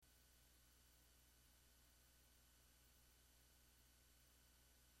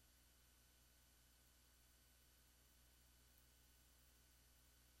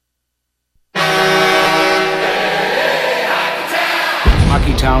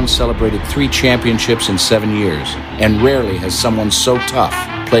town celebrated 3 championships in 7 years, and rarely has someone so tough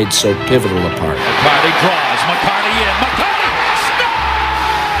played so pivotal a part. McCarty draws. McCarty in. McCarty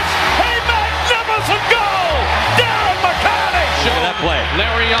scores! A magnificent goal! Darren McCarty! Look at that play.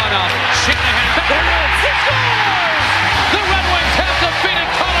 Lariano. Shanahan. There it is. He scores! The Red Wings have defeated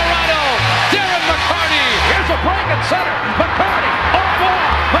Colorado. Darren McCarty. Here's a break at center. McCarty. Off ball.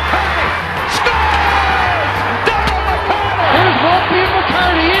 McCarty scores! Darren McCarty! Here's Volpe and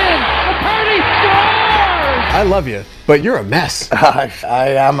McCarty in. McCarty scores! I love you, but you're a mess. I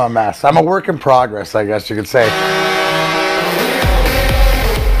am a mess. I'm a work in progress, I guess you could say.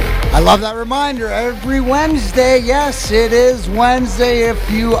 I love that reminder every Wednesday. Yes, it is Wednesday.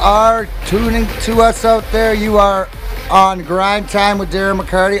 If you are tuning to us out there, you are on Grind Time with Darren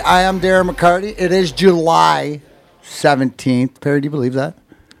McCarty. I am Darren McCarty. It is July 17th. Perry, do you believe that?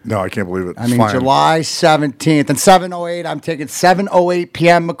 No, I can't believe it. I mean, July 17th and 7:08. I'm taking 7:08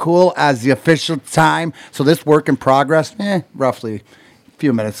 p.m. McCool as the official time. So this work in progress, roughly a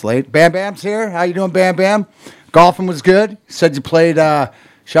few minutes late. Bam Bam's here. How you doing, Bam Bam? Golfing was good. Said you played,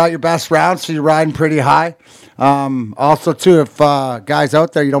 shot your best round, so you're riding pretty high. Also, too, if guys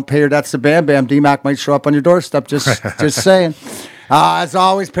out there, you don't pay your debts to Bam Bam, D-Mac might show up on your doorstep. Just saying. As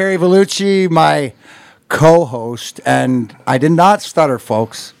always, Perry Vellucci, my co-host, and I did not stutter,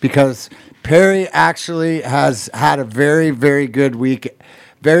 folks, because Perry actually has had a very, very good week,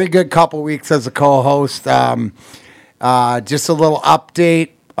 very good couple weeks as a co-host. Just a little update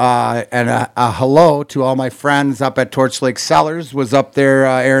and a hello to all my friends up at Torch Lake Cellars. Was up there,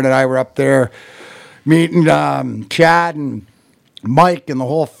 Aaron and I were up there meeting Chad and Mike and the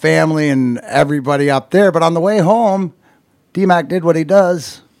whole family and everybody up there. But on the way home, D-Mac did what he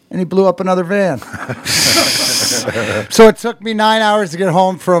does, and he blew up another van. So it took me 9 hours to get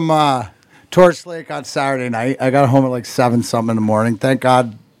home from Torch Lake on Saturday night. I got home at like 7-something in the morning. Thank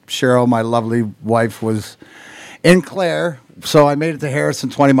God Cheryl, my lovely wife, was in Clare. So I made it to Harrison,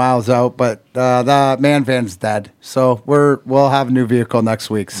 20 miles out. But the man van's dead. So we'll have a new vehicle next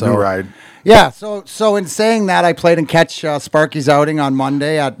week. So new ride. Yeah, so in saying that, I played in Catch Sparky's outing on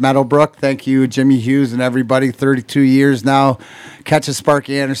Monday at Meadowbrook. Thank you, Jimmy Hughes and everybody. 32 years now. Catch a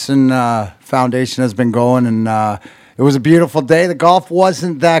Sparky Anderson Foundation has been going, and it was a beautiful day. The golf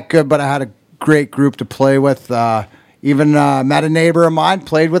wasn't that good, but I had a great group to play with. Even met a neighbor of mine,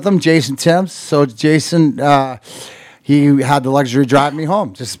 played with him, Jason Timms. So Jason, he had the luxury of driving me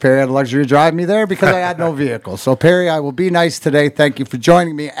home. Just Perry had the luxury of driving me there because I had no vehicle. So Perry, I will be nice today. Thank you for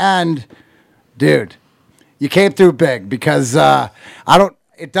joining me. And dude, you came through big because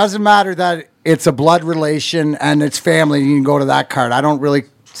it doesn't matter that it's a blood relation and it's family. You can go to that card. I don't really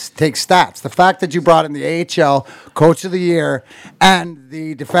take stats. The fact that you brought in the AHL Coach of the Year and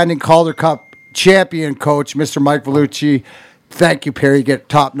the defending Calder Cup champion coach, Mr. Mike Vellucci, thank you, Perry. Get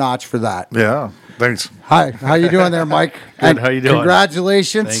top notch for that. Yeah, thanks. Hi, how you doing there, Mike? Good. How you doing?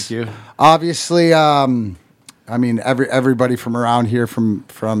 Congratulations. Thank you. Obviously, I mean, everybody from around here,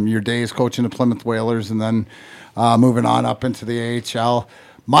 from your days coaching the Plymouth Whalers and then moving on up into the AHL.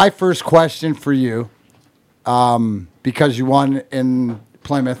 My first question for you, because you won in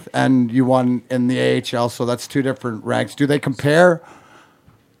Plymouth and you won in the AHL, so that's two different ranks. Do they compare?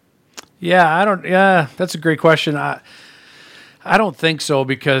 Yeah, that's a great question. I don't think so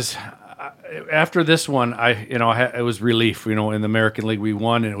because after this one, it was relief. In the American League we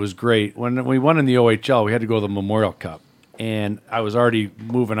won and it was great. When we won in the OHL, we had to go to the Memorial Cup, and I was already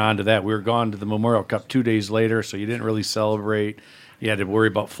moving on to that. We were gone to the Memorial Cup 2 days later, so you didn't really celebrate. You had to worry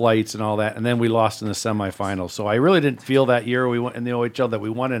about flights and all that, and then we lost in the semifinals. So I really didn't feel that year we went in the OHL that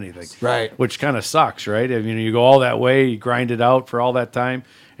we won anything, right? Which kind of sucks, right? I mean, you go all that way, you grind it out for all that time,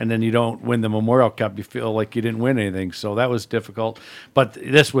 and then you don't win the Memorial Cup. You feel like you didn't win anything, so that was difficult. But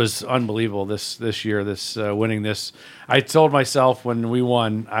this was unbelievable. This year, winning this, I told myself when we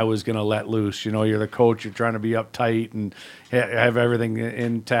won, I was going to let loose. You're the coach. You're trying to be uptight and have everything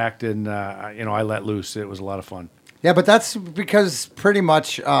intact, and I let loose. It was a lot of fun. Yeah, but that's because pretty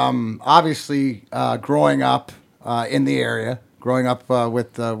much, obviously, growing up in the area, growing up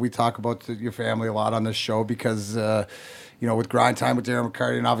we talk about your family a lot on this show because, with Grind Time with Darren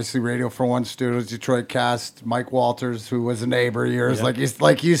McCarty and obviously Radio for One Studios, Detroit Cast, Mike Walters, who was a neighbor of yours,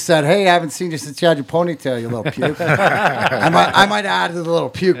 like you said, hey, I haven't seen you since you had your ponytail, you little puke. I might add to the little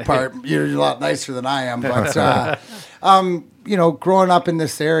puke part. You're a lot nicer than I am, but growing up in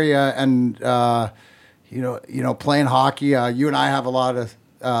this area and playing hockey. You and I have a lot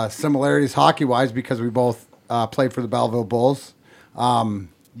of similarities hockey-wise because we both played for the Belleville Bulls.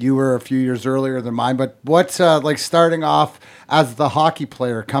 You were a few years earlier than mine, but what's like starting off as the hockey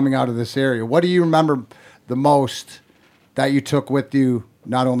player coming out of this area? What do you remember the most that you took with you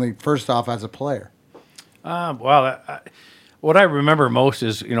not only first off as a player? What I remember most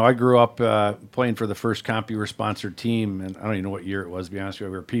is, I grew up playing for the first CompuWare-sponsored team, and I don't even know what year it was, to be honest with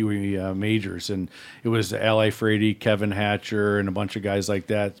you. We were Pee Wee majors, and it was L.A. Frady, Kevin Hatcher, and a bunch of guys like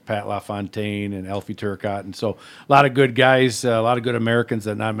that, Pat LaFontaine and Alfie Turcotte. And so a lot of good guys, a lot of good Americans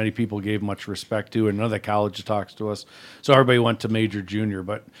that not many people gave much respect to, and none of the college talks to us. So everybody went to major junior.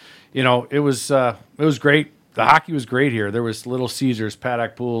 But, it was great. The hockey was great here. There was Little Caesars,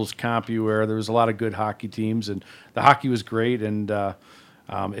 Paddock Pools, CompuWare. There was a lot of good hockey teams, and the hockey was great. And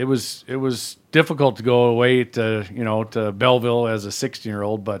it was difficult to go away to Belleville as a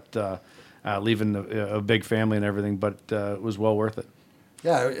 16-year-old, but leaving a big family and everything. But it was well worth it.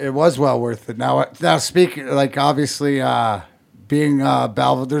 Yeah, it was well worth it. Now speaking, obviously being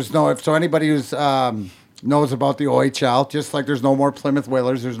Belleville, there's no so anybody who's knows about the OHL, just like there's no more Plymouth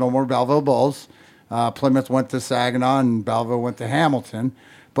Whalers, there's no more Belleville Bulls. Plymouth went to Saginaw and Belleville went to Hamilton.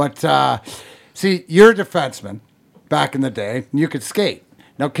 But, see, you're a defenseman back in the day, and you could skate.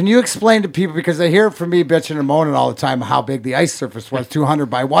 Now, can you explain to people, because they hear from me bitching and moaning all the time how big the ice surface was, 200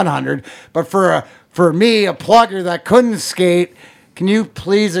 by 100. But for me, a plugger that couldn't skate, can you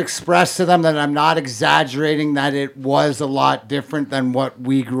please express to them that I'm not exaggerating, that it was a lot different than what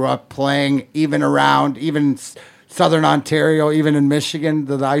we grew up playing, even Southern Ontario, even in Michigan,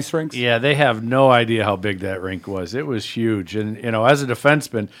 the ice rinks? Yeah, they have no idea how big that rink was. It was huge. And, as a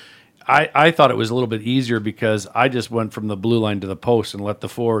defenseman, I thought it was a little bit easier because I just went from the blue line to the post and let the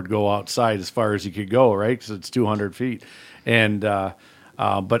forward go outside as far as he could go, right? Because it's 200 feet. And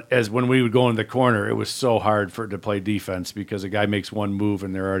but as when we would go in the corner, it was so hard to play defense because a guy makes one move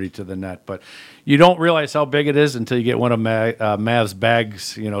and they're already to the net. But you don't realize how big it is until you get one of Mav's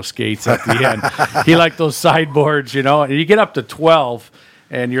bags, skates at the end. He liked those sideboards, and you get up to 12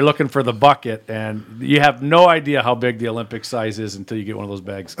 and you're looking for the bucket, and you have no idea how big the Olympic size is until you get one of those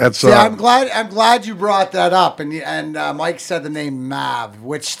bags. I'm glad you brought that up, and Mike said the name Mav,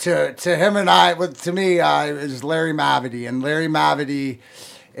 which to him and to me is Larry Mavity, and Larry Mavity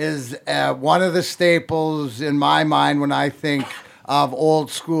is one of the staples in my mind when I think of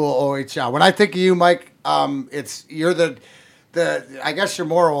old school OHL. When I think of you, Mike, you're the I guess you're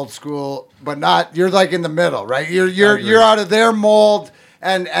more old school, but not. You're like in the middle, right? You're out of their mold.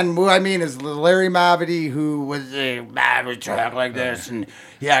 And what I mean is Larry Mavity, who was a Maverick track like this, and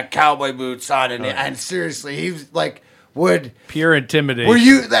he had cowboy boots on, and seriously, he was pure intimidation. Were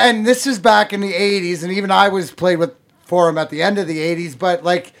you? And this is back in the '80s, and even I played for him at the end of the '80s. But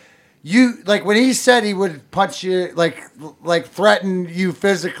when he said he would punch you, threaten you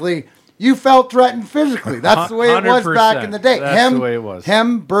physically. You felt threatened physically. That's the way it was back in the day. That's the way it was.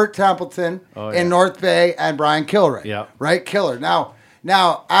 Him, Bert Templeton in North Bay, and Brian Kilray. Yeah. Right? Killer.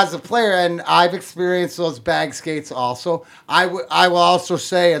 Now, as a player, and I've experienced those bag skates also, I will also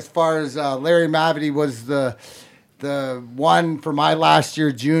say, as far as Larry Mavity was the one for my last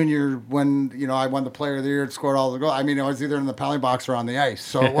year junior when I won the Player of the Year and scored all the goals. I mean, it was either in the penalty box or on the ice.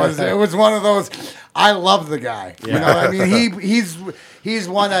 So it was one of those. I love the guy. Yeah. I mean, he's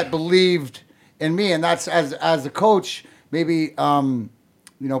one that believed in me, and that's as a coach, maybe playing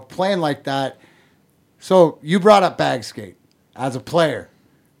like that. So you brought up bag skate. As a player,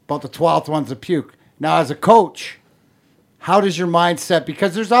 about the 12th one's a puke. Now, as a coach, how does your mindset?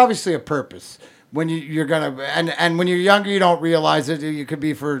 Because there's obviously a purpose when you're gonna, and when you're younger, you don't realize it. You could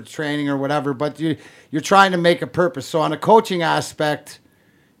be for training or whatever, but you're trying to make a purpose. So, on a coaching aspect,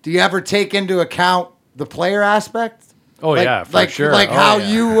 do you ever take into account the player aspect? Oh yeah, for sure. How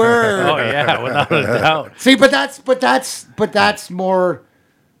you were. Oh yeah, without a doubt. See, but that's more.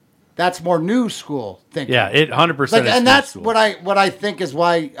 That's more new school thinking. Yeah, 100%. And that's what I think is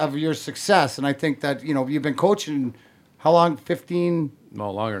why of your success. And I think that you've been coaching how long? 15. No,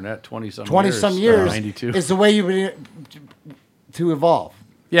 longer than that. 20-some years. 92 is the way you've been to evolve.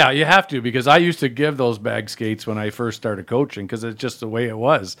 Yeah, you have to, because I used to give those bag skates when I first started coaching because it's just the way it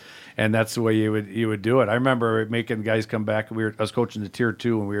was, and that's the way you would do it. I remember making guys come back. I was coaching the Tier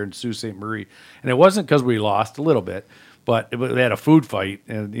 2 when we were in Sault Ste. Marie, and it wasn't because we lost a little bit. But they had a food fight,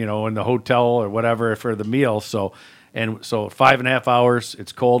 and in the hotel or whatever for the meal. So 5.5 hours.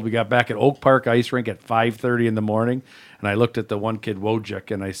 It's cold. We got back at Oak Park Ice Rink at 5:30 in the morning, and I looked at the one kid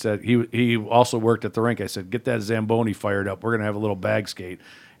Wojcik, and I said he also worked at the rink. I said, get that Zamboni fired up. We're gonna have a little bag skate.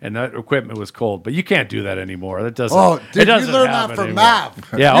 And that equipment was cold, but you can't do that anymore. That doesn't. Oh, did you learn happen that from anymore.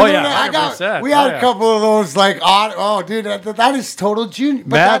 Mav? Yeah. Oh yeah. 100%. We had a couple of those dude, that is total junior.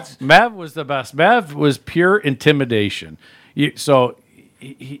 Mav was the best. Mav was pure intimidation. So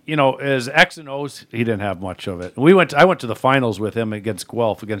you know, as X and O's, he didn't have much of it. I went to the finals with him against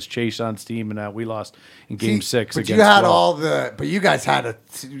Guelph, against Chason's team, and we lost in Game 6. But against you had Guelph. but you guys had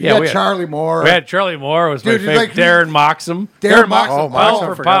We had had Charlie Moore. We had Charlie Moore. Was my Dude, favorite. like, Darren Moxham. Darren Moxham. Oh, Pound Moxham,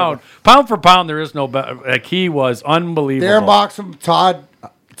 for I forgot pound. Pound for pound, there is no better. Like, he was unbelievable. Darren Moxham, Todd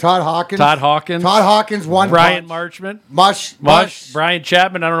Hawkins. Todd Hawkins. Won. Brian Marchment. Mush. Brian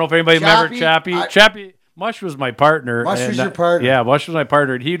Chapman. I don't know if anybody remember Chappie. Chappie. Mush was my partner. Mush was and, your partner. Yeah, Mush was my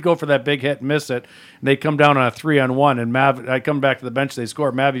partner. And he'd go for that big hit and miss it. And they'd come down on a 3-on-1. And I'd come back to the bench. They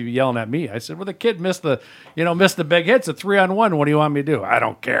score. Mav would be yelling at me. I said, well, the kid missed the big hits. A 3-on-1. What do you want me to do? I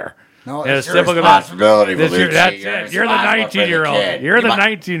don't care. No, And it's your simple as responsibility, that. Belushi. That's You're it. You're the responsible for the 19-year-old. kid. You're the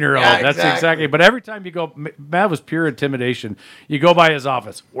 19-year-old. Yeah, That's exactly. But every time you go, Mav was pure intimidation. You go by his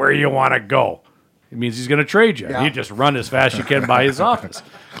office. Where you want to go? It means he's going to trade you. Yeah. You just run as fast as you can by his office.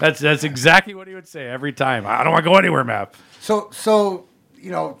 That's exactly what he would say every time. I don't want to go anywhere, Mav. So you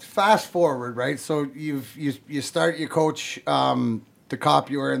know, fast forward, right? So you start, you coach the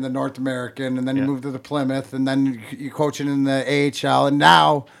Cop, you were in the North American, and then you move to the Plymouth, and then you coaching in the AHL, and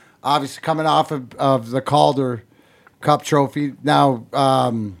now obviously coming off of the Calder Cup trophy. Now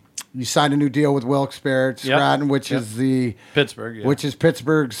you signed a new deal with Wilkes-Barre Stratton, which is the Pittsburgh, which is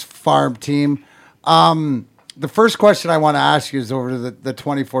Pittsburgh's farm team. The first question I want to ask you is over the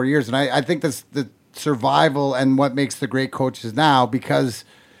 24 years, and I think that's the survival and what makes the great coaches now, because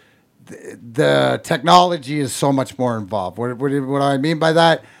the technology is so much more involved. What do I mean by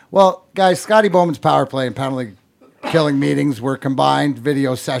that? Well, guys, Scotty Bowman's power play and penalty killing meetings were combined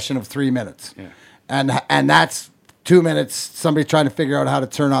video session of 3 minutes. Yeah. And that's 2 minutes, somebody trying to figure out how to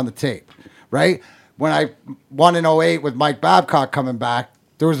turn on the tape, right? When I won in 08 with Mike Babcock coming back,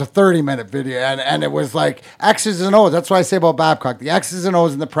 there was a 30-minute video, and it was like X's and O's. That's what I say about Babcock. The X's and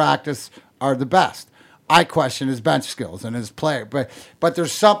O's in the practice are the best. I question his bench skills and his play, but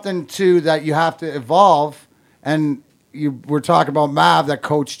there's something too that you have to evolve. And we're talking about Mav that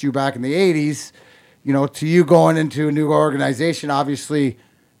coached you back in the 80s. You know, to you going into a new organization, obviously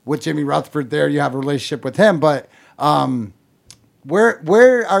with Jimmy Rutherford there, you have a relationship with him. But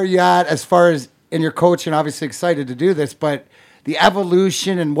where are you at as far as in your coaching? Obviously excited to do this, but the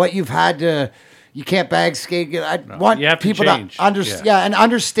evolution and what you've had to, you can't bag skate. I want people to understand. Yeah, and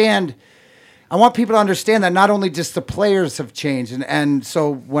understand. I want people to understand that not only just the players have changed, and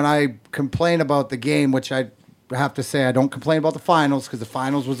so when I complain about the game, which I have to say I don't complain about the finals because the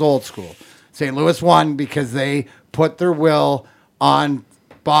finals was old school. St. Louis won because they put their will on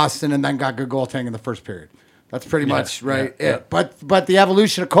Boston and then got good goaltending in the first period. That's pretty much right. Yeah. But the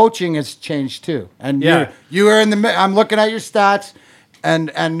evolution of coaching has changed too. And you are in the. I'm looking at your stats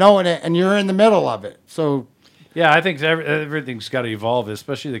and knowing it, and you're in the middle of it. So. Yeah, I think everything's got to evolve,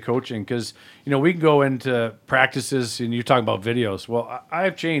 especially the coaching, because, you know, we can go into practices and you're talking about videos. Well,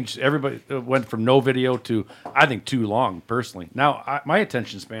 I've changed. Everybody went from no video to, I think, too long, personally. Now, my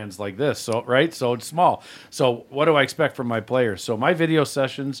attention span's like this, so right? So it's small. So what do I expect from my players? So my video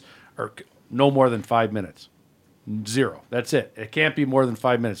sessions are no more than 5 minutes. 0. That's it. It can't be more than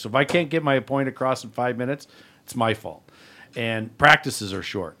 5 minutes. So if I can't get my point across in 5 minutes, it's my fault. And practices are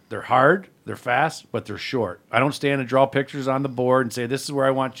short. They're hard, they're fast, but they're short. I don't stand and draw pictures on the board and say, this is where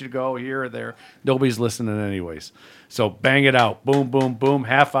I want you to go, here or there. Nobody's listening anyways. So bang it out. Boom, boom, boom.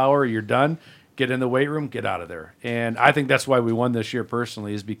 Half hour, you're done. Get in the weight room, get out of there. And I think that's why we won this year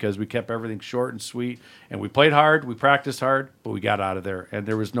personally, is because we kept everything short and sweet. And we played hard, we practiced hard, but we got out of there. And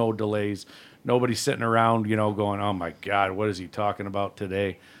there was no delays. Nobody sitting around, you know, going, oh, my God, what is he talking about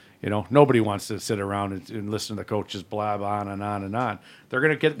today? You know, nobody wants to sit around and listen to the coaches blab on and on and on. They're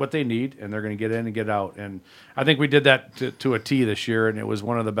going to get what they need, and they're going to get in and get out. And I think we did that to a T this year, and it was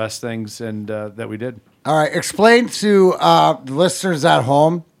one of the best things that we did. All right. Explain to the listeners at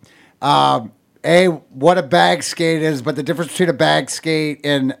home, what a bag skate is, but the difference between a bag skate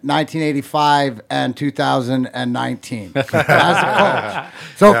in 1985 and 2019 as a coach.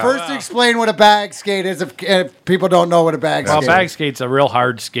 So first explain what a bag skate is if people don't know what a bag skate is. Well, bag skate's a real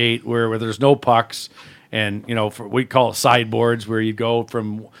hard skate where there's no pucks, and, you know, we call it sideboards, where you go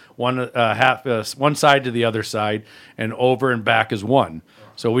from one side to the other side, and over and back is 1.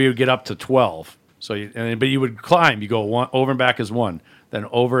 So we would get up to 12. But you would climb. You go over and back is 1. Then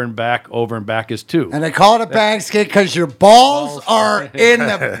over and back is 2. And they call it a bag skate because your balls are in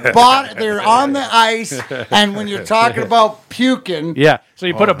the bottom. They're on the ice. And when you're talking about puking. Yeah. So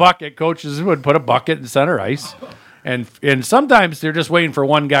you put a bucket. Coaches would put a bucket in center ice. And sometimes they're just waiting for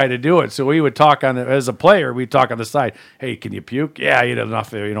one guy to do it. So we would talk as a player, we'd talk on the side. Hey, can you puke? Yeah, I ate enough,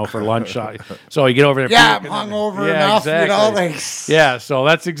 for lunch. So you get over there. Yeah, puke, I'm hungover yeah, enough, exactly. Yeah, so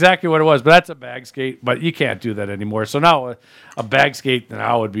that's exactly what it was. But that's a bag skate. But you can't do that anymore. So now a bag skate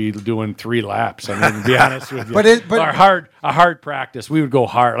now would be doing 3 laps. I mean, to be honest with you. But a hard practice, we would go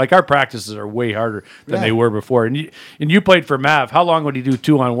hard. Like our practices are way harder than they were before. And you played for Mav. How long would he do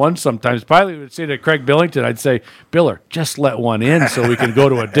 2-on-1 sometimes? Probably would say to Craig Billington, I'd say, Biller, just let one in so we can go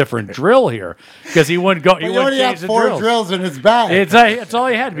to a different drill here. Because he wouldn't go. He wouldn't change the 4 drills in his bag. It's all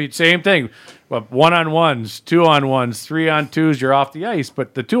he had to be. Same thing. But 1-on-1s, 2-on-1s, 3-on-2s, you're off the ice.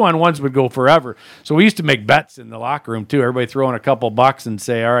 But the 2-on-1s would go forever. So we used to make bets in the locker room too. Everybody throw in a couple bucks and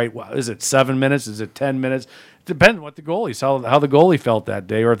say, all right, well, is it 7 minutes? Is it 10 minutes? It depends what the goalie how the goalie felt that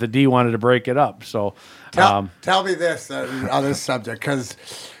day, or if the D wanted to break it up. So tell me this on this subject, because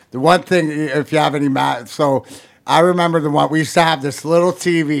the one thing, if you have any so I remember the one we used to have this little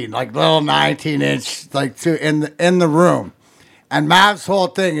TV, like little 19-inch, like in the room, and Mav's whole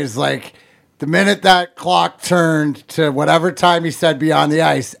thing is like, the minute that clock turned to whatever time he said be on the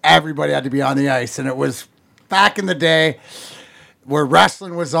ice, everybody had to be on the ice. And it was back in the day where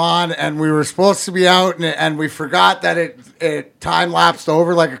wrestling was on and we were supposed to be out, and we forgot that it time lapsed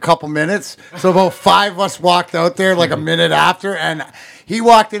over like a couple minutes. So about 5 of us walked out there like a minute after, and he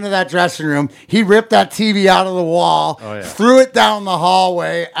walked into that dressing room. He ripped that TV out of the wall, threw it down the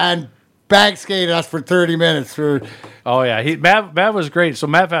hallway, and bag skated us for 30 minutes. Oh yeah, Mav was great. So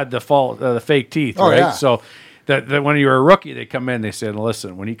Mav had the fake teeth, right? Yeah. So that when you were a rookie, they come in, they said,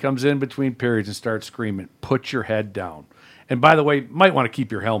 listen, when he comes in between periods and starts screaming, put your head down. And by the way, you might want to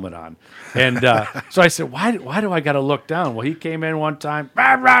keep your helmet on. And so I said, why do I got to look down? Well, he came in one time,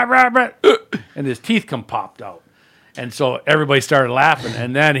 and his teeth popped out. And so everybody started laughing,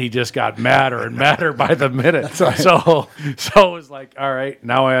 and then he just got madder and madder by the minute. Right. So it was like, all right,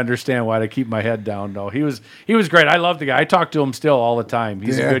 now I understand why to keep my head down. No, he was great. I love the guy. I talk to him still all the time.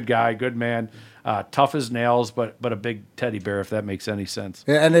 He's a good guy, good man, tough as nails, but a big teddy bear, if that makes any sense.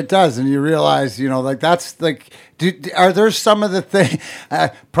 Yeah, and it does. And you realize, like that's like, are there some of the things,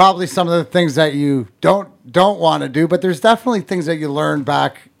 probably some of the things that you don't want to do, but there's definitely things that you learn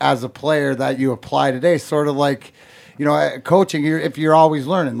back as a player that you apply today, sort of like, coaching, if you're always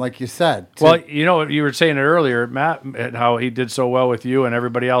learning, like you said. Well, you were saying it earlier, Matt, how he did so well with you and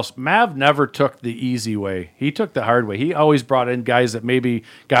everybody else. Mav never took the easy way. He took the hard way. He always brought in guys that maybe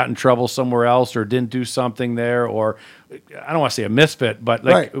got in trouble somewhere else or didn't do something there, or I don't want to say a misfit, but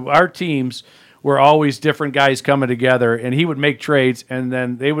our teams were always different guys coming together, and he would make trades, and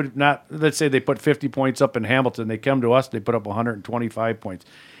then they would not, let's say they put 50 points up in Hamilton, they come to us, they put up 125 points.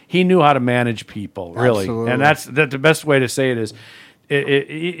 He knew how to manage people, really. Absolutely. And that's the best way to say it is,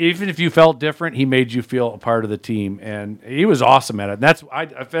 even if you felt different, he made you feel a part of the team, and he was awesome at it. And that's,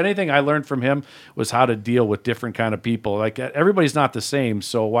 if anything, I learned from him was how to deal with different kind of people. Like everybody's not the same,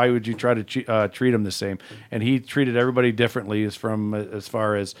 so why would you try to treat them the same? And he treated everybody differently, as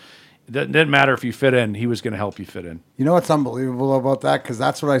far as it didn't matter if you fit in, he was going to help you fit in. You know what's unbelievable about that? Because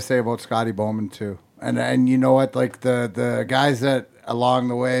that's what I say about Scotty Bowman too. And you know what? Like the guys that along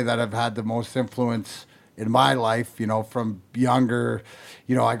the way that have had the most influence in my life, from younger,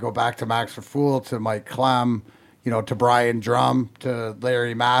 I go back to Max Rafool, to Mike Clem, to Brian Drum, to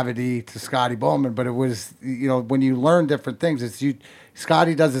Larry Mavity, to Scotty Bowman. But it was, when you learn different things,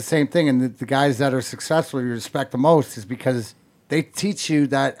 Scotty does the same thing. And the guys that are successful, you respect the most, is because they teach you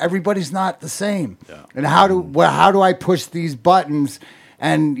that everybody's not the same. Yeah. And how do I push these buttons?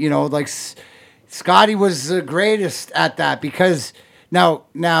 And, like Scotty was the greatest at that, because now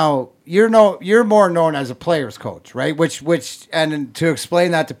you're more known as a player's coach, right? Which and to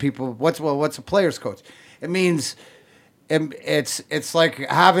explain that to people, what's a player's coach? It means it's like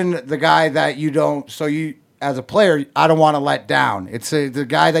having the guy that you don't. So you, as a player, I don't want to let down. It's the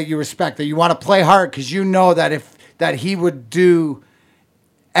guy that you respect, that you want to play hard because you know that he would do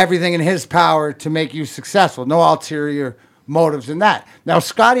everything in his power to make you successful. No ulterior motives in that. Now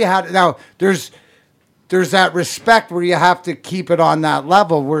Scotty there's that respect where you have to keep it on that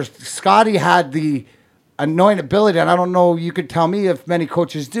level, where Scotty had the annoying ability, and I don't know, you could tell me if many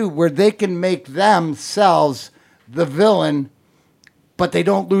coaches do, where they can make themselves the villain, but they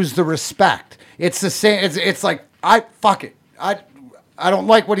don't lose the respect. It's the same. It's like, fuck it. I don't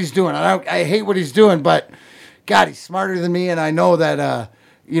like what he's doing. I hate what he's doing, but God, he's smarter than me, and I know that,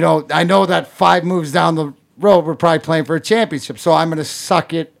 I know that 5 moves down the road, we're probably playing for a championship, so I'm going to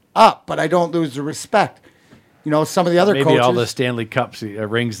suck it up, but I don't lose the respect. Some of the other coaches. Maybe all the Stanley Cups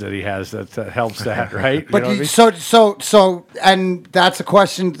rings that he has that helps that, right? But so, and that's a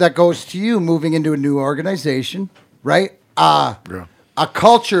question that goes to you moving into a new organization. right? Yeah. A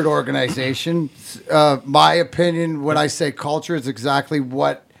cultured organization. My opinion, when I say culture, is exactly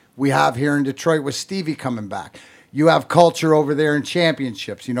what we have here in Detroit with Stevie coming back. You have culture over there in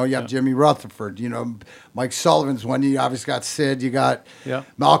championships. You know, you have Jimmy Rutherford. You know, Mike Sullivan's one. You obviously got Sid. You got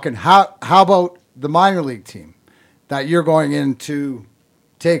Malkin. How about the minor league team that you're going in to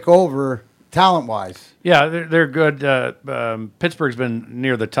take over talent-wise? Yeah, they're good. Pittsburgh's been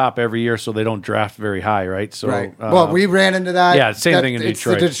near the top every year, so they don't draft very high, right? So, Right. Well, we ran into that. Yeah, same thing in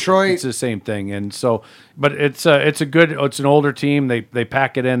Detroit. It's the same thing, and so, but it's an older team. They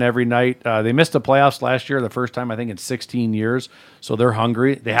pack it in every night. They missed the playoffs last year, the first time I think in 16 years. So they're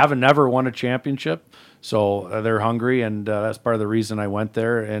hungry. They haven't never won a championship, so they're hungry, and that's part of the reason I went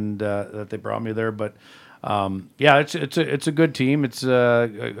there and that they brought me there. But yeah, it's a good team. It's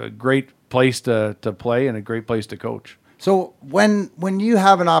a great place to play and a great place to coach. So when you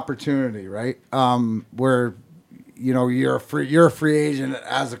have an opportunity, right, where you know you're a free agent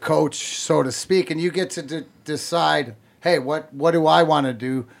as a coach, so to speak, and you get to decide, hey, what do I want to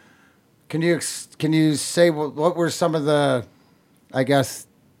do? Can you say what were some of the, I guess,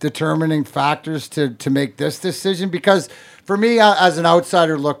 determining factors to make this decision? Because for me, as an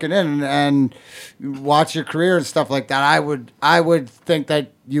outsider looking in and watch your career and stuff like that, I would think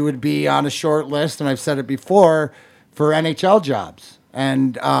that you would be on a short list, and I've said it before, for NHL jobs.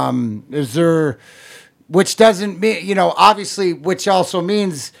 And is there, which doesn't mean, you know, obviously, which also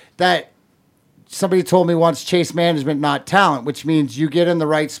means that somebody told me once, chase management, not talent, which means you get in the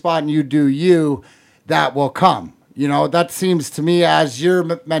right spot and you do you, that will come. You know, that seems to me, as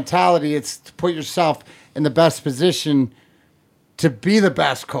your mentality, it's to put yourself in the best position to be the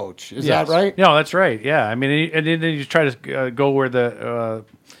best coach. Is that right? No, that's right. Yeah. I mean, and then you try to go where the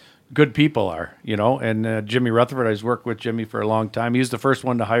good people are, you know, and Jimmy Rutherford, I was worked with Jimmy for a long time. He was the first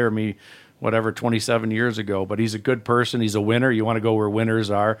one to hire me, 27 years ago, but he's a good person. He's a winner. You want to go where winners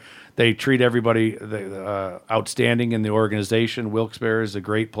are. They treat everybody outstanding in the organization. Wilkes-Barre is a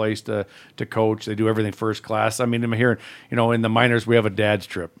great place to coach. They do everything first class. I mean, I'm here, you know, in the minors, we have a dad's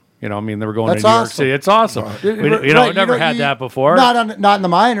trip. You know, I mean, they were going to New York City. It's awesome. Never had that before. Not in the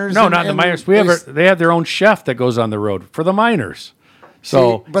minors. No, not in the minors. They have their own chef that goes on the road for the minors.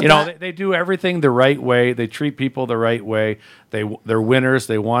 So, they do everything the right way. They treat people the right way. They're winners.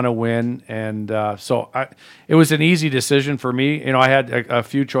 They want to win. And it was an easy decision for me. You know, I had a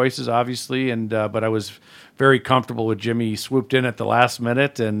few choices, obviously, but I was very comfortable with Jimmy. He swooped in at the last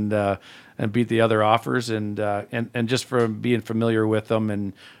minute and beat the other offers. And just for being familiar with them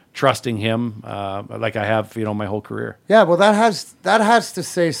and trusting him like I have, you know, my whole career. Yeah, well, that has to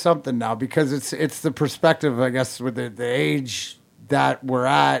say something now, because it's the perspective, I guess, with the age that we're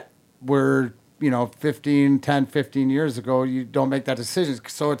at, you know, 15 years ago, you don't make that decision.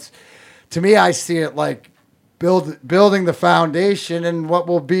 So it's, to me, I see it like building the foundation, and what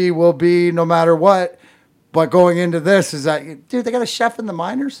will be no matter what. But going into this is that, dude, they got a chef in the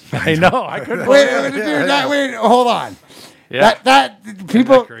minors? I know. I couldn't. Wait, hold on. Yeah. That people. Isn't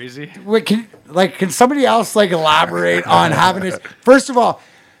that crazy? Wait, can somebody else elaborate on having this? First of all,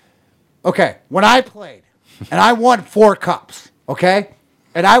 okay, when I played and I won 4 cups, okay,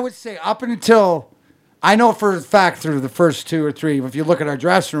 and I would say up until, I know for a fact through the first 2 or 3, if you look at our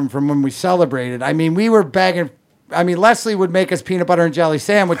dressing room from when we celebrated, I mean, we were begging. I mean, Leslie would make us peanut butter and jelly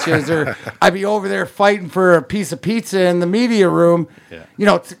sandwiches, or I'd be over there fighting for a piece of pizza in the media room. Yeah. You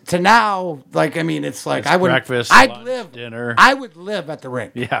know, to now, like, I mean, it's like, breakfast, lunch, dinner. I would live at the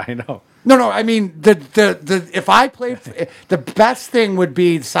rink. Yeah, I know. No. I mean, if I played, the best thing would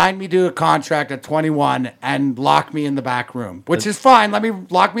be sign me to a contract at 21 and lock me in the back room, which is fine.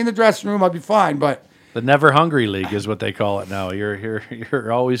 Lock me in the dressing room. I'll be fine. But the Never Hungry League is what they call it now.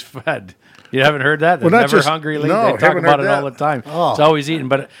 You're always fed. You haven't heard that? The Never Hungry League? No, they talk about it that. all the time. Oh. It's always eating.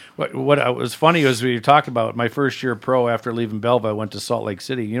 But what was funny was we were talking about my first year pro after leaving Belleville. I went to Salt Lake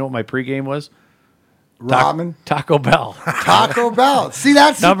City. You know what my pregame was? ramen. Taco Bell. Taco Bell. See,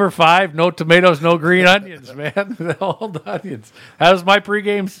 that's number 5. No tomatoes, no green onions, man. All the onions. That was my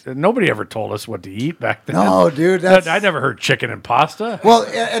pregame. Nobody ever told us what to eat back then. No, dude. I never heard chicken and pasta. Well,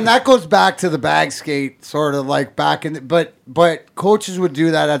 and that goes back to the bag skate, sort of like back in. But coaches would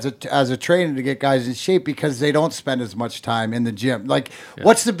do that as a trainer to get guys in shape because they don't spend as much time in the gym. Like,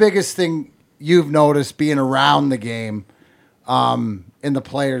 what's the biggest thing you've noticed being around the game in the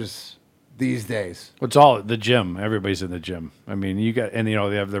players these days? It's all the gym. Everybody's in the gym. I mean,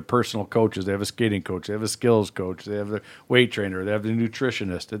 they have their personal coaches. They have a skating coach. They have a skills coach. They have their weight trainer. They have the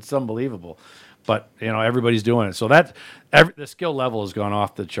nutritionist. It's unbelievable. But everybody's doing it. So the skill level has gone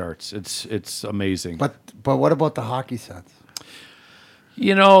off the charts. It's amazing. But what about the hockey sense?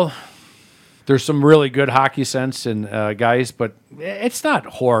 There's some really good hockey sense in guys, but it's not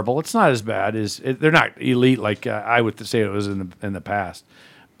horrible. It's not as bad as they're not elite like I would say it was in the past.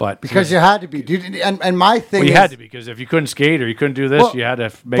 But because you had to be, dude. And my thing, you had to be, because if you couldn't skate or you couldn't do this, you had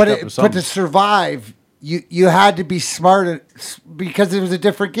to make up with something. But to survive, you had to be smart because it was a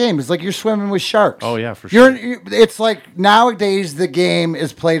different game. It's like you're swimming with sharks. Oh yeah, for sure. It's like nowadays the game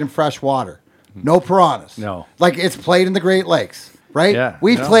is played in fresh water, no piranhas. No, like it's played in the Great Lakes, right? Yeah,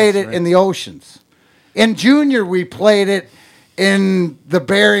 we played it in the oceans. In junior, we played it in the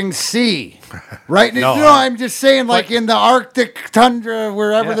Bering Sea, right? I'm just saying, like in the Arctic tundra,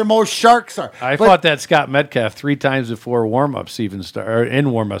 wherever the most sharks are. I fought that Scott Metcalf 3 times before warm-ups even started, or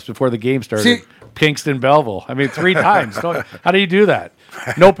in warm-ups before the game started. Kingston Belleville. I mean, 3 times. How do you do that?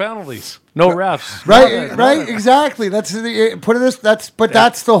 No penalties, no refs. Right, exactly. That's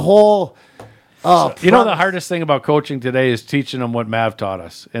the whole. The hardest thing about coaching today is teaching them what Mav taught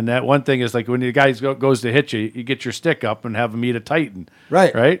us. And that one thing is like when the guy goes to hit you, you get your stick up and have him eat a Titan.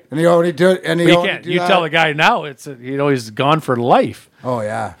 Right. And he already do it. And he can't. You tell the guy now, he's gone for life. Oh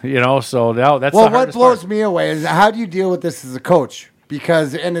yeah. So now that's the hardest what blows part. Me away is how do you deal with this as a coach?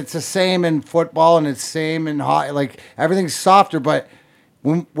 Because it's the same in football and it's the same in hockey. Like everything's softer. But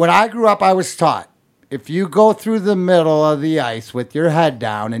when I grew up, I was taught if you go through the middle of the ice with your head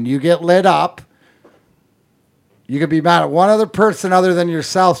down and you get lit up. You could be mad at one other person other than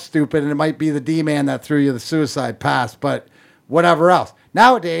yourself, stupid, and it might be the D-man that threw you the suicide pass, but whatever else.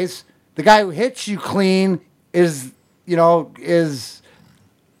 Nowadays, the guy who hits you clean is the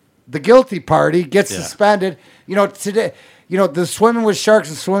guilty party, gets suspended. Today, the swimming with sharks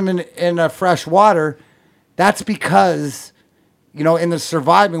and swimming in fresh water, that's because, in the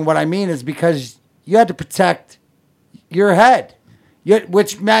surviving, what I mean is because you had to protect your head,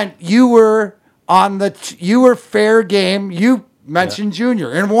 which meant you were you were fair game. You mentioned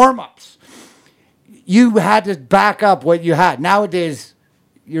junior in warm-ups. You had to back up what you had. Nowadays,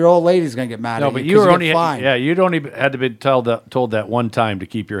 your old lady's gonna get mad at you. But you were only you'd only had to be told that one time to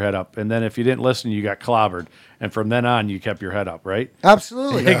keep your head up, and then if you didn't listen, you got clobbered. And from then on, you kept your head up, right?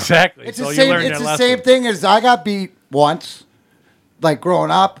 Absolutely, exactly. It's the same. It's the same thing as I got beat once, like growing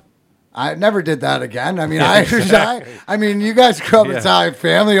up. I never did that again. I mean, I mean, you guys grew up in Italian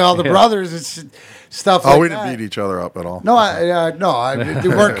family, all the brothers, it's stuff like that. We didn't beat each other up at all. No, we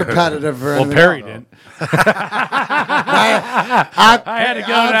weren't competitive. Or anything. Perry didn't. I had to go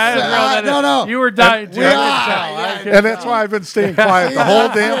to that. No. You were dying too. And that's why I've been staying quiet the whole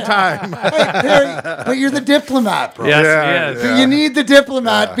damn time. Hey, Perry, but you're the diplomat, bro. Yes. You need the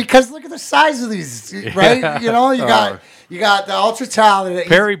diplomat because look at the size of these, right? You got the ultra talented.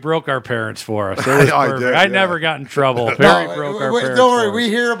 Perry broke our parents for us. It was perfect. I never got in trouble. Perry broke our parents. Don't worry, we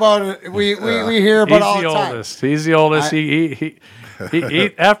hear about it. We hear about all the time. He's the oldest. He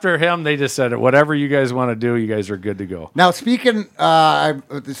after him, they just said it. Whatever you guys want to do, you guys are good to go. Now, speaking, I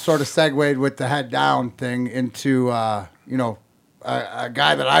sort of segued with the head down thing into a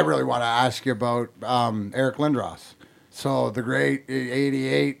guy that I really want to ask you about, Eric Lindros. So the great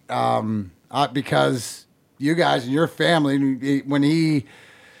 '88, because. You guys and your family, when he,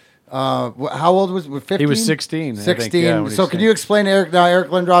 how old was he? 15? He was 16. 16. I think, so can you explain Eric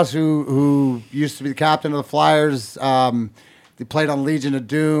Lindros, who used to be the captain of the Flyers, they played on Legion of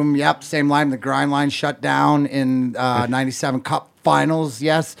Doom. Yep, same line. The grind line shut down in 97 Cup Finals,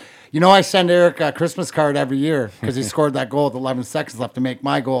 yes. I send Eric a Christmas card every year because he scored that goal with 11 seconds left to make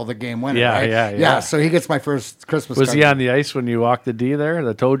my goal the game winner. Yeah. So he gets my first Christmas card. Was he on the ice when you walked the D there,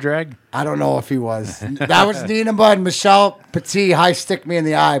 the toe drag? I don't know if he was. That was Nina Bud. Michelle Petit high stick me in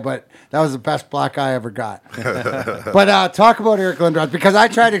the eye, but that was the best black eye I ever got. But talk about Eric Lindros because I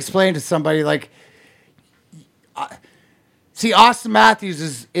tried to explain to somebody see, Austin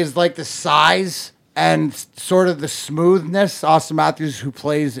Matthews is like the size and sort of the smoothness, Austin Matthews, who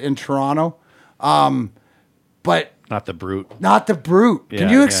plays in Toronto, but not the brute. Can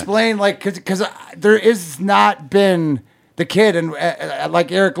you explain, because there is not been the kid and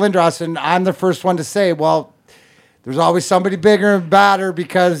like Eric Lindros, and I'm the first one to say, well, there's always somebody bigger and badder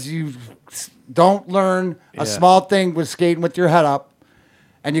because you don't learn a small thing with skating with your head up.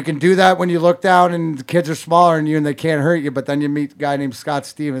 And you can do that when you look down and the kids are smaller than you and they can't hurt you. But then you meet a guy named Scott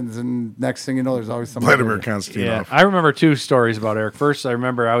Stevens, and next thing you know, there's always somebody. Vladimir Konstantinov. Yeah, I remember 2 stories about Eric. First, I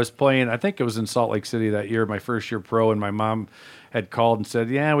remember I was playing, I think it was in Salt Lake City that year, my first year pro, and my mom had called and said,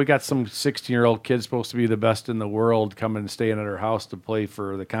 yeah, we got some 16-year-old kid supposed to be the best in the world coming and staying at our house to play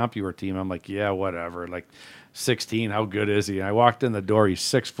for the CompuWare team. I'm like, yeah, whatever. Like, 16, how good is he? And I walked in the door, he's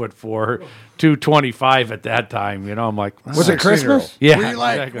 6'4", 225 at that time. You know, I'm like, was it Christmas? Yeah. Were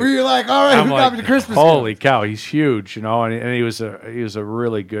Exactly. you like, all right, I'm who like, got me the Christmas? holy cow, he's huge, you know, and he was a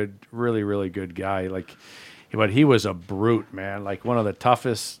really good, really good guy. Like, but he was a brute, man. Like one of the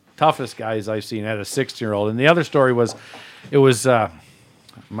toughest guys I've seen at a 16-year-old. And the other story was,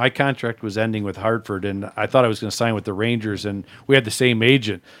 my contract was ending with Hartford, and I thought I was going to sign with the Rangers, and we had the same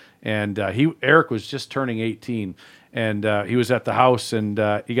agent. And Eric was just turning 18, and he was at the house, and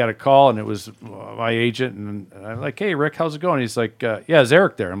he got a call, and it was my agent, and I'm like, hey, Rick, how's it going? He's like, yeah, is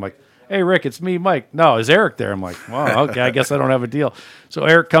Eric there? I'm like, hey, Rick, it's me, Mike. No, is Eric there? I'm like, well, okay, I guess I don't have a deal. So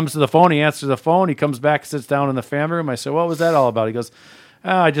Eric comes to the phone. He answers the phone. He comes back, sits down in the family room. I said, what was that all about? He goes,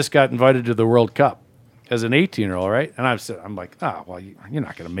 I just got invited to the World Cup as an 18-year-old, right? And I'm like, well, you're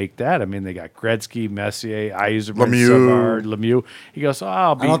not going to make that. I mean, they got Gretzky, Messier, Yzerman, Savard, Lemieux. He goes,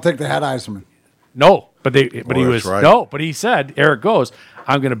 I don't think they had Yzerman. No, but he was right. no, but he said, Eric goes,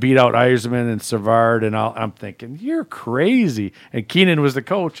 I'm going to beat out Yzerman and Savard, and I'm thinking, you're crazy. And Keenan was the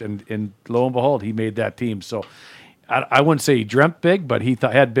coach, and lo and behold, he made that team. So I wouldn't say he dreamt big, but he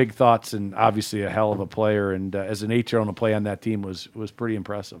had big thoughts, and obviously a hell of a player. And as an 8-year-old to play on that team was pretty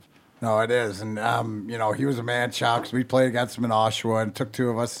impressive. No, it is. And, he was a man child because we played against him in Oshawa, and it took two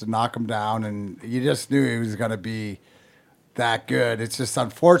of us to knock him down, and you just knew he was going to be that good. It's just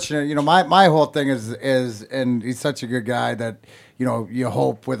unfortunate. You know, my whole thing is, and he's such a good guy that, you know, you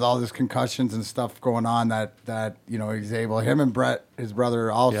hope with all these concussions and stuff going on that you know, he's able. Him and Brett, his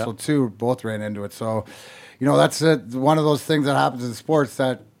brother, also, too, both ran into it. So, you know, that's one of those things that happens in sports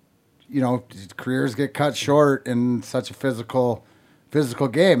that, you know, careers get cut short in such a physical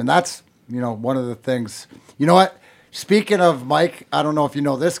game. And that's, you know, one of the things. You know what? Speaking of Mike, I don't know if you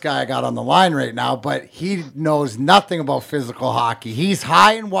know this guy I got on the line right now, but he knows nothing about physical hockey. He's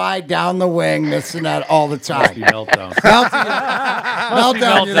high and wide down the wing, missing that all the time. Meltdown.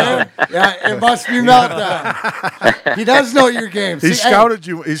 Meltdown, you there? Yeah, it must be Meltdown. He does know your game. He scouted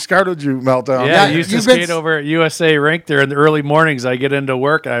you, Meltdown. Yeah, he used to skate over at USA Rink there in the early mornings. I get into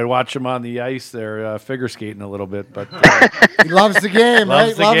work, and I'd watch him on the ice there, figure skating a little bit. But he loves the game,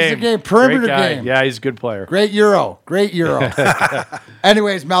 right? Loves the game. Perimeter game. Yeah, he's a good player. Great Euro.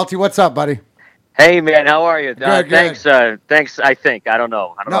 Anyways, Melty, what's up, buddy? Hey, man, how are you? Good. Thanks. I think I don't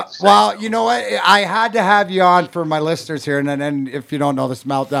know. Well, you know what? I had to have you on for my listeners here, and then if you don't know this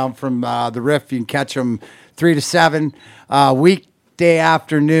Meltdown from the Riff, you can catch them 3 to 7 weekday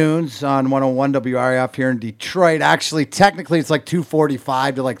afternoons on 101 WRF here in Detroit. Actually, technically, it's like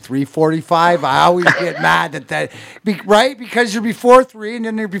 2:45 to like 3:45. I always get mad right? Because you're before 3 and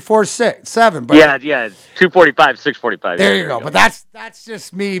then you're before 7. But yeah, 2:45, 6:45. There you go. But that's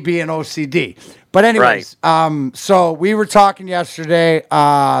just me being OCD. But anyways, right. So we were talking yesterday.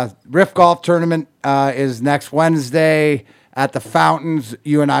 Riff Golf Tournament is next Wednesday at the Fountains.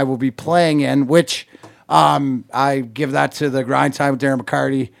 You and I will be playing in, which I give that to the Grind Time with Darren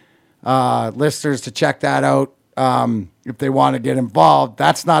McCarty listeners to check that out if they want to get involved.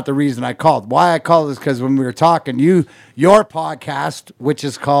 That's not the reason I called. Why I called is because when we were talking, your podcast, which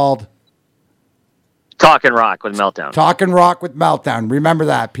is called Talkin' Rock with Meltdown. Talkin' Rock with Meltdown. Remember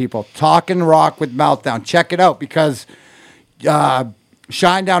that, people. Talkin' Rock with Meltdown. Check it out because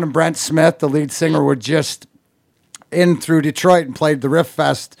Shinedown and Brent Smith, the lead singer, were just in through Detroit and played the Riff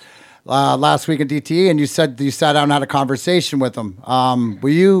Fest last week at DTE, and you said you sat down and had a conversation with them.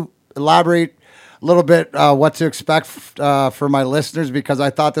 Will you elaborate a little bit what to expect for my listeners? Because I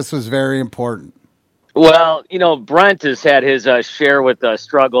thought this was very important. Well, you know, Brent has had his share with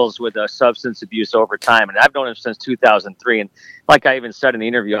struggles with substance abuse over time, and I've known him since 2003. And like I even said in the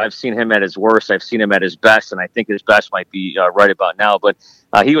interview, I've seen him at his worst, I've seen him at his best, and I think his best might be right about now. But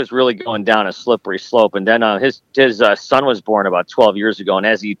he was really going down a slippery slope. And then his son was born about 12 years ago, and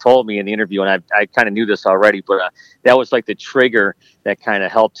as he told me in the interview, and I kind of knew this already, but that was like the trigger that kind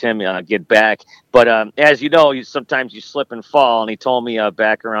of helped him get back. But as you know, sometimes you slip and fall, and he told me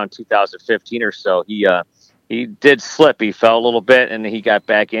back around 2015 or so, he did slip. He fell a little bit, and he got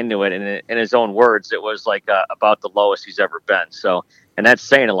back into it. And in his own words, it was like about the lowest he's ever been. So, and that's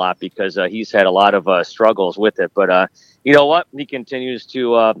saying a lot because he's had a lot of struggles with it. But you know what? He continues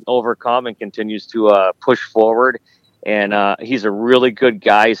to overcome and continues to push forward. And he's a really good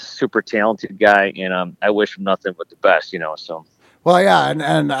guy. He's a super talented guy, and I wish him nothing but the best. You know, so. Well, yeah,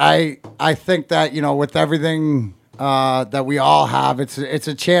 and I think that, you know, with everything that we all have, it's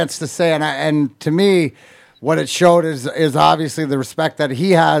a chance to say, and to me, what it showed is obviously the respect that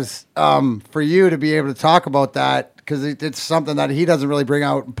he has for you to be able to talk about that, because it's something that he doesn't really bring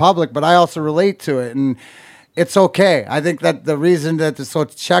out in public, but I also relate to it, and it's okay. I think that the reason so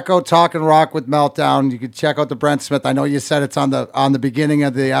check out Talking Rock with Meltdown. You can check out the Brent Smith. I know you said it's on the beginning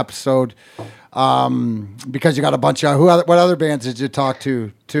of the episode. Because you got a bunch of what other bands did you talk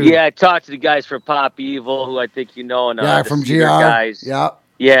to? Yeah, I talked to the guys from Pop Evil, who I think you know, and the from Cedar GR guys.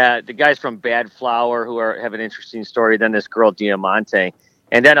 Yeah, the guys from Bad Flower, who have an interesting story. Then this girl Diamante,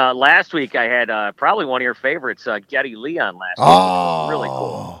 and then last week I had probably one of your favorites, Geddy Lee, on last week. Which was really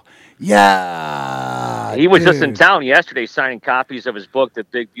cool. Yeah, he was just in town yesterday signing copies of his book, The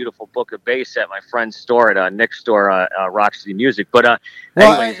Big Beautiful Book of Bass, at my friend's store at Nick's store, Rock City Music. But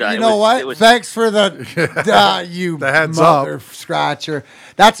anyways, you know what? Thanks for the the heads mother up scratcher.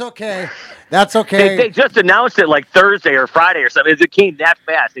 That's okay. That's okay. They just announced it like Thursday or Friday or something. It came that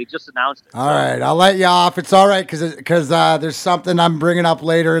fast. They just announced it. All right, I'll let you off. It's all right because there's something I'm bringing up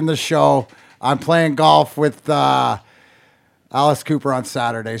later in the show. I'm playing golf with Alice Cooper on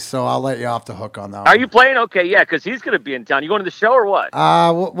Saturday, so I'll let you off the hook on that. Are you playing? Okay, yeah, because he's going to be in town. You going to the show or what?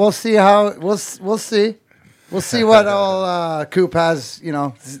 We'll see how we'll see. We'll see what old Coop has.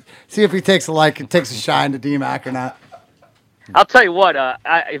 See if he takes a shine to DMAC or not. I'll tell you what.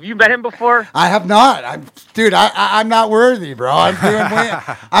 Have you met him before? I have not. I'm not worthy, bro. I'm doing.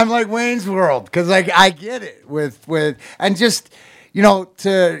 I'm like Wayne's World because I get it with and just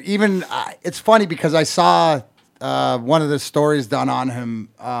to even. It's funny because I saw. One of the stories done on him,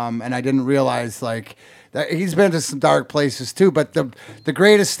 and I didn't realize that he's been to some dark places too. But the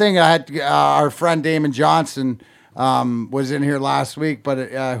greatest thing I had, our friend Damon Johnson was in here last week, but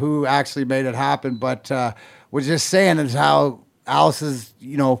who actually made it happen. But was just saying is how Alice is,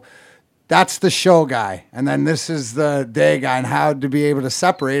 that's the show guy, and then this is the day guy, and how to be able to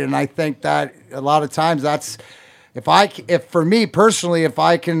separate. And I think that a lot of times that's if for me personally, if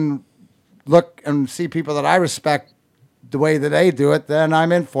I can look and see people that I respect the way that they do it, then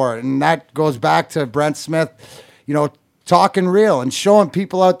I'm in for it. And that goes back to Brent Smith, talking real and showing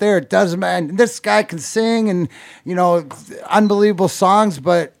people out there, it doesn't matter. This guy can sing and, unbelievable songs,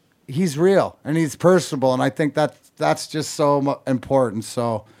 but he's real and he's personable. And I think that's just so important.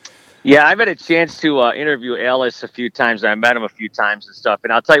 So, yeah, I've had a chance to interview Alice a few times. I met him a few times and stuff.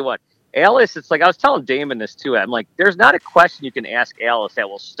 And I'll tell you what, Alice, it's like I was telling Damon this too. I'm like, there's not a question you can ask Alice that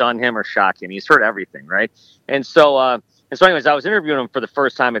will stun him or shock him. He's heard everything, right? And so, anyways, I was interviewing him for the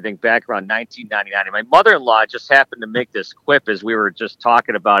first time, I think, back around 1999. And my mother-in-law just happened to make this quip as we were just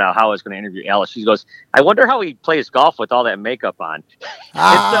talking about how I was going to interview Alice. She goes, "I wonder how he plays golf with all that makeup on."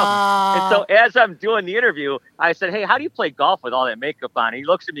 And so as I'm doing the interview, I said, "Hey, how do you play golf with all that makeup on?" And he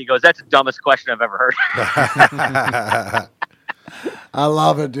looks at me and goes, "That's the dumbest question I've ever heard." I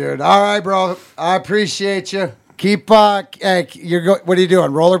love it, dude. All right, bro. I appreciate you. Keep what are you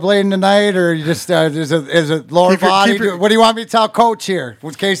doing? Rollerblading tonight, or you just is it lower body? What do you want me to tell Coach here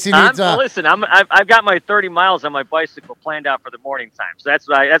in case he needs? Listen, I've got my 30 miles on my bicycle planned out for the morning time, so that's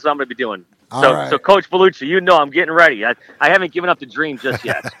what I'm going to be doing. So Coach Bellucci, I'm getting ready. I haven't given up the dream just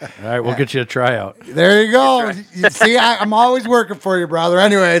yet. All right, we'll get you a tryout. There you go. You see, I'm always working for you, brother.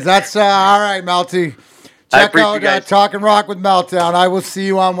 Anyways, that's all right, Melty. Check out Talking Rock with Meltdown. I will see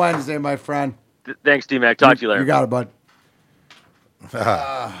you on Wednesday, my friend. Thanks, D-Mac. Talk to you later. You got it, bud.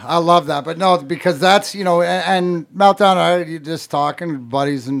 I love that. But no, because that's, and Meltdown, you're just talking,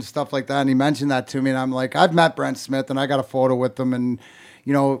 buddies and stuff like that, and he mentioned that to me, and I'm like, I've met Brent Smith, and I got a photo with him, and,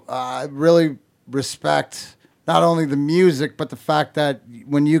 I really respect not only the music, but the fact that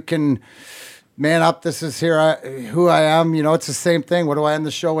when you can man up, this is who I am. It's the same thing. What do I end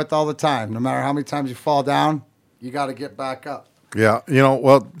the show with all the time? No matter how many times you fall down, you got to get back up. Yeah,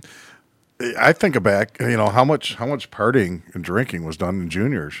 well, I think back, how much partying and drinking was done in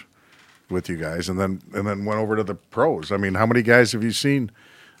juniors with you guys, and then went over to the pros. I mean, how many guys have you seen,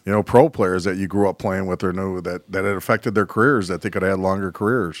 pro players that you grew up playing with or knew that it affected their careers, that they could have had longer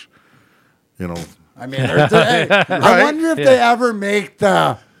careers? I mean, I wonder if they ever make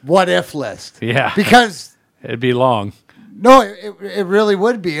the what if list. Yeah. Because it'd be long. No, it really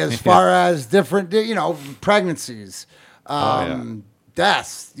would be as far as different, pregnancies,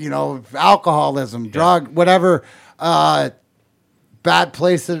 deaths, alcoholism, drug, whatever, bad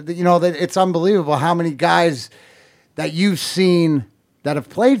places, that it's unbelievable how many guys that you've seen that have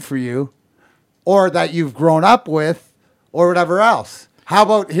played for you or that you've grown up with or whatever else. How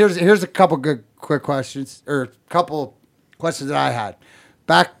about, here's a couple good quick questions, or a couple questions that I had.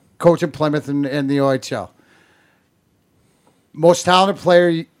 Back coaching Plymouth in the OHL. Most talented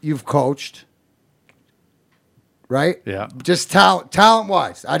player you've coached, right? Yeah. Just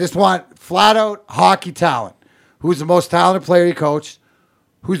talent-wise. I just want flat-out hockey talent. Who's the most talented player you coached?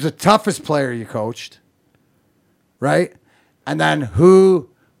 Who's the toughest player you coached? right? And then who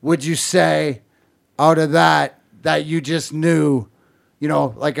would you say out of that you just knew,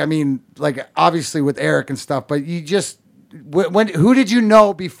 like obviously with Eric and stuff, but you just who did you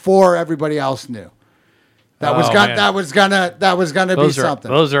know before everybody else knew? That was gonna be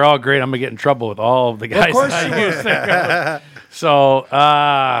something. Those are all great. I'm gonna get in trouble with all of the guys. Of course that you I used to. So,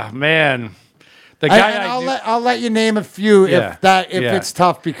 man, the guy I'll let you name a few if it's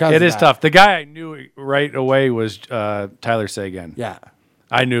tough because it is tough. The guy I knew right away was Tyler Seguin. Yeah,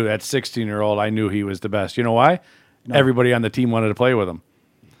 I knew that 16-year-old. I knew he was the best. You know why? No. Everybody on the team wanted to play with him.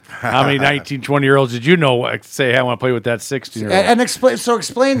 How many 19, 20-year-olds did you know say, hey, I want to play with that 16-year-old? And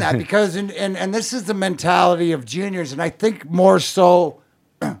explain that, because and this is the mentality of juniors, and I think more so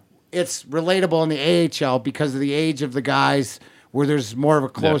it's relatable in the AHL because of the age of the guys, where there's more of a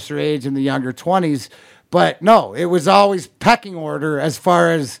closer age in the younger 20s. But no, it was always pecking order as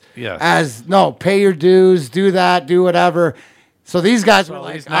far as pay your dues, do that, do whatever. So these guys were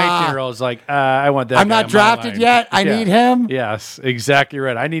like, 19-year-olds I want that. I'm not drafted yet. I need him. Yes, exactly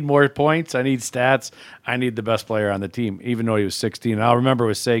right. I need more points. I need stats. I need the best player on the team, even though he was 16. And I'll remember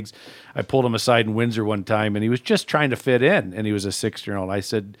with Segs, I pulled him aside in Windsor one time, and he was just trying to fit in, and he was a 16-year-old. I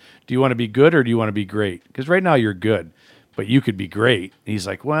said, do you want to be good or do you want to be great? Because right now you're good, but you could be great. And he's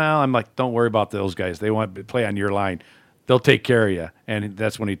like, well, I'm like, don't worry about those guys. They want to play on your line. They'll take care of you. And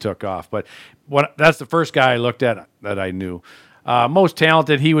that's when he took off. But that's the first guy I looked at that I knew. Most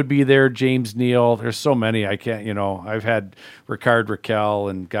talented, he would be there. James Neal. There's so many. I can't, I've had Ricard Raquel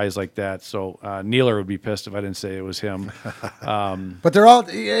and guys like that. So Nealer would be pissed if I didn't say it was him. But they're all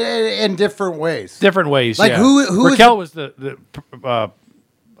in different ways. Different ways. Like yeah. who Raquel was the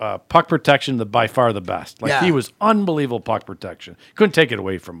puck protection, by far the best. He was unbelievable puck protection. Couldn't take it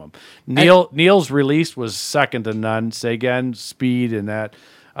away from him. Neal's release was second to none. Seguin, speed, and that.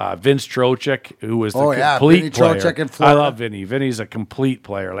 Vince Trocheck, who was the complete Vinny player. Trocheck in Florida. I love Vinny. Vinny's a complete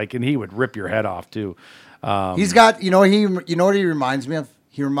player. And he would rip your head off too. He's got, what he reminds me of?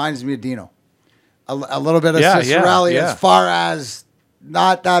 He reminds me of Dino. A little bit of Cicerelli as far as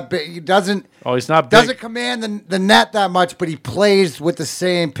not that big. He doesn't. Oh, he's not big. Doesn't command the net that much, but he plays with the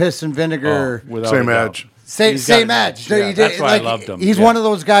same piss and vinegar. Same edge. Same edge. That's why I loved him. He's one of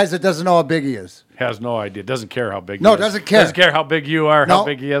those guys that doesn't know how big he is. Has no idea. Doesn't care how big. No, he is. doesn't care. Doesn't care how big you are, how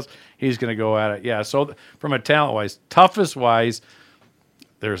big he is. He's going to go at it. Yeah. So from a talent wise, toughest wise,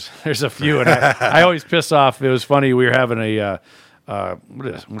 there's a few, and I always piss off. It was funny. We were having a what do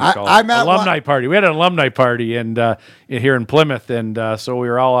you call it? Alumni party. We had an alumni party here in Plymouth, and so we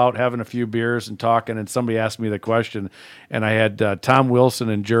were all out having a few beers and talking, and somebody asked me the question, and I had Tom Wilson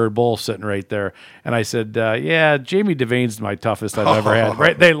and Jared Bull sitting right there, and I said, yeah, Jamie Devane's my toughest I've ever had.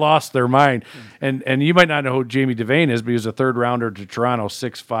 Right? They lost their mind, and you might not know who Jamie Devane is, but he was a third rounder to Toronto,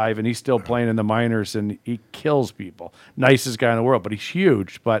 6'5", and he's still playing in the minors, and he kills people. Nicest guy in the world, but he's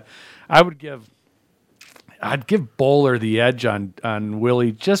huge. But I'd give Bowler the edge on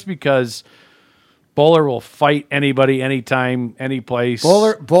Willie, just because Bowler will fight anybody, anytime, any place.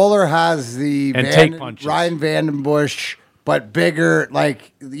 Bowler has the take punches. Ryan Vandenbush, but bigger.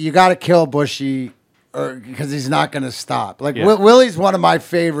 You got to kill Bushy, because he's not going to stop. Willie's one of my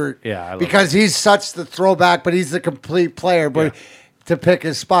favorite. Because he's such the throwback, but he's the complete player. But to pick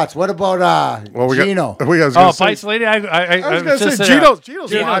his spots. What about Gino? Pice Lady. I was going to say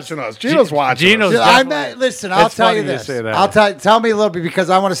Gino's watching us. Gino's watching us. Listen, I'll tell you this. Tell me a little bit, because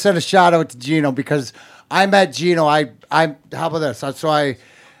I want to send a shout out to Gino, because I met Gino. How about this? So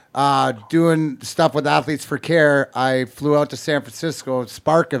I doing stuff with Athletes for Care. I flew out to San Francisco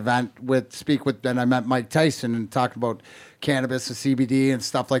Spark event and I met Mike Tyson and talked about cannabis and CBD and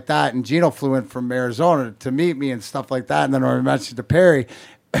stuff like that. And Gino flew in from Arizona to meet me and stuff like that. And then I mentioned to Perry,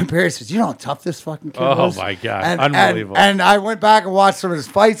 and Perry says, "You know how tough this fucking kid was?" Oh my God, unbelievable! And I went back and watched some of his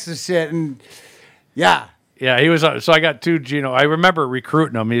fights and shit, and yeah, he was. So I got two Gino. I remember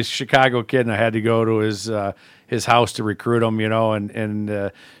recruiting him. He's a Chicago kid, and I had to go to his house to recruit him.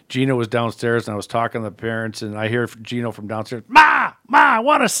 And Gino was downstairs, and I was talking to the parents, and I hear Gino from downstairs, Ma, I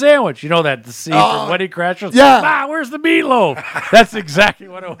want a sandwich. You know that the scene from Wedding Crashers? Yeah. Ma, where's the meatloaf? That's exactly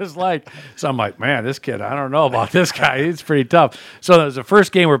what it was like. So I'm like, man, this kid, I don't know about this guy. He's pretty tough. So that was the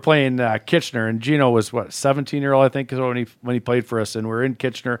first game we're playing Kitchener, and Gino was, 17-year-old, I think, is when he played for us, and we're in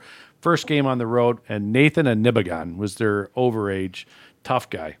Kitchener. First game on the road, and Nathan Anibagan was their overage tough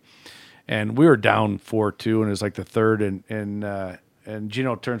guy. And we were down 4-2, and it was like the third, and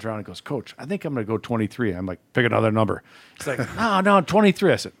Gino turns around and goes, "Coach, I think I'm going to go 23. I'm like, pick another number. He's like, no,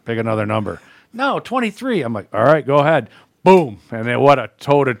 23. I said, pick another number. No, 23. I'm like, all right, go ahead. Boom. And then what a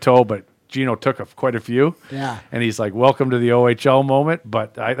toe-to-toe, but Gino took quite a few. Yeah. And he's like, welcome to the OHL moment.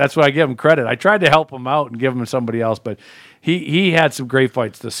 But that's why I give him credit. I tried to help him out and give him somebody else, but he had some great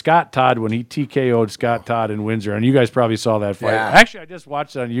fights. The Scott Todd, when he TKO'd Scott Todd in Windsor, and you guys probably saw that fight. Yeah. Actually, I just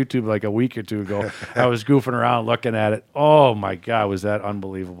watched it on YouTube like a week or two ago. I was goofing around looking at it. Oh, my God, was that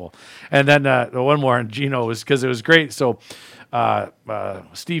unbelievable. And then the one more on Gino was because it was great. So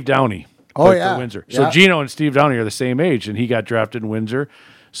Steve Downey played for Windsor. So Yeah. Gino and Steve Downey are the same age, and he got drafted in Windsor.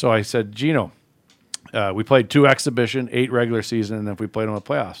 So I said, Gino, we played 2 exhibition, 8 regular season, and then if we played in the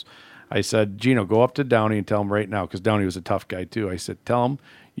playoffs. I said, Gino, go up to Downey and tell him right now, because Downey was a tough guy too. I said, tell him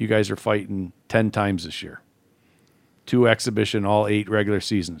you guys are fighting 10 times this year. 2 exhibition, all 8 regular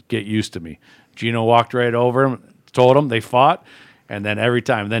seasons. Get used to me. Gino walked right over him, told him they fought, and then every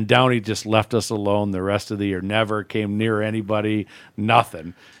time. Then Downey just left us alone the rest of the year. Never came near anybody,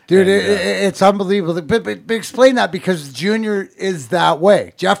 nothing. Dude, And, it's unbelievable. But explain that, because Junior is that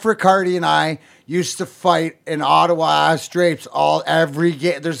way. Jeff Riccardi and I used to fight in Ottawa Strapes every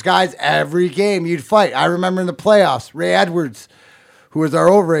game. There's guys every game you'd fight. I remember in the playoffs, Ray Edwards, who was our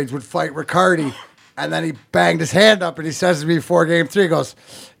overage, would fight Riccardi, and then he banged his hand up and he says to me before game 3, he goes,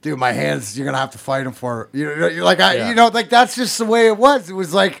 dude, my hands, you're gonna have to fight him for. You're like, like that's just the way it was. It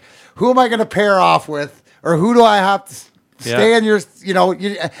was like, who am I gonna pair off with, or who do I have to stay in your,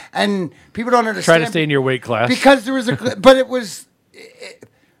 and people don't understand. try to stay in your weight class. Because there was but it was,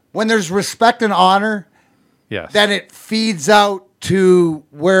 when there's respect and honor, yes. then it feeds out to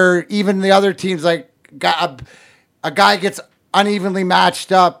where even the other teams, like a guy gets unevenly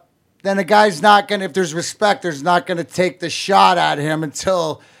matched up, then a guy's not going to, if there's respect, there's not going to take the shot at him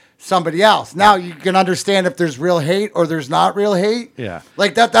until somebody else. Now you can understand if there's real hate or there's not real hate. Yeah.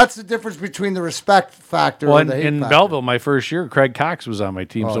 Like that's the difference between the respect factor Well, and the hate in factor. Belleville, my first year, Craig Cox was on my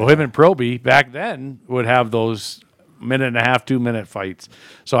team. So him and Proby back then would have those 1.5, 2-minute fights.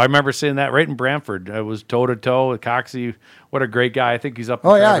 So I remember seeing that right in Brantford. It was toe-to-toe with Coxie. What a great guy. I think he's up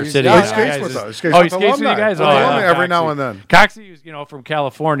in Traverse City. yeah, He skates with us. He skates Oh, he with skates with you alumni. guys? With Oh, I alumni love every now Coxie. and then. Coxie was, from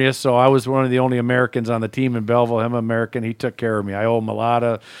California, so I was one of the only Americans on the team in Belleville. Him American. He took care of me. I owe him a lot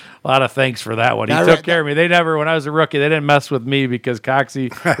of thanks for that one. He took care of me. They never, when I was a rookie, they didn't mess with me because Coxie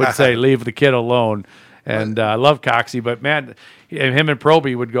would say, leave the kid alone. And I love Coxie, but man, him and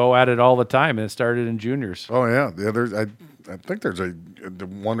Proby would go at it all the time, and it started in juniors. Oh yeah, there's I think there's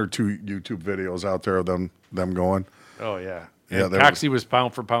 1 or 2 YouTube videos out there of them going. Oh yeah. Yeah, And there Coxie was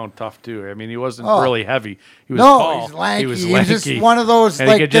pound for pound tough too. I mean, he wasn't Oh. really heavy. He was No, tall. he's lanky. He was He's lanky. just one of those, And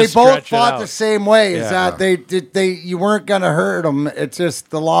he like, could they just both stretch it fought out. the same way. Is Yeah. that you weren't going to hurt them. It's just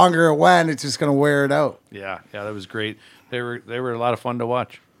the longer it went, it's just going to wear it out. Yeah, that was great. They were a lot of fun to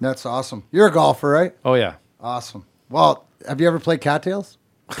watch. That's awesome. You're a golfer, right? Oh yeah. Awesome. Well, have you ever played cattails?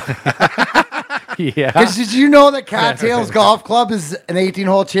 Yeah. Because did you know that Cattails Golf Club is an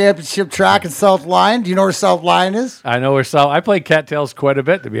 18-hole championship track in South Lyon? Do you know where South Lyon is? I know I played cattails quite a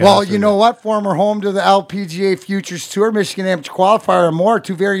bit, to be Well, honest. you know what? Former home to the LPGA Futures Tour, Michigan Amateur Qualifier, and more.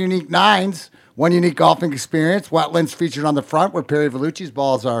 2 very unique 9s. 1 unique golfing experience. Wetlands featured on the front, where Perry Vellucci's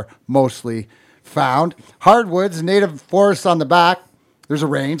balls are mostly found. Hardwoods, native forests on the back. There's a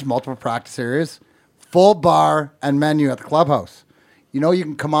range, multiple practice areas, full bar and menu at the clubhouse. You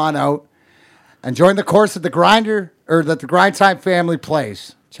can come on out and join the course that the Grind Time family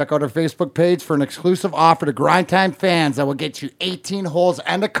plays. Check out our Facebook page for an exclusive offer to Grind Time fans that will get you 18 holes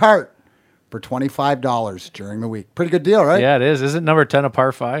and a cart for $25 during the week. Pretty good deal, right? Yeah, it is. Isn't number 10 a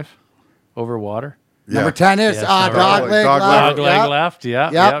par 5 over water? Number 10 is Yes, dog leg dog left. Dog leg left. Yeah.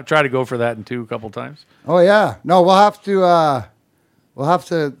 Yep. Yeah. Try to go for that in 2 a couple times. Oh yeah. No, we'll have to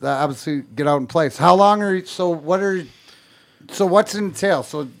obviously get out and play. So how long are you? So what's it entail?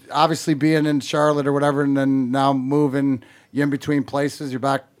 So obviously being in Charlotte or whatever, and then now moving, you in between places. You're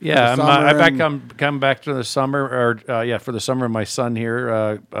back. Yeah, for the I'm summer come back to the summer, or for the summer. My son here.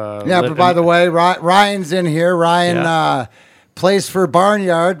 Yeah, but by the way, Ryan's in here. Ryan plays for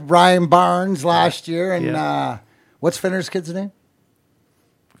Barnyard. Ryan Barnes last year, and what's Finner's kid's name?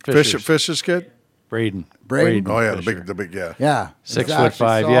 Fish's kid. Braden. Braden. Oh yeah, Fisher. the big yeah. Yeah, 6'5",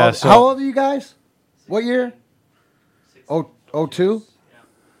 So, yeah, so- how old are you guys? What year? 02?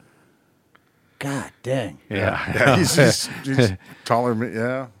 God dang. Yeah. Yeah, he's taller than me.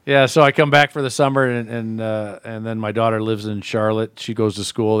 Yeah. Yeah, so I come back for the summer, and then my daughter lives in Charlotte. She goes to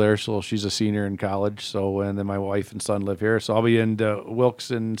school there, so she's a senior in college. So, and then my wife and son live here. So I'll be in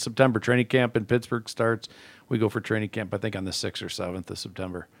Wilkes in September. Training camp in Pittsburgh starts. We go for training camp, I think, on the 6th or 7th of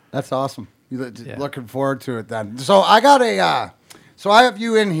September. That's awesome. Looking forward to it then. So I got I have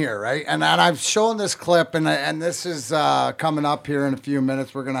you in here, right? And I've shown this clip, and this is coming up here in a few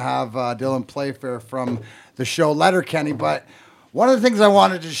minutes. We're going to have Dylan Playfair from the show Letterkenny. But One of the things I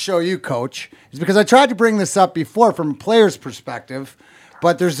wanted to show you, Coach, is because I tried to bring this up before from a player's perspective,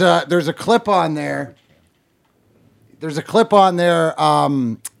 but there's a clip on there. There's a clip on there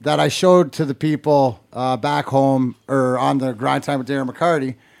that I showed to the people back home or on the Grind Time with Darren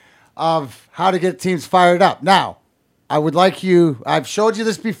McCarty of how to get teams fired up. Now, I would like you, I've showed you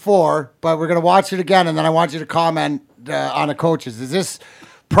this before, but we're going to watch it again, and then I want you to comment on the coaches. Is this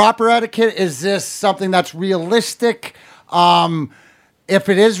proper etiquette? Is this something that's realistic? If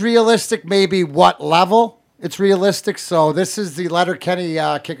it is realistic, maybe what level it's realistic. So this is the Letterkenny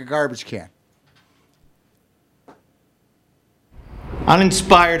kick a garbage can.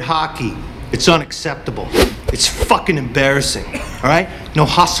 Uninspired hockey. It's unacceptable. It's fucking embarrassing. All right? No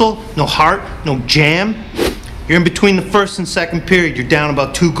hustle, no heart, no jam. You're in between the first and second period. You're down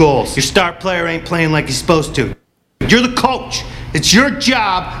about 2 goals. Your star player ain't playing like he's supposed to. You're the coach. It's your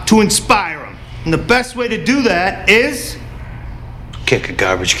job to inspire him. And the best way to do that is kick a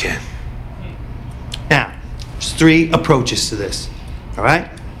garbage can. Now, there's 3 approaches to this. All right?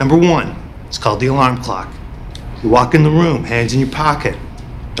 Number 1, it's called the alarm clock. You walk in the room, hands in your pocket.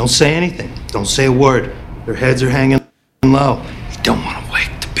 Don't say anything. Don't say a word. Their heads are hanging low. You don't want to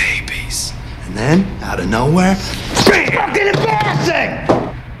wake the babies. And then, out of nowhere, fucking embarrassing!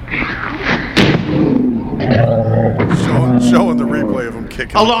 Showing the replay of him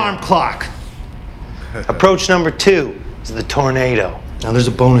kicking. Alarm clock. Approach number 2 is the tornado. Now there's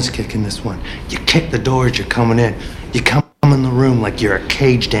a bonus kick in this one. You kick the door as you're coming in. You come in the room like you're a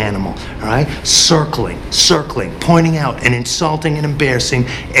caged animal, all right? Circling, pointing out and insulting and embarrassing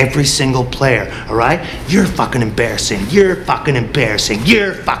every single player, all right? You're fucking embarrassing. You're fucking embarrassing.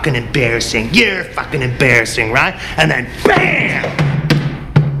 You're fucking embarrassing. You're fucking embarrassing, right? And then BAM!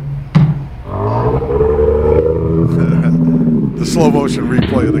 The slow motion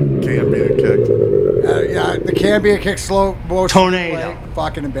replay of the can being kicked. Yeah, the can be a kick, slow motion. Tornado. Play.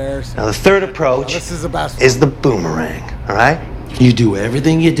 Fucking embarrassing. Now the third approach This is the best one. is the boomerang, all right? You do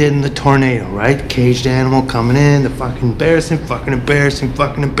everything you did in the tornado, right? Caged animal coming in, the fucking embarrassing,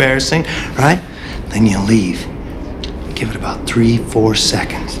 right? Then you leave. Give it about 3-4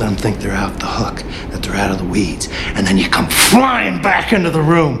 seconds. Let them think they're out the hook, that they're out of the weeds. And then you come flying back into the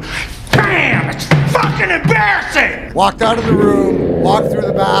room. Bam! It's fucking embarrassing! Walked out of the room, walked through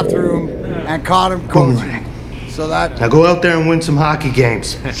the bathroom, and caught him coaching. So that. Now go out there and win some hockey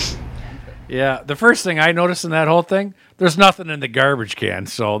games. Yeah, the first thing I noticed in that whole thing, there's nothing in the garbage can.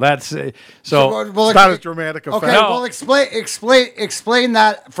 So that's Well, It's not as dramatic effect. Okay, well, explain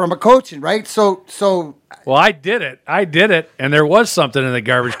that from a coaching, right? So. Well, I did it, and there was something in the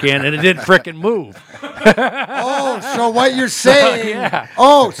garbage can, and it didn't frickin' move. Oh, so what you're saying? Yeah.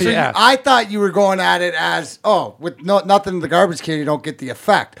 Oh, so Yeah. I thought you were going at it as with nothing in the garbage can, you don't get the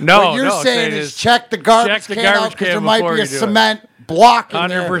effect. No, what you're no, saying saying is is check the garbage check the can garbage out because can there might before be a you do it. cement block in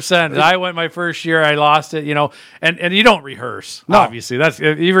there. 100%. I went my first year, I lost it, and you don't rehearse. No. Obviously, that's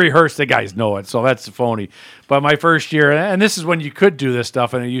if you rehearse, the guys know it, so that's phony. But my first year, and this is when you could do this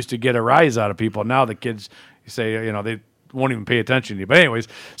stuff, and it used to get a rise out of people. Now the kids say, they won't even pay attention to you. But anyways,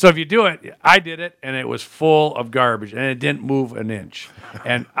 so if you do it, I did it, and it was full of garbage, and it didn't move an inch.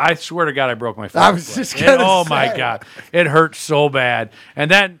 And I swear to God, I broke my foot. I was just gonna Oh say. my God, it hurt so bad. And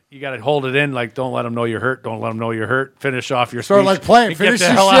then you got to hold it in, like don't let them know you're hurt. Don't let them know you're hurt. Finish off your Sort of speech, like playing. and Finish get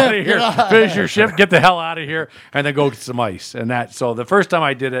the your hell out of shift. here. Get out. Finish your shift. Get the hell out of here, and then go get some ice. And that. So the first time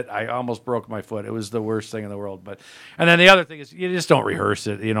I did it, I almost broke my foot. It was the worst thing in the world. And then the other thing is you just don't rehearse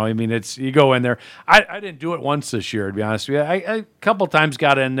it. It's you go in there. I didn't do it once this year, to be honest with you. I a couple times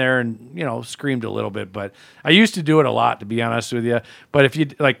got in there and screamed a little bit, but I used to do it a lot, to be honest with you. But if you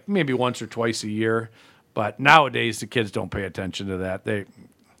maybe once or twice a year, but nowadays the kids don't pay attention to that. They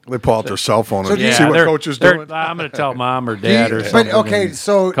pull out their cell phone and do see what they're- coach is they're- doing. I'm going to tell mom or dad or But something. okay, and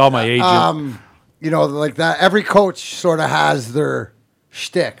so call my agent. like that. Every coach sort of has their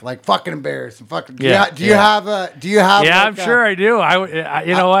shtick, like fucking embarrassing, fucking. Yeah, Do you have a? Do you have? Yeah, like I'm sure I do.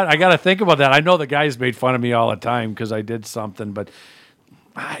 You know what? I got to think about that. I know the guys made fun of me all the time because I did something, but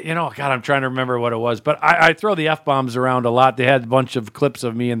God, I'm trying to remember what it was. But I throw the F-bombs around a lot. They had a bunch of clips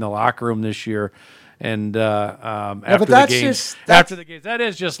of me in the locker room this year. And after the games, that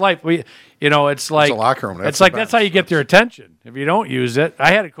is just life. It's like a locker room. That's It's the like that's best. how you get their attention. If you don't use it,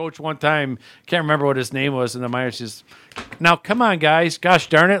 I had a coach one time. Can't remember what his name was, and the minor says, "Now, come on, guys. Gosh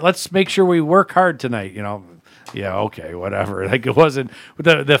darn it, let's make sure we work hard tonight." Yeah, okay, whatever. Like it wasn't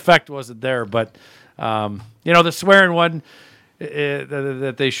the effect wasn't there, but the swearing one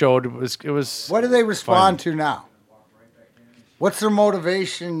that they showed was. What do they respond to now? What's their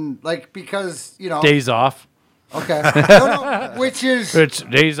motivation? Like because days off. Okay. No, which is It's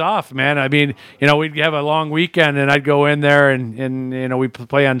days off, man. I mean, we'd have a long weekend, and I'd go in there, and we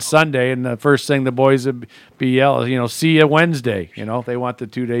play on Sunday, and the first thing the boys would be yelling, see you Wednesday. They want the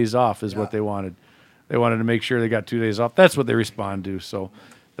 2 days off is what they wanted. They wanted to make sure they got 2 days off. That's what they respond to. So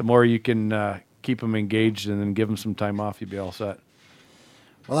the more you can keep them engaged and then give them some time off, you'd be all set.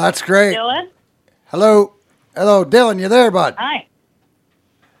 Well, that's great. Dylan? Hello, Dylan. You there, bud? Hi.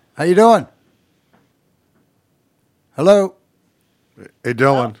 How you doing? Hello. Hey,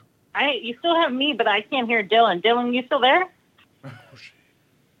 Dylan. You still have me, but I can't hear Dylan. Dylan, you still there?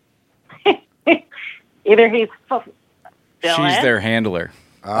 Either he's Dylan. She's their handler.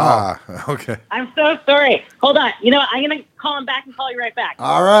 Okay. I'm so sorry. Hold on. I'm gonna call him back and call you right back.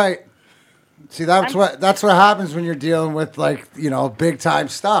 All right. See, that's what happens when you're dealing with big time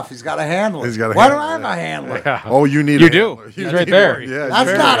stuff. He's got a handler. Why don't I have a handler? Yeah. Oh, you need. You do. He's right there. Yeah,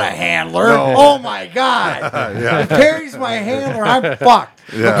 That's not a handler. No. Oh my God. Yeah. If Perry's my handler, I'm fucked.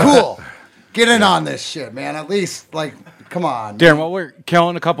 Yeah. But cool. Get in on this shit, man. At least come on. Darren, while we're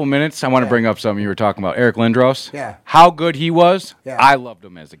killing a couple minutes, I want to bring up something you were talking about. Eric Lindros. Yeah. How good he was. Yeah. I loved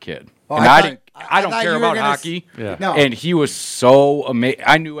him as a kid. Oh, And I don't thought care you were about gonna hockey. Yeah. No. And he was so amazing.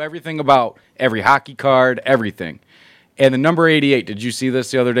 I knew everything about every hockey card, everything. And the number 88, did you see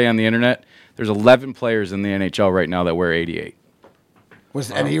this the other day on the internet? There's 11 players in the NHL right now that wear 88.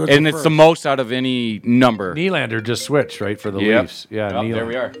 And he was And it's first. the most out of any number. Nylander just switched, right, for the Yep. Leafs. Yeah, Yep, there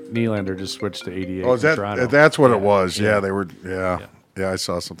we are. Nylander just switched to 88 Oh, is in Toronto. that's what it was? Yeah, they were. Yeah, I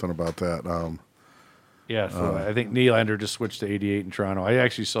saw something about that. Yeah, so I think Nylander just switched to 88 in Toronto. I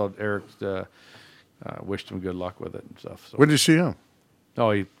actually saw Eric wished him good luck with it and stuff. So. When did you see him?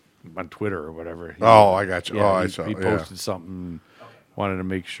 Oh, he on Twitter or whatever. I got you. Yeah, I he, saw. He yeah. posted something, wanted to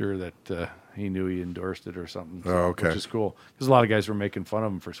make sure that he knew he endorsed it or something. So, Oh, okay. Which is cool because a lot of guys were making fun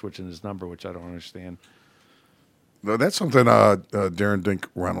of him for switching his number, which I don't understand. No, that's something Darren Dink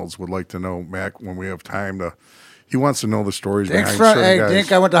Reynolds would like to know, Mac, when we have time to. He wants to know the stories behind certain guys.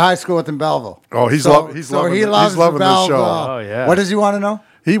 Dink, I went to high school with in Belleville. Oh, he's loving he this Belleville. show. Oh, yeah. What does he want to know?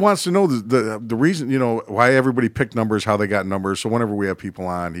 He wants to know the reason, why everybody picked numbers, how they got numbers. So whenever we have people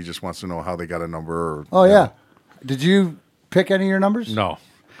on, he just wants to know how they got a number. Oh, yeah. Did you pick any of your numbers? No.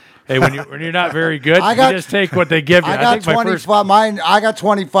 Hey, when you're not very good, I got- you just take what they give you. I got think my 25. I got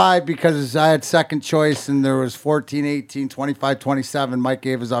 25 because I had second choice, and there was 14, 18, 25, 27. Mike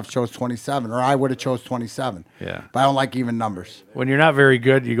Avazov chose 27, or I would have chose 27. Yeah. But I don't like even numbers. When you're not very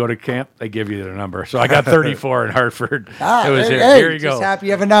good, you go to camp, they give you the number. So I got 34 in Hartford. Ah, it was here. hey, Here you just go. happy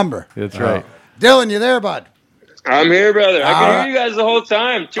you have a number. That's right. Dylan, you there, bud? I'm here, brother. I could right. hear you guys the whole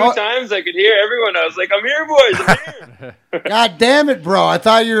time. Two Oh. times I could hear everyone. I was like, I'm here, boys. I'm here. God damn it, bro. I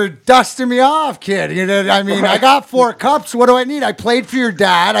thought you were dusting me off, kid. I got 4 cups. What do I need? I played for your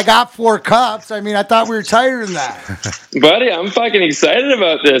dad. I got 4 cups. I thought we were tighter than that. Buddy, I'm fucking excited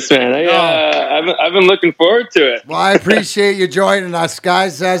about this, man. I've been looking forward to it. Well, I appreciate you joining us,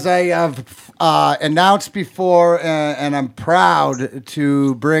 guys. As I have announced before, and I'm proud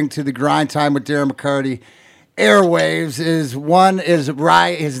to bring to the Grind Time with Darren McCarty airwaves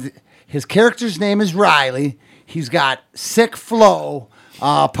his character's name is Riley. He's got sick flow.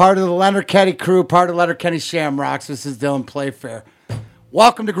 Part of the Leonard Kenny crew, part of Leonard Kenny Shamrocks. This is Dylan Playfair.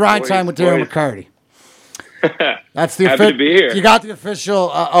 Welcome to Grind Time with Darren McCarty. That's the Happy to be here. You got the official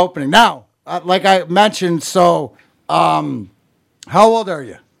opening now. Like I mentioned, so how old are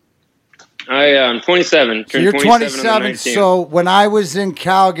you? I'm 27. So you're 27. 27. So when I was in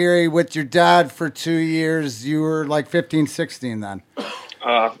Calgary with your dad for 2 years, you were like 15, 16 then.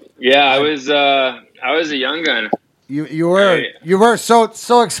 Yeah, I was a young gun. You were.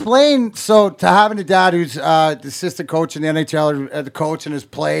 So explain. So to having a dad who's the assistant coach in the NHL, or the coach and has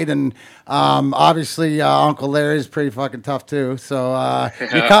played, and obviously Uncle Larry is pretty fucking tough too. So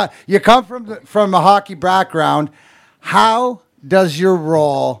you come from a hockey background. How does your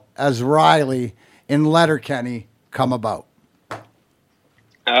role as Riley in Letterkenny come about?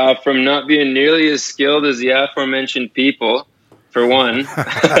 From not being nearly as skilled as the aforementioned people, for one.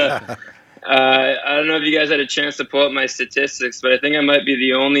 I don't know if you guys had a chance to pull up my statistics, but I think I might be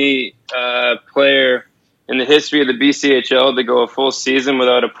the only player in the history of the BCHL to go a full season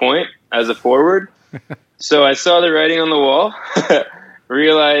without a point as a forward. So I saw the writing on the wall,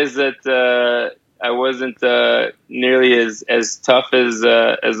 realized that I wasn't nearly as tough as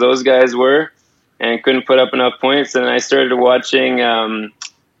those guys were, and couldn't put up enough points. And I started watching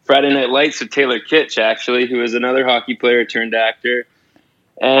Friday Night Lights with Taylor Kitsch, actually, who is another hockey player turned actor,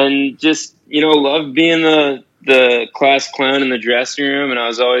 and just loved being the class clown in the dressing room. And I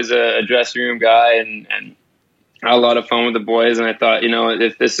was always a dressing room guy, and had a lot of fun with the boys. And I thought,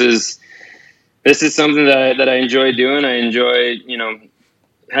 if this is this is something that I enjoy doing. I enjoy,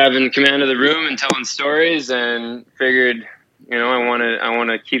 having command of the room and telling stories, and figured, I want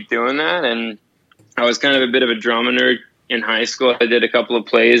to keep doing that. And I was kind of a bit of a drama nerd in high school. I did a couple of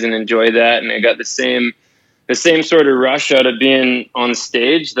plays and enjoyed that, and I got the same sort of rush out of being on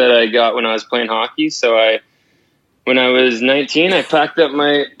stage that I got when I was playing hockey. So when I was 19, I packed up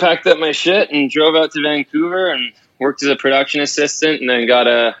my shit and drove out to Vancouver and worked as a production assistant, and then got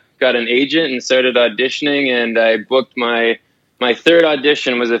an agent and started auditioning. And I booked my third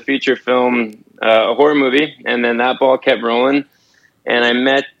audition was a feature film, a horror movie, and then that ball kept rolling. And I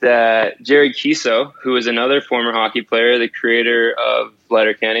met Jerry Kiso, who was another former hockey player, the creator of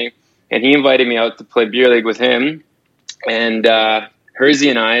Letterkenny, and he invited me out to play beer league with him. And Hersey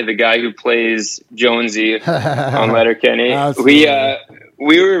and I, the guy who plays Jonesy on Letterkenny,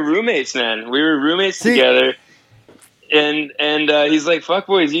 we were roommates, man. We were roommates together. And he's like, "Fuck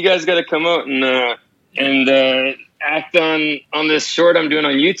boys, you guys got to come out and act on this short I'm doing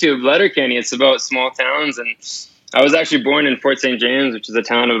on YouTube, Letterkenny. It's about small towns." And I was actually born in Fort St. James, which is a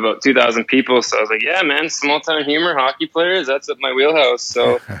town of about 2,000 people. So I was like, "Yeah, man, small town humor, hockey players, that's up my wheelhouse."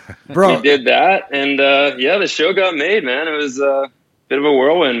 So we did that, and the show got made, man. It was bit of a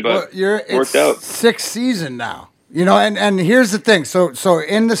whirlwind, but it worked out. 6th season now, and here's the thing. So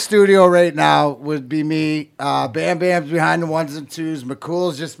in the studio right now would be me, Bam Bam's behind the 1s and 2s,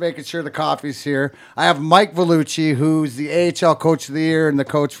 McCool's just making sure the coffee's here. I have Mike Vellucci, who's the AHL Coach of the Year and the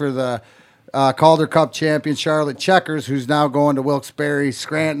coach for the Calder Cup champion Charlotte Checkers, who's now going to Wilkes-Barre,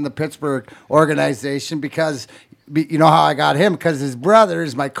 Scranton, the Pittsburgh organization, because you know how I got him, because his brother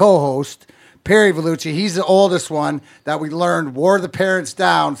is my co-host, Perry Vellucci. He's the oldest one that we learned wore the parents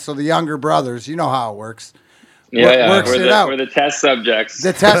down, so the younger brothers, you know how it works. We're the test subjects.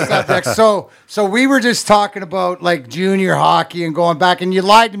 The test subjects. So we were just talking about like junior hockey and going back, and you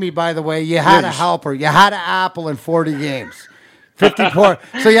lied to me, by the way. You had a helper. You had an apple in 40 games. 54.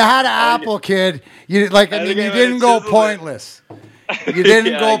 So you had an apple, kid. You didn't go pointless. You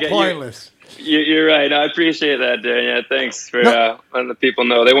didn't go pointless. You're right. I appreciate that, Darren. Yeah, thanks for letting the people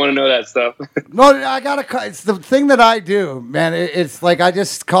know. They want to know that stuff. No, it's the thing that I do, man. It's like I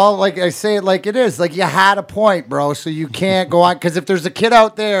just call, like I say it like it is. Like, you had a point, bro, so you can't go on. Because if there's a kid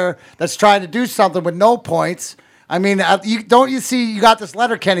out there that's trying to do something with no points, I mean, you see you got this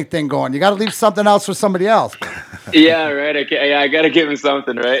Letterkenny thing going. You got to leave something else for somebody else. Yeah, right. I got to give him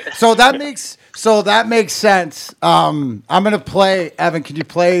something, right? So that makes sense. I'm gonna play. Evan, can you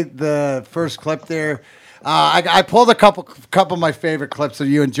play the first clip there? I pulled a couple of my favorite clips of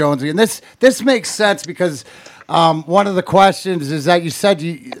you and Jonesy, and this makes sense because one of the questions is that you said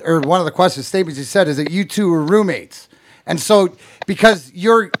one of the statements you said is that you two were roommates, and so because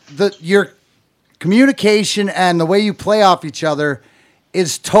your communication and the way you play off each other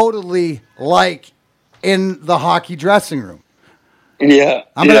is totally like in the hockey dressing room. Yeah,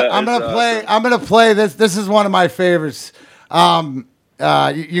 I'm gonna play this. This is one of my favorites. You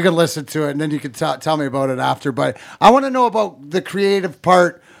can listen to it, and then you can tell me about it after. But I want to know about the creative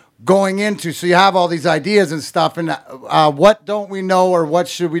part going into. So you have all these ideas and stuff, and what don't we know, or what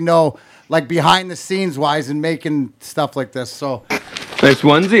should we know, like behind the scenes wise, in making stuff like this? So, nice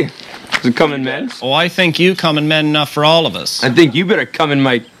onesie. Is it coming men's? Oh, I think you coming men enough for all of us. I think you better come in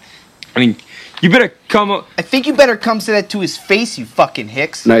my. You better come. I think you better come say that to his face, you fucking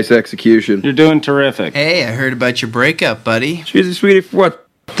hicks. Nice execution. You're doing terrific. Hey, I heard about your breakup, buddy. She was a sweetie for what?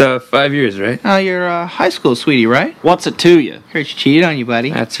 5 years, right? Oh, you're a high school sweetie, right? What's it to you? Heard she cheated on you,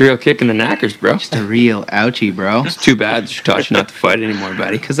 buddy. That's a real kick in the knackers, bro. Just a real ouchie, bro. It's too bad she taught you not to fight anymore,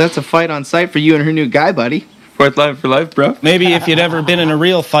 buddy. Because that's a fight on sight for you and her new guy, buddy. Fourth line for life, bro. Maybe if you'd ever been in a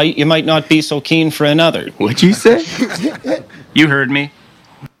real fight, you might not be so keen for another. What'd you say? You heard me.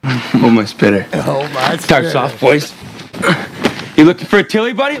 Oh, my spitter. Oh, my Start soft, boys. You looking for a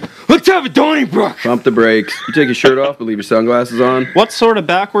Tilly, buddy? Let's have a Donnybrook. Pump the brakes. You take your shirt off, but leave your sunglasses on. What sort of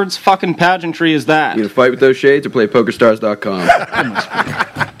backwards fucking pageantry is that? You gonna fight with those shades or play PokerStars.com?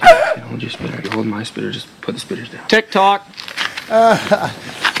 Hold your spitter. You hold my spitter. Just put the spitters down. TikTok.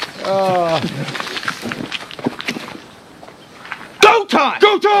 Go time!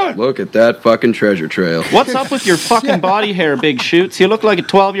 Go time! Look at that fucking treasure trail. What's up with your fucking body hair, Big Shoots? You look like a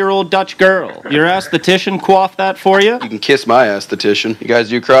 12-year-old Dutch girl. Your aesthetician coiffed that for you? You can kiss my aesthetician. You guys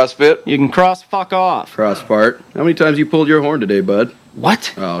do CrossFit? You can cross fuck off. Cross fart. How many times you pulled your horn today, bud?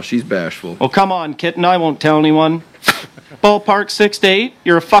 What? Oh, she's bashful. Oh, come on, kitten. I won't tell anyone. Ballpark 6 to 8.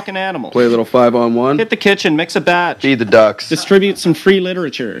 You're a fucking animal. Play a little 5-on-1. Hit the kitchen. Mix a batch. Feed the ducks. Distribute some free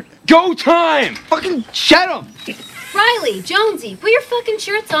literature. Go time! Fucking shut him! Riley, Jonesy, put your fucking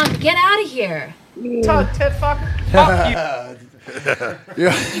shirts on and get out of here. Tit fuck. Fuck you.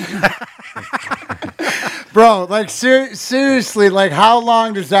 Yeah. Bro, like seriously, like how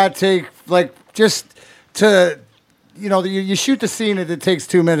long does that take? Like just to, you shoot the scene and it takes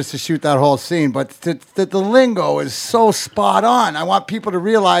 2 minutes to shoot that whole scene, but the lingo is so spot on. I want people to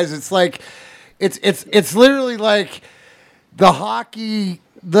realize it's like, it's literally like the hockey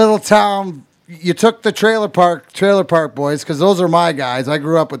little town. You took the trailer park boys, because those are my guys. I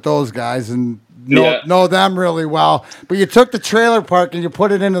grew up with those guys and know them really well. But you took the trailer park and you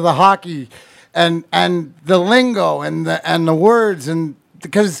put it into the hockey, and the lingo and the words, and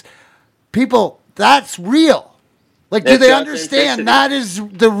because people, that's real. Like, do they understand that is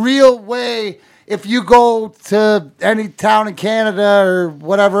the real way? If you go to any town in Canada or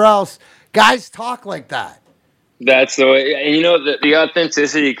whatever else, guys talk like that. That's the way. And the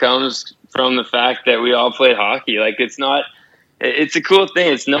authenticity comes from the fact that we all played hockey. Like, it's a cool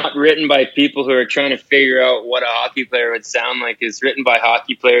thing. It's not written by people who are trying to figure out what a hockey player would sound like. It's written by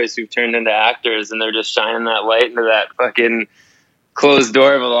hockey players who've turned into actors, and they're just shining that light into that fucking closed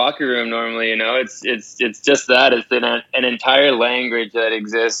door of a locker room normally. It's just that. It's an entire language that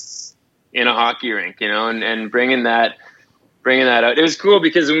exists in a hockey rink, and bringing that out. It was cool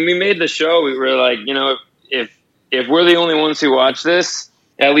because when we made the show, we were like, if we're the only ones who watch this,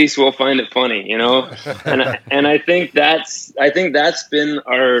 at least we'll find it funny, and I think that's been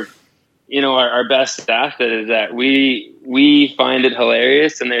our best asset, is that we find it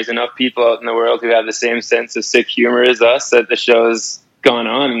hilarious, and there's enough people out in the world who have the same sense of sick humor as us that the show's gone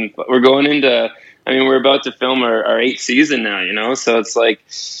on. And we're going into, we're about to film our 8th season now, so it's like,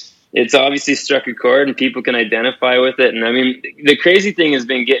 it's obviously struck a chord and people can identify with it. And the crazy thing has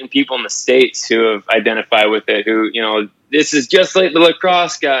been getting people in the States who have identified with it, who, this is just like the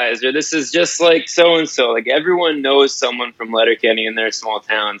lacrosse guys, or this is just like so-and-so. Like, everyone knows someone from Letterkenny in their small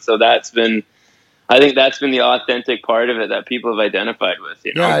town. So I think that's been the authentic part of it that people have identified with.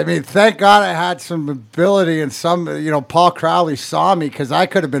 Yeah, thank God I had some ability, and Paul Crowley saw me, because I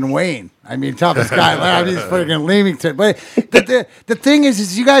could have been Wayne. Toughest guy. He's freaking Leamington. But the thing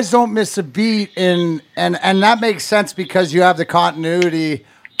is you guys don't miss a beat, and that makes sense because you have the continuity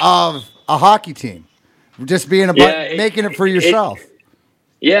of a hockey team. Just being making it for yourself.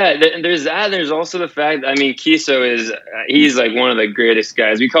 There's that. There's also the fact, Kiso he's like one of the greatest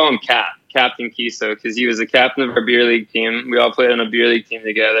guys. We call him Captain Kiso, because he was the captain of our beer league team. We all played on a beer league team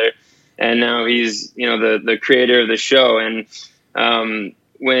together, and now he's the creator of the show. And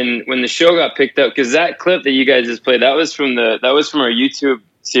when the show got picked up, because that clip that you guys just played, that was from our YouTube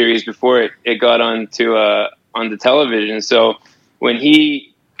series before it got onto television. So when he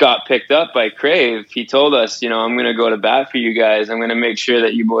got picked up by Crave, he told us, I'm going to go to bat for you guys. I'm going to make sure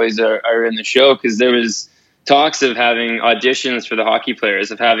that you boys are in the show, because there was talks of having auditions for the hockey players,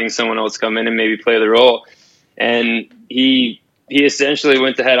 of having someone else come in and maybe play the role. And he essentially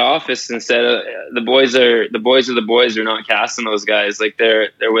went to head office and said, the boys are the boys. They're not casting those guys. Like, they're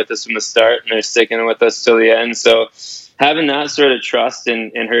with us from the start, and they're sticking with us till the end. So having that sort of trust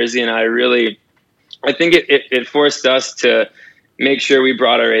in Hersey and I think it forced us to make sure we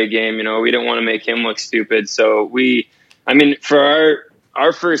brought our A game. We didn't want to make him look stupid. So for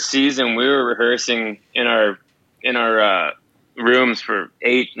our first season, we were rehearsing in our rooms for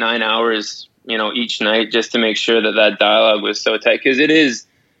 8-9 hours, each night, just to make sure that dialogue was so tight. Cause it is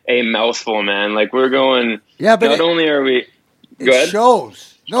a mouthful, man. Like, we're going, but not only are we, it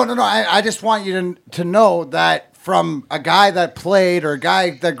shows. No. I just want you to know that from a guy that played or a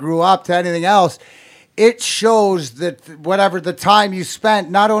guy that grew up to anything else, it shows that whatever the time you spent,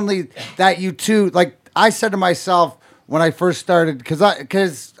 not only that you two, like I said to myself when I first started,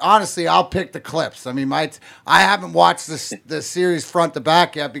 because honestly, I'll pick the clips. I haven't watched the series front to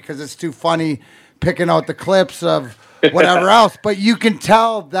back yet because it's too funny picking out the clips of whatever else. But you can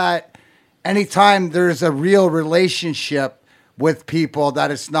tell that anytime there's a real relationship with people,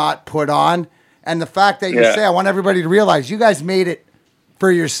 that it's not put on. And the fact that you say, I want everybody to realize you guys made it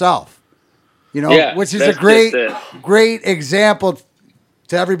for yourself. Which is a great example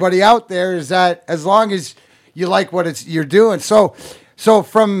to everybody out there, is that as long as you like what you're doing. So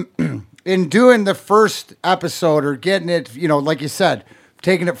from in doing the first episode, or getting it, like you said,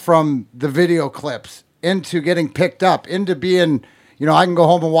 taking it from the video clips into getting picked up, into being, I can go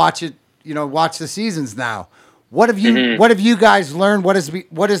home and watch it, watch the seasons now. What have you guys learned? What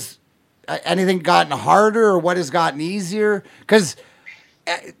has anything gotten harder, or what has gotten easier? Because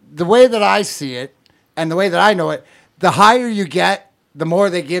the way that I see it, and the way that I know it, the higher you get, the more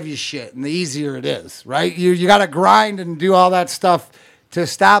they give you shit, and the easier it is, right? You got to grind and do all that stuff to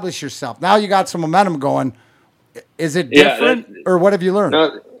establish yourself. Now you got some momentum going. Is it different, or what have you learned?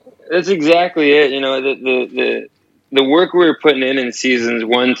 No, that's exactly it. the work we were putting in seasons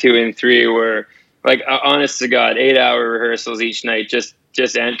 1, 2, and 3 were like, honest to God, 8-hour rehearsals each night. Just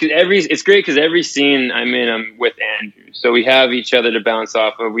and it's great because every scene I'm in, I'm with Andrew, so we have each other to bounce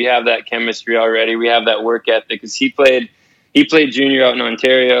off of. We have that chemistry already. We have that work ethic because he played junior out in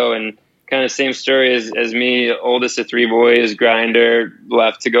Ontario, and kind of same story as me, oldest of 3 boys, grinder,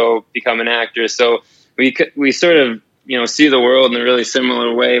 left to go become an actor. So we sort of, see the world in a really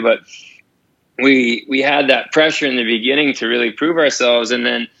similar way, but we had that pressure in the beginning to really prove ourselves. And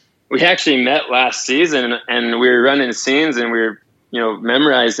then we actually met last season, and we were running scenes, and we were,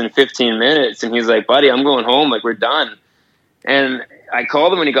 memorized in 15 minutes. And he's like, buddy, I'm going home. Like, we're done. And I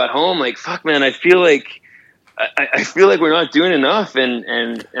called him when he got home, like, fuck, man, I feel like we're not doing enough. And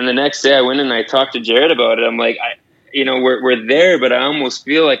the next day I went and I talked to Jared about it. I'm like, we're there, but I almost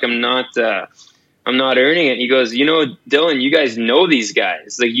feel like I'm not earning it. And he goes, Dylan, you guys know these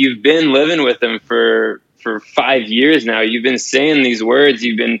guys. Like, you've been living with them for 5 years now. You've been saying these words.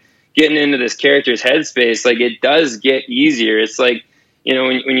 You've been getting into this character's headspace. Like, it does get easier. It's like,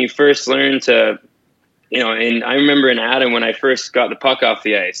 when you first learn to, and I remember in Adam when I first got the puck off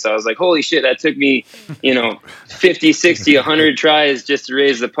the ice, I was like, holy shit, that took me, 50, 60, 100 tries just to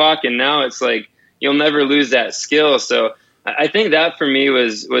raise the puck. And now it's like, you'll never lose that skill. So I think that for me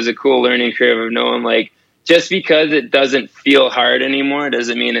was a cool learning curve of knowing, like, just because it doesn't feel hard anymore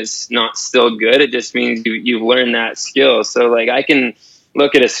doesn't mean it's not still good. It just means you've learned that skill. So, like, I can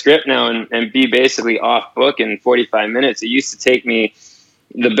look at a script now and be basically off book in 45 minutes. It used to take me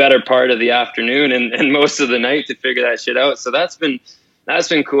the better part of the afternoon and most of the night to figure that shit out. So that's been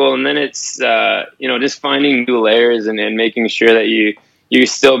cool. And then it's, just finding new layers and making sure that you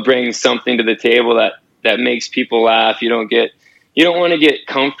still bring something to the table that makes people laugh. You don't want to get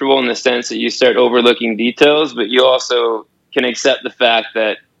comfortable in the sense that you start overlooking details, but you also can accept the fact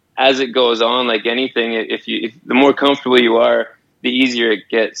that as it goes on, like anything, if the more comfortable you are, the easier it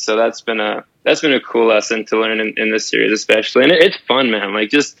gets. So that's been a cool lesson to learn in this series, especially. And it's fun, man. Like,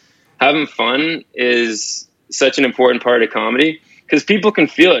 just having fun is such an important part of comedy because people can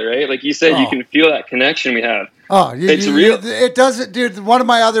feel it, right? Like you said, you can feel that connection we have. Oh, it's real. It doesn't, dude. One of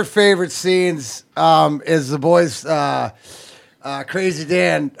my other favorite scenes is the boys, Crazy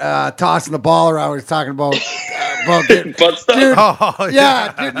Dan tossing the ball around. He's talking about getting, butt stuff. Dude, Oh,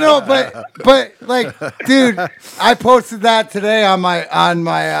 yeah, dude, no, but like, dude, I posted that today on my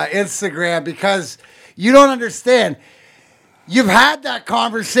Instagram because you don't understand. You've had that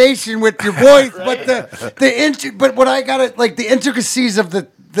conversation with your boys, right? But what I got it, like, the intricacies of the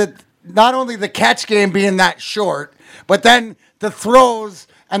not only the catch game being that short, but then the throws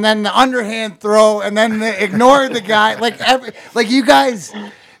and then the underhand throw and then ignore the guy, like you guys.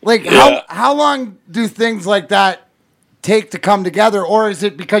 Like, how long do things like that take to come together? Or is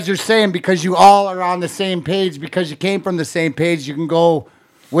it because you all are on the same page, because you came from the same page, you can go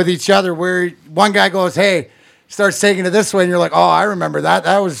with each other where one guy goes, hey, starts taking it this way, and you're like, oh, I remember that.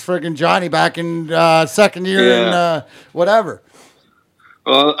 That was freaking Johnny back in second year and whatever.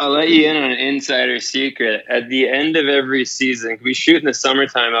 Well, I'll let you in on an insider secret. At the end of every season, we shoot in the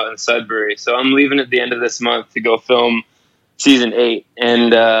summertime out in Sudbury, so I'm leaving at the end of this month to go film season 8,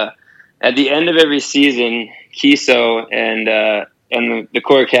 and at the end of every season, Kiso and the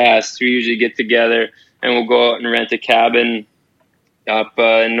core cast, we usually get together and we'll go out and rent a cabin up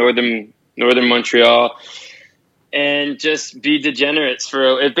in northern Montreal and just be degenerates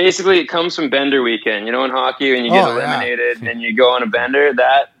for it. Basically, it comes from bender weekend, in hockey when you get eliminated and you go on a bender.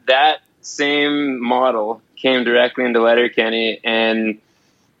 That same model came directly into Letterkenny, and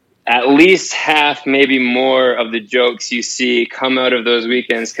at least half, maybe more, of the jokes you see come out of those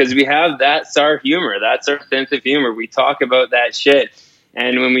weekends because that's our humor. That's our sense of humor. We talk about that shit.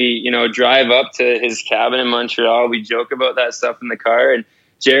 And when we, drive up to his cabin in Montreal, we joke about that stuff in the car. And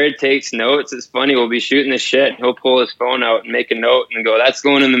Jared takes notes. It's funny. We'll be shooting the shit. He'll pull his phone out and make a note and go, that's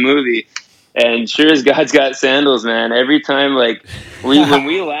going in the movie. And sure as God's got sandals, man. Every time, like, when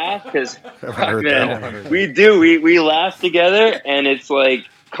we laugh, because, man, we laugh together, and it's like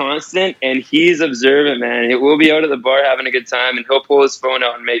constant, and he's observant, man. We'll be out at the bar having a good time, and he'll pull his phone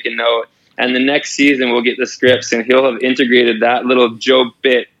out and make a note. And the next season, we'll get the scripts, and he'll have integrated that little joke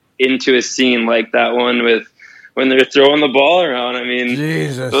bit into a scene like that one with when they're throwing the ball around. I mean,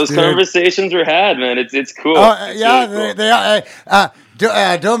 those conversations were had, man. It's cool. Really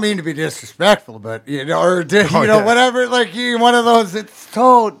cool. Don't mean to be disrespectful, but whatever. Like, you, one of those.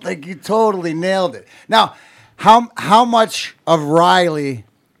 You totally nailed it. Now, how much of Riley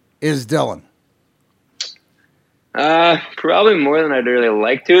is Dylan? Probably more than I'd really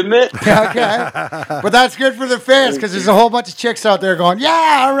like to admit. Okay. But that's good for the fans because there's a whole bunch of chicks out there going,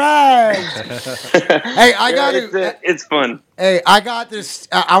 yeah, all right. Hey, I got to. It's fun. Hey, I got this.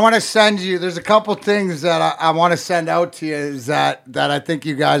 I want to send you. There's a couple things that I want to send out to you is that I think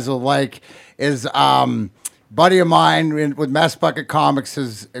you guys will like. Is buddy of mine with Mess Bucket Comics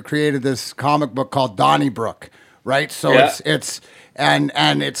has created this comic book called Donnybrook, right? So it's and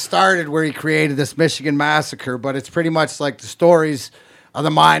it started where he created this Michigan Massacre, but it's pretty much like the stories of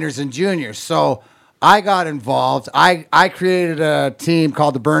the minors and juniors. So I got involved. I created a team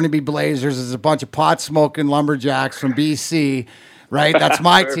called the Burnaby Blazers. It's a bunch of pot-smoking lumberjacks from BC, right? That's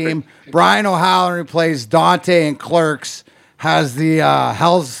my team. Brian O'Halloran, who plays Dante in Clerks, has the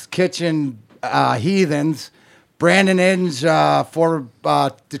Hell's Kitchen Heathens. Brandon Inge, former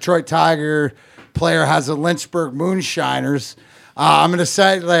Detroit Tiger player, has the Lynchburg Moonshiners. I'm going to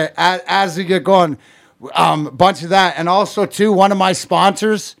say, like, as we get going, a bunch of that. And also, too, one of my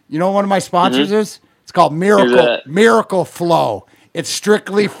sponsors, you know what one of my sponsors is? It's called Miracle Flow. It's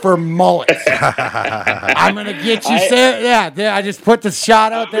strictly for mullets. I'm going to get you I just put the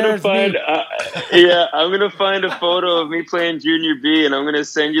shot out there. I'm going to find a photo of me playing Junior B, and I'm going to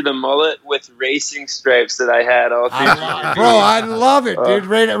send you the mullet with racing stripes that I had all through Junior B. Bro, I love it, dude.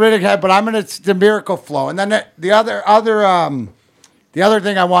 But I'm going to the Miracle Flow. And then the other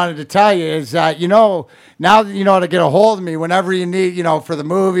thing I wanted to tell you is that, now that you know how to get a hold of me, whenever you need, for the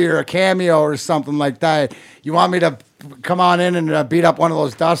movie or a cameo or something like that, you want me to come on in and beat up one of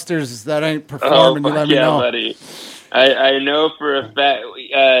those dusters that ain't performing, you let me know. Buddy. I know for a fact.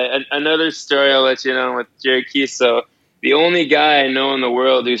 Another story I'll let you know with Jerry Kiso. The only guy I know in the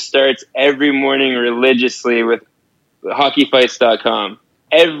world who starts every morning religiously with hockeyfights.com.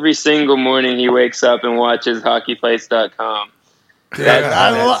 Every single morning he wakes up and watches hockeyfights.com.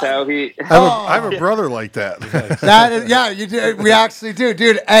 That's how he. I have a brother like that. That is, you do. We actually do,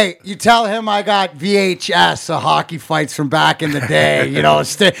 dude. Hey, you tell him I got VHS of hockey fights from back in the day.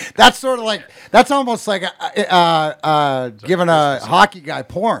 That's sort of like almost like giving a hockey guy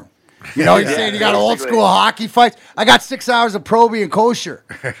porn. He's saying you got old school hockey fights. I got 6 hours of Proby and Kosher.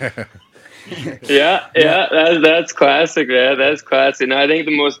 That's classic, man. That's classic. And I think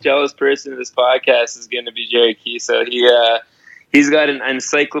the most jealous person in this podcast is going to be Jerry Kiso. He's got an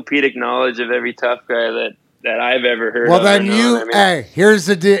encyclopedic knowledge of every tough guy that I've ever heard. Well, then here's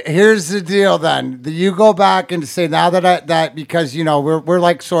the deal. Then you go back and say now that because we're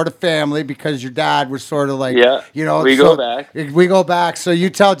like sort of family because your dad was sort of like we go back. So you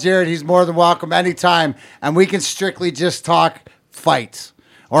tell Jared he's more than welcome anytime, and we can strictly just talk fights,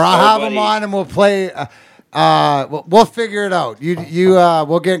 or I'll have him on and we'll play. We'll figure it out.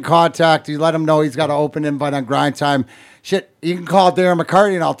 We'll get in contact. You let him know he's got an open invite on Grind Time. Shit, you can call Darren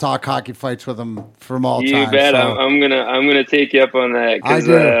McCarty and I'll talk hockey fights with him from all time. You bet. So. I'm gonna take you up on that. I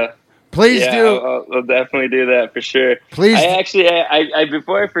do. Please do. I'll definitely do that for sure. Please. I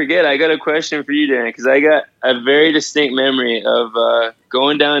before I forget, I got a question for you, Darren, because I got a very distinct memory of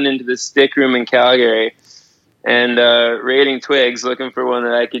going down into the stick room in Calgary and raiding twigs looking for one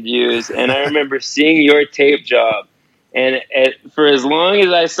that I could use. And I remember seeing your tape job. And for as long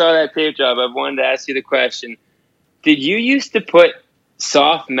as I saw that tape job, I've wanted to ask you the question. Did you used to put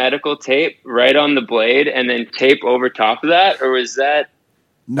soft medical tape right on the blade and then tape over top of that? Or was that...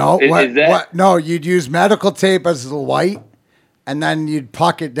 No, No, you'd use medical tape as the white and then you'd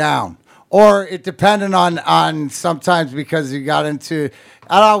puck it down. Or it depended on sometimes because you got into...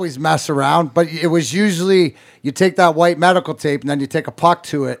 I'd always mess around, but it was usually you take that white medical tape and then you take a puck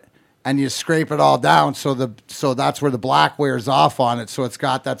to it and you scrape it all down so that's where the black wears off on it, so it's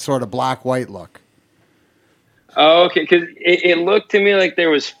got that sort of black-white look. Oh, okay, because it looked to me like there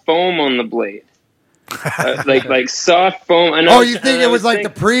was foam on the blade, like soft foam. You think it was like the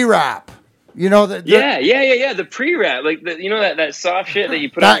pre-wrap? The pre-wrap, like that soft shit that you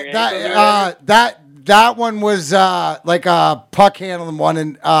put on your ankles. That one was like a puck handling one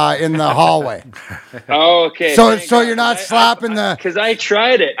in the hallway. Oh, okay. So you're not slapping the... Because I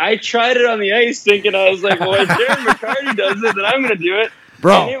tried it. I tried it on the ice thinking I was like, well, if Darren McCarty does it, then I'm going to do it.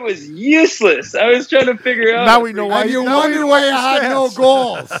 Bro. And it was useless. I was trying to figure out. Now we know why. And you wonder why you had no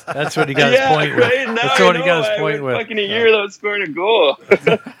goals. That's what he got his point with. Right? That's what he got his point with. Fucking a year without scoring a goal.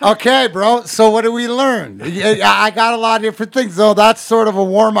 Okay, bro. So what do we learn? I got a lot of different things, though. That's sort of a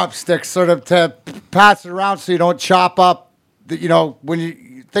warm-up stick, sort of to pass it around so you don't chop up. When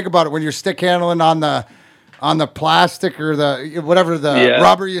you think about it, when you're stick handling on the plastic or the whatever the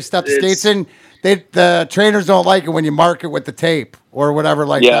rubber you step the skates in. The trainers don't like it when you mark it with the tape or whatever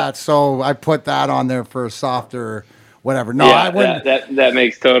like that. So I put that on there for a softer whatever. No, I wouldn't. That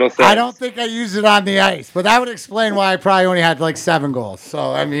makes total sense. I don't think I use it on the ice, but that would explain why I probably only had like 7 goals.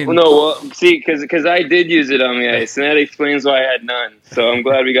 So I mean, see, because I did use it on the ice, and that explains why I had none. So I'm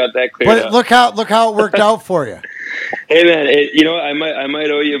glad we got that cleared up. But look how it worked out for you. Hey man, I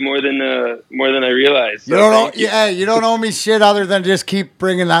might owe you more than I realized. So you don't owe me shit other than just keep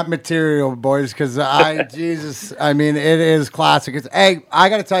bringing that material, boys. Because Jesus, I mean, it is classic. Hey, I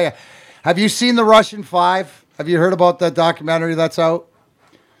got to tell you, have you seen The Russian Five? Have you heard about that documentary that's out?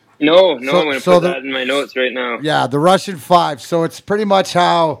 No, I'm going to put that in my notes right now. Yeah, The Russian Five. So it's pretty much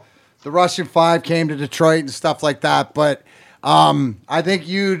how the Russian Five came to Detroit and stuff like that. But I think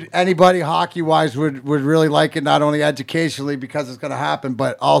anybody hockey-wise would really like it, not only educationally because it's going to happen,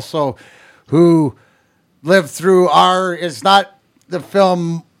 but also who lived through it's not the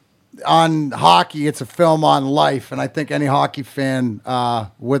film on hockey, it's a film on life. And I think any hockey fan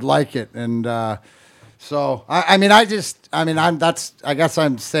would like it. And so, I guess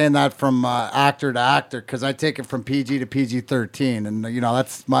I'm saying that from actor to actor because I take it from PG to PG-13, and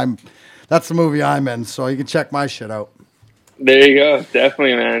that's the movie I'm in. So you can check my shit out. There you go,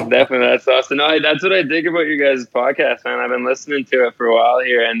 definitely, man, definitely. That's awesome. No, that's what I dig about your guys' podcast, man. I've been listening to it for a while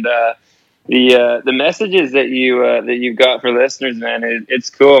here, and the messages that you've got for listeners, man,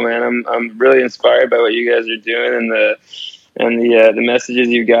 it's cool, man. I'm really inspired by what you guys are doing and the messages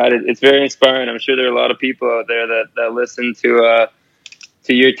you've got. It's very inspiring. I'm sure there are a lot of people out there that listen to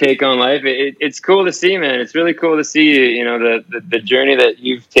your take on life. It's cool to see, man. It's really cool to see, the journey that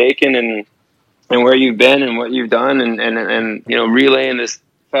you've taken and where you've been and what you've done and relaying this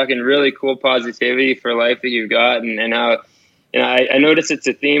fucking really cool positivity for life that you've got and how, I notice it's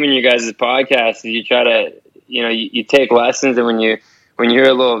a theme in you guys' podcast. You try to, you take lessons, and when you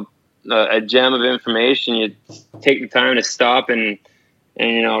hear a gem of information, you take the time to stop and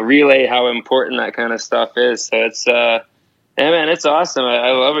relay how important that kind of stuff is. So it's man, it's awesome.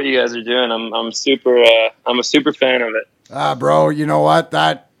 I love what you guys are doing. I'm a super fan of it. Bro, you know what?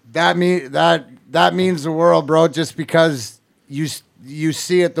 That means the world, bro, just because you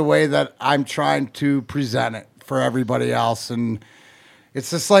see it the way that I'm trying to present it for everybody else. And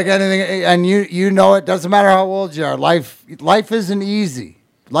it's just like anything, and you know it doesn't matter how old you are. Life isn't easy.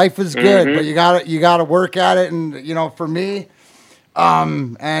 Life is good, but you gotta work at it. And for me,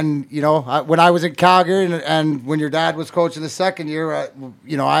 when I was in Calgary and when your dad was coaching the second year,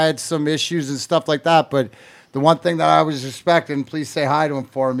 I had some issues and stuff like that. But the one thing that I always respected, and please say hi to him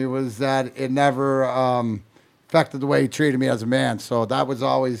for me, was that it never affected the way he treated me as a man. So that was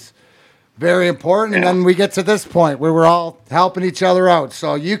always very important. And then we get to this point where we're all helping each other out.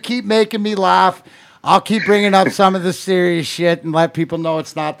 So you keep making me laugh. I'll keep bringing up some of the serious shit and let people know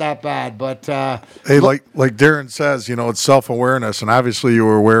it's not that bad. But hey, like Darren says, it's self-awareness, and obviously you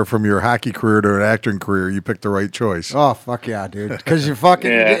were aware from your hockey career to an acting career, you picked the right choice. Oh fuck yeah, dude! Because you're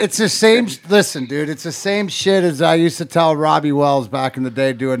fucking. Yeah. It's the same. Listen, dude, it's the same shit as I used to tell Robbie Wells back in the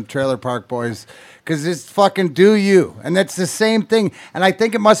day doing Trailer Park Boys. Because it's fucking do you, and that's the same thing. And I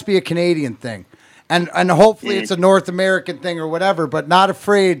think it must be a Canadian thing, and hopefully it's a North American thing or whatever. But not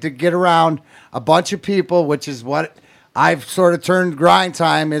afraid to get around a bunch of people, which is what I've sort of turned grind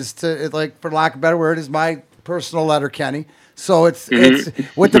time is to, like, for lack of a better word, is my personal letter, Kenny. So it's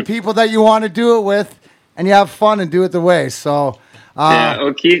with the people that you want to do it with, and you have fun and do it the way. So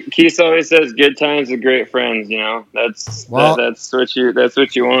well, Keith always says, "Good times with great friends." That's what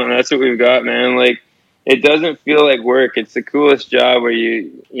you want. And that's what we've got, man. Like, it doesn't feel like work. It's the coolest job where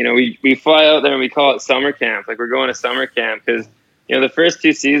we fly out there and we call it summer camp. Like, we're going to summer camp because. The first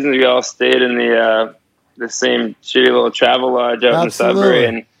 2 seasons we all stayed in the same shitty little travel lodge out in Sudbury,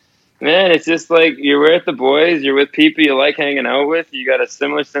 and man, it's just like you're with the boys, you're with people you like hanging out with. You got a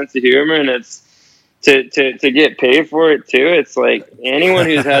similar sense of humor, and it's to get paid for it too. It's like anyone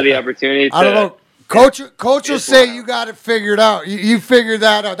who's had the opportunity. I don't know. Coach will say you got it figured out. You figured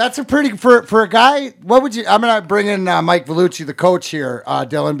that out. That's a pretty for a guy. What would you? I'm gonna bring in Mike Vellucci, the coach here,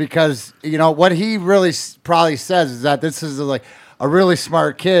 Dylan, because what he really probably says is that this is like a really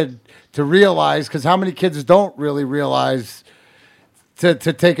smart kid to realize, because how many kids don't really realize to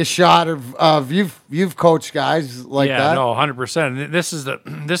take a shot of you've coached guys like that. Yeah, no, 100%. This is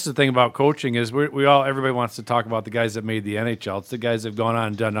the thing about coaching is everybody wants to talk about the guys that made the NHL. It's the guys that have gone on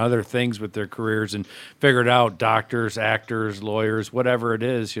and done other things with their careers and figured out, doctors, actors, lawyers, whatever it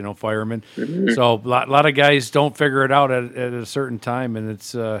is, firemen. Mm-hmm. So a lot of guys don't figure it out at a certain time, and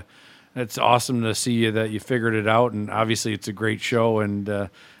it's awesome to see that you figured it out, and obviously it's a great show, and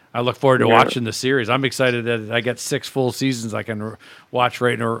I look forward to watching the series. I'm excited that I got 6 full seasons I can watch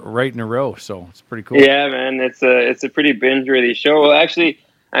right in a row, so it's pretty cool. Yeah, man, it's a pretty binge-worthy show. Well, actually,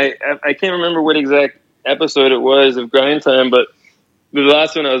 I can't remember what exact episode it was of Grind Time, but the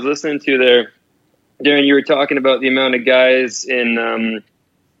last one I was listening to there, Darren, you were talking about the amount of guys in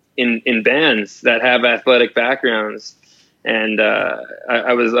bands that have athletic backgrounds, and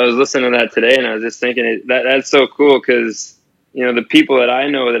I was listening to that today, and I was just thinking that's so cool because the people that I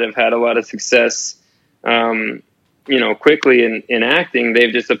know that have had a lot of success, quickly in acting,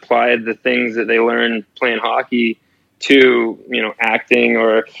 they've just applied the things that they learned playing hockey to acting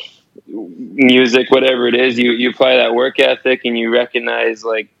or music, whatever it is. You apply that work ethic, and you recognize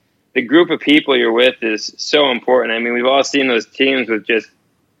like the group of people you're with is so important. I mean, we've all seen those teams with just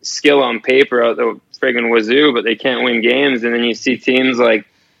skill on paper out the friggin' wazoo, but they can't win games. And then you see teams like,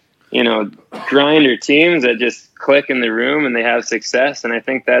 grinder teams that just click in the room and they have success. And I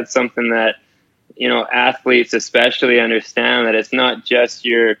think that's something that, athletes especially understand, that it's not just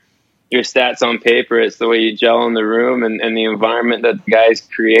your stats on paper. It's the way you gel in the room and the environment that the guys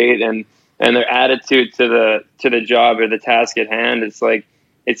create and their attitude to the job or the task at hand. It's like,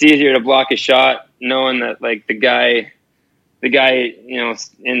 it's easier to block a shot knowing that like the guy,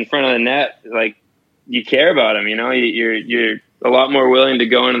 in front of the net, like you care about him, you're a lot more willing to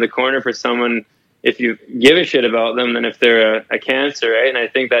go into the corner for someone if you give a shit about them than if they're a cancer. Right. And I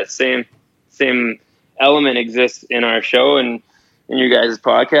think that same element exists in our show and in your guys'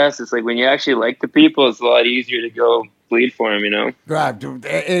 podcast. It's like when you actually like the people, it's a lot easier to go bleed for them, Right, dude,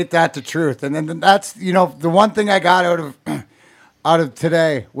 ain't that the truth? And then that's, the one thing I got out of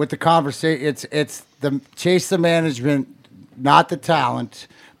today with the conversation, it's the chase the management, not the talent,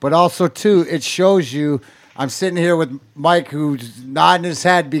 but also too, it shows you. I'm sitting here with Mike, who's nodding his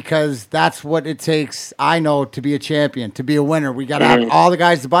head because that's what it takes, I know, to be a champion, to be a winner. We got to have all the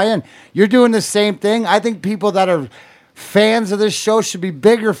guys to buy in. You're doing the same thing. I think people that are fans of this show should be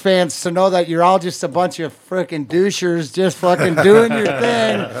bigger fans to know that you're all just a bunch of freaking douchers just fucking doing your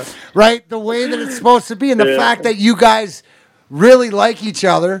thing, right? The way that it's supposed to be. And the fact that you guys really like each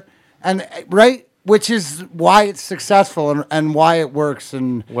other, and right? Which is why it's successful and why it works.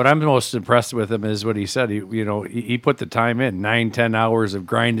 And what I'm most impressed with him is what he said. He put the time in, 9-10 hours of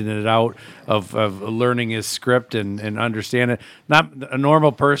grinding it out, of learning his script and understand it. Not a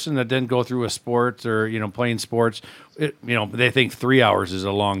normal person that didn't go through a sport or playing sports. They think 3 hours is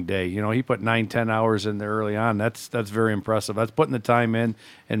a long day. He put 9-10 hours in there early on. That's very impressive. That's putting the time in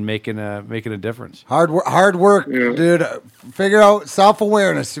and making a difference. Hard work, dude. Figure out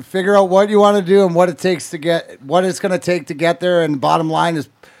self-awareness. Figure out what you want to do and what it's going to take to get there. And bottom line is,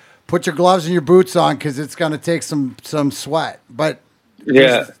 put your gloves and your boots on because it's going to take some sweat. But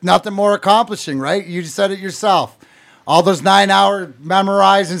there's nothing more accomplishing, right? You just said it yourself. All those 9-hour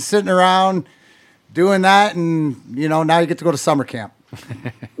memorizing, sitting around doing that, and now you get to go to summer camp.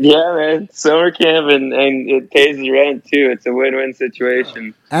 Yeah, man, summer camp, and it pays the rent too. It's a win-win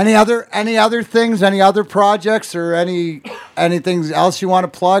situation. Any other things? Any other projects or anything else you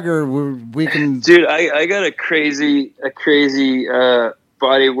want to plug, or we can? Dude, I got a crazy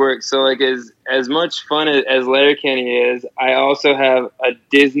body of work. So like as much fun as Letterkenny is, I also have a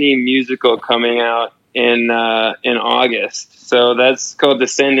Disney musical coming out in August. So that's called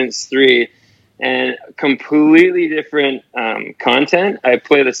Descendants 3. And completely different content. I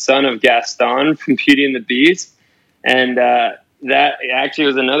play the son of Gaston from Beauty and the Beast. And that actually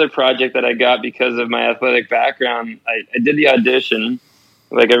was another project that I got because of my athletic background. I did the audition,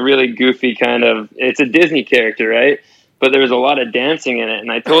 like a really goofy kind of, it's a Disney character, right? But there was a lot of dancing in it.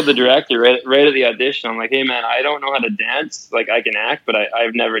 And I told the director right at the audition, I'm like, hey man, I don't know how to dance. Like I can act, but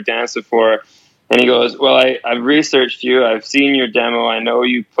I've never danced before. And he goes, well, I've researched you. I've seen your demo. I know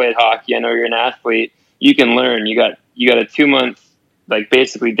you played hockey. I know you're an athlete. You can learn. You got a 2-month, like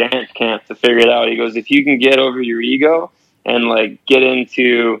basically dance camp to figure it out. He goes, if you can get over your ego and like get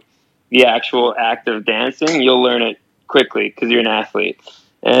into the actual act of dancing, you'll learn it quickly because you're an athlete.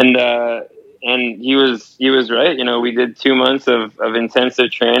 And he was right. We did 2 months of intensive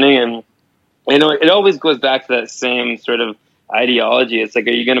training, and it always goes back to that same sort of ideology. It's like,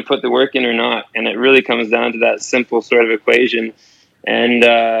 are you going to put the work in or not? And it really comes down to that simple sort of equation. And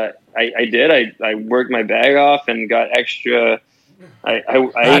I did. I worked my bag off and got extra. I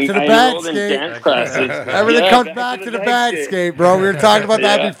enrolled in dance classes. Everything comes back to the bag skate, bro. We were talking about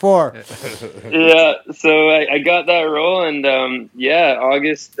that before. Yeah, so I got that role, and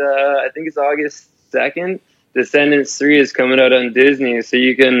August. I think it's August 2nd. Descendants 3 is coming out on Disney, so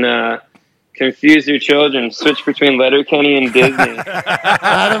you can. Confuse your children. Switch between Letterkenny and Disney.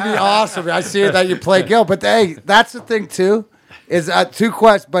 That'd be awesome. I see that you play Gil, but hey, that's the thing too. Is 2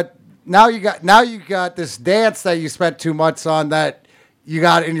 questions, but now you got this dance that you spent 2 months on that you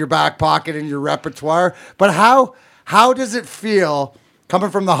got in your back pocket in your repertoire. But how does it feel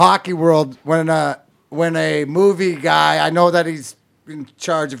coming from the hockey world when when a movie guy, I know that he's in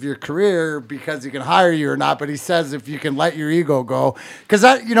charge of your career because he can hire you or not, but he says if you can let your ego go. Because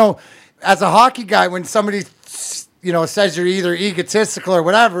that, as a hockey guy, when somebody, says you're either egotistical or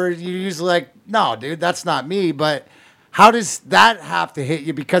whatever, you're usually like, no, dude, that's not me. But how does that have to hit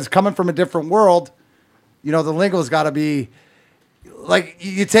you? Because coming from a different world, the lingo's got to be like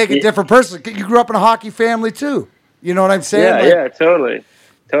you take a different person. You grew up in a hockey family too. You know what I'm saying? Yeah, totally.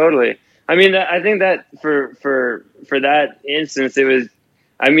 I mean, I think that for that instance, it was.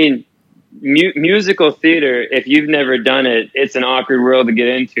 I mean, musical theater. If you've never done it, it's an awkward world to get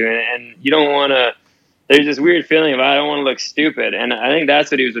into, and you don't want to. There's this weird feeling of I don't want to look stupid, and I think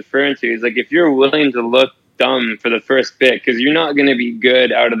that's what he was referring to. He's like, if you're willing to look dumb for the first bit, because you're not going to be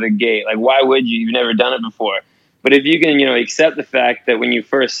good out of the gate. Like, why would you? You've never done it before. But if you can, accept the fact that when you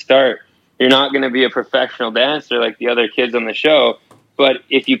first start, you're not going to be a professional dancer like the other kids on the show. But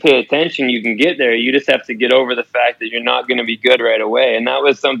if you pay attention, you can get there. You just have to get over the fact that you're not going to be good right away. And that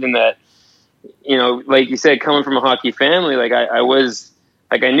was something that, like you said, coming from a hockey family, like I was.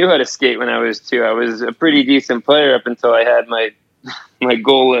 Like I knew how to skate when I was 2. I was a pretty decent player up until I had my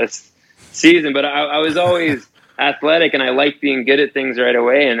goalless season. But I was always athletic, and I liked being good at things right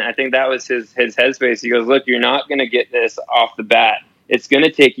away. And I think that was his headspace. He goes, "Look, you're not going to get this off the bat. It's going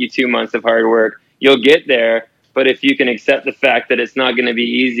to take you 2 months of hard work. You'll get there, but if you can accept the fact that it's not going to be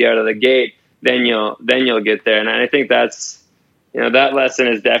easy out of the gate, then you'll get there." And I think that's that lesson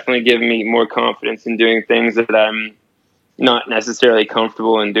has definitely given me more confidence in doing things that I'm not necessarily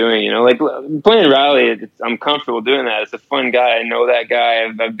comfortable in doing, like playing rally. I'm comfortable doing that. It's a fun guy. I know that guy.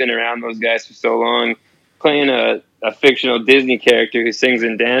 I've been around those guys for so long. Playing a fictional Disney character who sings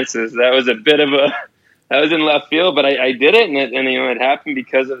and dances, that was a bit of that was in left field, but I did it, and it happened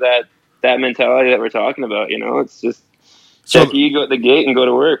because of that mentality that we're talking about. It's just check your ego at the gate and go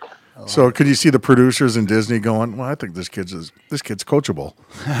to work. So could you see the producers in Disney going, well, I think this kid's coachable.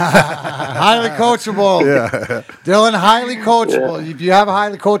 Highly coachable. Yeah. Dylan, highly coachable. If you have a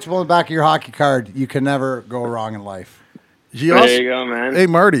highly coachable in the back of your hockey card, you can never go wrong in life. There you go, man. Hey,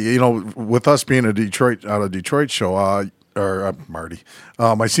 Marty, with us being a Detroit show, Marty,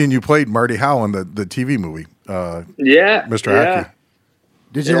 I seen you played Marty Howe in the TV movie. Mr. Hackey.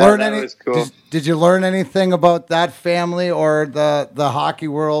 Did you learn any? Cool. Did you learn anything about that family or the hockey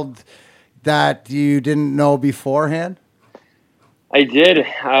world that you didn't know beforehand? I did.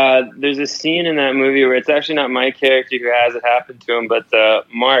 There's a scene in that movie where it's actually not my character who has it happen to him, but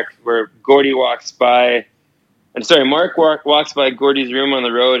Mark, where Gordy walks by. Mark walks by Gordy's room on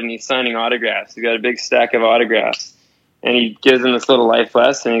the road, and he's signing autographs. He's got a big stack of autographs, and he gives him this little life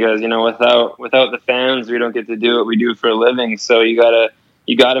lesson. He goes, without the fans, we don't get to do what we do for a living. So you gotta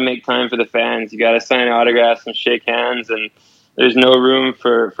make time for the fans. You gotta sign autographs and shake hands, and there's no room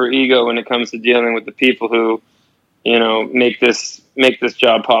for ego when it comes to dealing with the people who, make this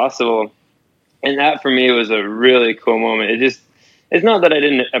job possible. And that for me was a really cool moment. It's not that I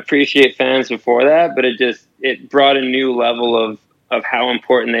didn't appreciate fans before that, but it brought a new level of how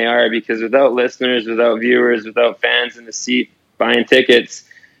important they are, because without listeners, without viewers, without fans in the seat buying tickets,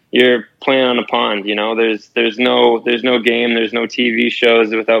 you're playing on a pond. There's no game, there's no TV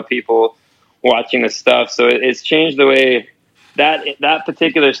shows without people watching the stuff. So it's changed the way that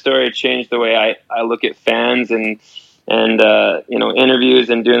particular story changed the way I look at fans and interviews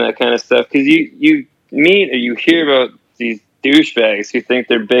and doing that kind of stuff. Because you meet or you hear about these douchebags who think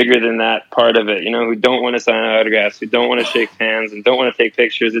they're bigger than that part of it, who don't want to sign autographs, who don't want to shake hands and don't want to take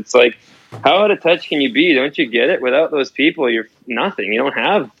pictures. It's like, how out of touch can you be? Don't you get it? Without those people, you're nothing. You don't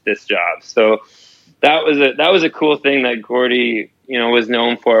have this job. So that was a cool thing that Gordy, was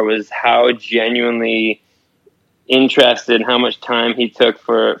known for, was how genuinely interested, how much time he took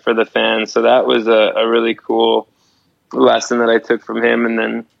for the fans. So that was a really cool lesson that I took from him. And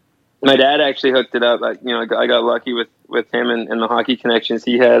then my dad actually hooked it up. I got lucky with him and the hockey connections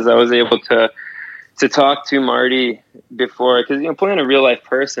he has. I was able to talk to Marty before, because playing a real life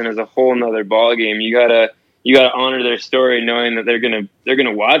person is a whole nother ball game. You gotta honor their story, knowing that they're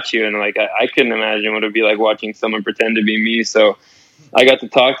gonna watch you. And like I couldn't imagine what it'd be like watching someone pretend to be me. So I got to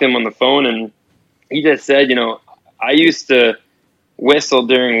talk to him on the phone, and he just said, I used to whistle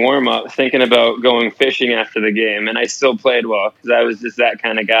during warm up, thinking about going fishing after the game, and I still played well because I was just that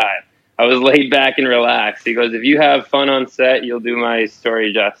kind of guy. I was laid back and relaxed. He goes, if you have fun on set, you'll do my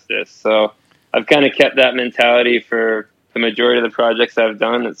story justice. So I've kind of kept that mentality for the majority of the projects I've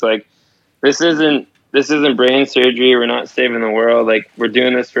done. It's like, this isn't brain surgery. We're not saving the world. Like, we're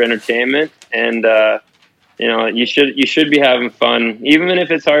doing this for entertainment, and you should be having fun, even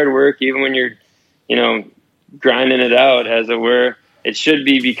if it's hard work, even when you're, grinding it out, as it were. It should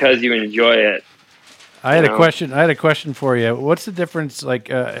be because you enjoy it. I had a question for you. What's the difference, like,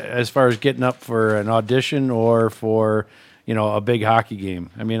 as far as getting up for an audition or for, a big hockey game?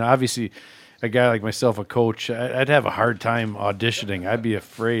 I mean, obviously, a guy like myself, a coach, I'd have a hard time auditioning. I'd be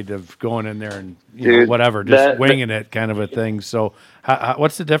afraid of going in there and whatever, just winging it, kind of a thing. So,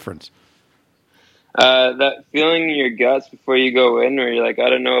 what's the difference? That feeling in your guts before you go in, where you're like, I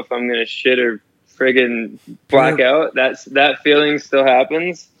don't know if I'm gonna shit or friggin' black out. That feeling still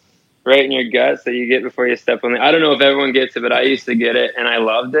happens right in your guts that you get before you step on. I don't know if everyone gets it, but I used to get it, and I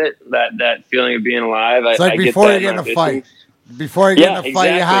loved it. That feeling of being alive. It's like before you get in a fight. Before you get in a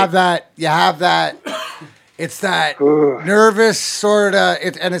fight, you have that. It's that nervous sort of,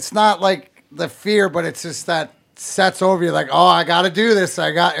 and it's not like the fear, but it's just that sets over you. Like, oh, I got to do this. Here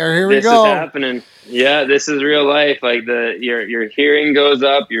we go. This is happening. Yeah, this is real life. Like your hearing goes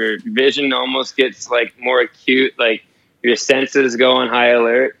up, your vision almost gets like more acute. Like your senses go on high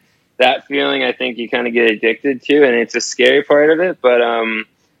alert. That feeling, I think you kind of get addicted to, and it's a scary part of it. But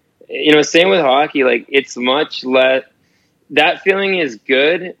same with hockey. Like it's much less. That feeling is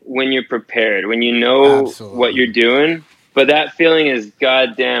good when you're prepared, when you know what you're doing. But that feeling is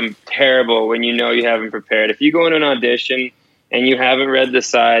goddamn terrible when you know you haven't prepared. If you go in an audition and you haven't read the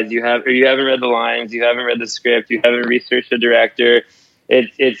sides, you haven't read the lines, you haven't read the script, you haven't researched the director,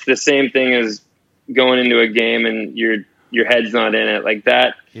 it's the same thing as going into a game and your head's not in it. Like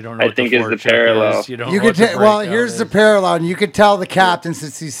that, I think is the parallel. Here's the parallel. And you could tell the captain,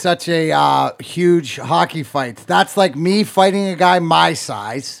 since he's such a huge hockey fight. That's like me fighting a guy my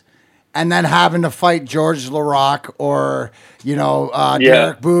size and then having to fight George Laraque or,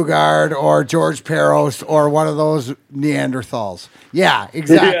 Derek Bugard or George Peros or one of those Neanderthals. Yeah,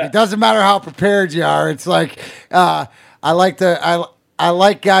 exactly. Yeah. It doesn't matter how prepared you are. It's like I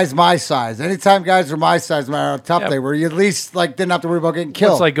like guys my size. Anytime guys are my size, no matter how tough they were, you at least didn't have to worry about getting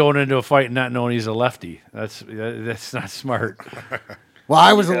killed. It's like going into a fight and not knowing he's a lefty. That's not smart. Well,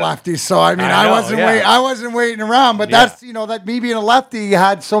 I was a lefty, so I wasn't waiting around. But that's that me being a lefty, you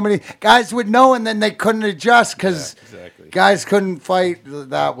had so many guys would know, and then they couldn't adjust because guys couldn't fight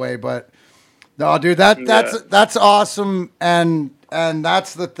that way. But no, dude, that's awesome, and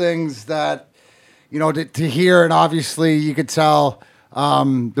that's the things that to hear, and obviously you could tell.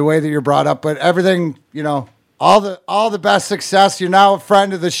 The way that you're brought up, but everything, all the best success. You're now a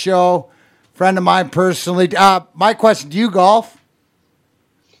friend of the show, friend of mine personally. My question: do you golf?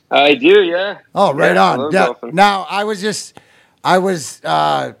 I do, yeah. Oh, right on. I love Yeah. golfing. Now I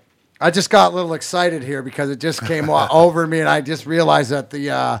just got a little excited here because it just came over me, and I just realized that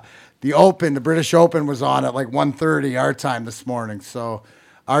the British Open, was on at like 1:30 our time this morning. So,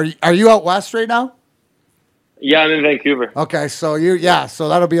 are you out west right now? Yeah, I'm in Vancouver. Okay, so so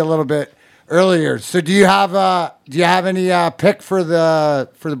that'll be a little bit earlier. So do you have any pick for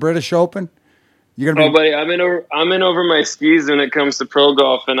the British Open? You're gonna be buddy, I'm in over my skis when it comes to pro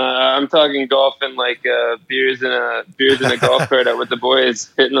golf, and I'm talking golfing like beers in a golf cart out with the boys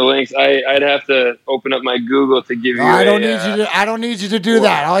hitting the links. I'd have to open up my Google to give you. I don't need you to do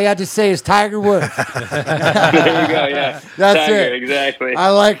that. All you have to say is Tiger Woods. There you go. Yeah, that's Tiger, it. Exactly. I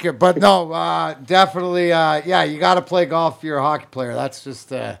like it, but no, definitely. You got to play golf if you're a hockey player. That's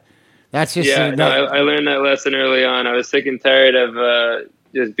just. I learned that lesson early on. I was sick and tired of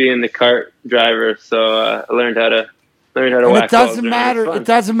just being the cart driver, so I learned how to whack it doesn't balls. matter. It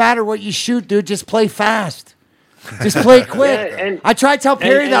doesn't matter what you shoot, dude. Just play fast. Just play quick. I try to tell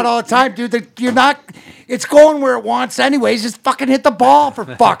Perry that all the time, dude. That you're not. It's going where it wants, anyways. Just fucking hit the ball, for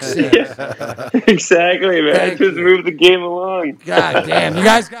fuck's sake. Exactly, man. Just move the game along. God damn, you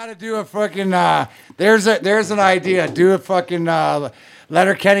guys got to do a fucking. There's an idea. Do a fucking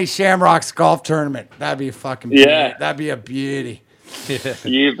Letterkenny Shamrocks golf tournament. That'd be a fucking beauty. That'd be a beauty.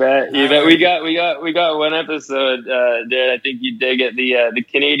 You bet. We got one episode, Dad. I think you dig it. The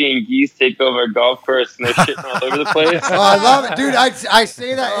Canadian geese take over a golf course and they're shitting all over the place. Oh, I love it, dude. I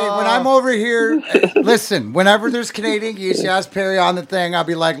say that when I'm over here. Listen, whenever there's Canadian geese, you ask Perry on the thing. I'll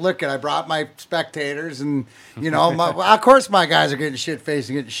be like, look, I brought my spectators, and of course my guys are getting shit faced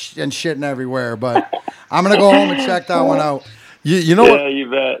and shitting everywhere. But I'm gonna go home and check that one out. You know what? You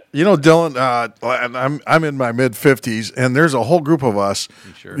bet. Dylan, and I'm in my mid-50s, and there's a whole group of us,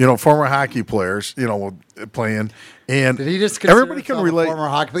 former hockey players, playing. And did he just everybody can relate. Former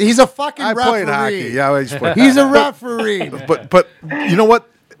hockey player? He's a fucking referee. I played hockey. Yeah, he's a referee. But you know what?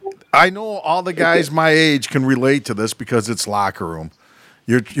 I know all the guys my age can relate to this because it's locker room.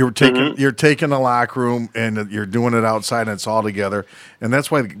 You're taking a locker room and you're doing it outside and it's all together, and that's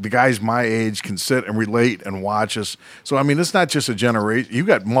why the guys my age can sit and relate and watch us. So I mean, it's not just a generation. You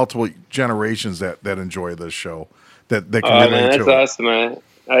got multiple generations that enjoy this show that can relate to it. That's awesome, man.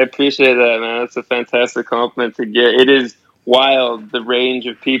 I appreciate that, man. That's a fantastic compliment to get. It is wild the range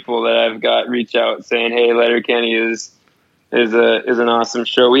of people that I've got reach out saying, "Hey, Letterkenny is an awesome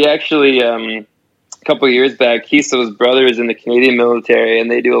show." We actually a couple of years back, Kiso's brother is in the Canadian military,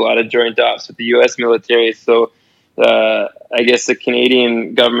 and they do a lot of joint ops with the U.S. military. So I guess the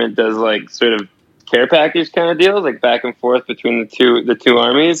Canadian government does like sort of care package kind of deals, like back and forth between the two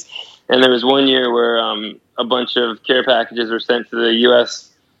armies. And there was one year where a bunch of care packages were sent to the U.S.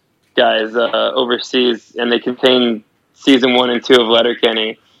 guys overseas, and they contained season 1 and 2 of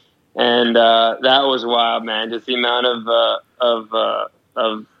Letterkenny. And that was wild, man. Just the amount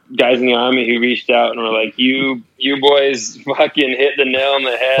of guys in the army who reached out and were like, "You boys fucking hit the nail on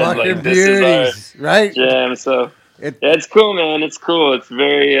the head. Fucking like, this is our right? jam." So it's cool, man. It's cool. It's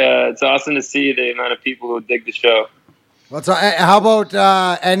very it's awesome to see the amount of people who dig the show. How about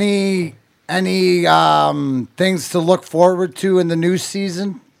any things to look forward to in the new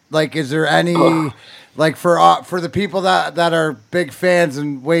season? Like, is there any like for the people that are big fans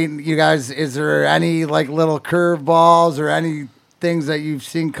and waiting, you guys? Is there any like little curveballs or any things that you've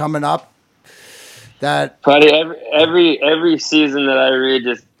seen coming up? That probably every season that I read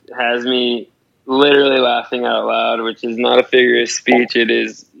just has me literally laughing out loud, which is not a figure of speech. It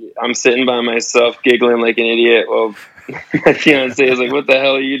is. I'm sitting by myself giggling like an idiot. Well, my fiance is like, "What the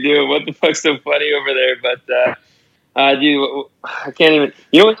hell are you doing? What the fuck's so funny over there?" But dude, I can't even.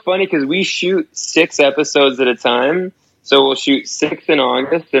 You know what's funny? Because we shoot 6 episodes at a time. So we'll shoot 6 in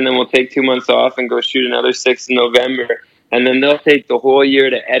August, and then we'll take 2 months off and go shoot another 6 in November. And then they'll take the whole year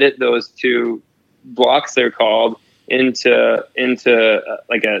to edit those 2 blocks, they're called, into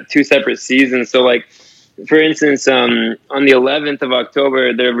like 2 separate seasons. So like, for instance, on the 11th of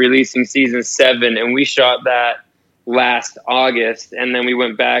October, they're releasing season 7, and we shot that last August, and then we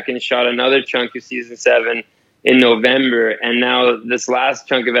went back and shot another chunk of season 7 in November, and now this last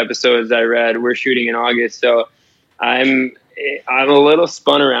chunk of episodes I read, we're shooting in August. So I'm a little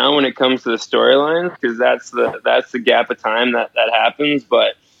spun around when it comes to the storylines, because that's the gap of time that happens.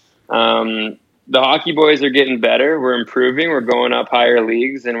 But the hockey boys are getting better. We're improving. We're going up higher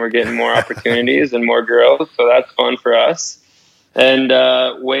leagues, and we're getting more opportunities and more girls. So that's fun for us. And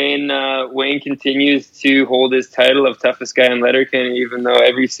Wayne continues to hold his title of toughest guy in Letterkenny, even though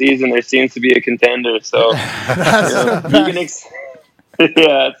every season there seems to be a contender. So yeah,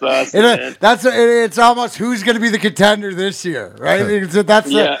 it's awesome. It's almost who's going to be the contender this year, right? Who's going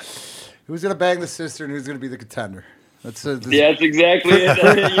to bang the sister and who's going to be the contender. That's exactly it.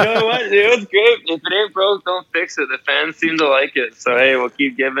 You know what? It was great. If it ain't broke, don't fix it. The fans seem to like it, so hey, we'll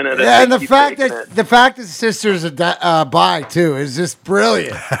keep giving it. And the fact that sister's a bi too is just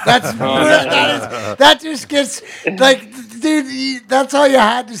brilliant. That's that just gets like, dude. That's all you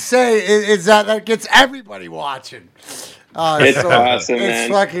had to say is that gets everybody watching. It's awesome, man.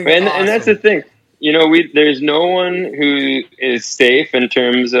 It's fucking and awesome. And that's the thing. You know, there's no one who is safe in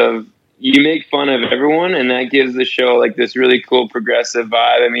terms of. You make fun of everyone, and that gives the show like this really cool progressive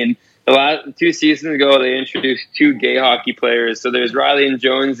vibe. I mean, the last 2 seasons ago, they introduced 2 gay hockey players. So there's Riley and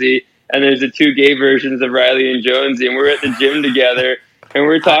Jonesy, and there's the 2 gay versions of Riley and Jonesy, and we're at the gym together, and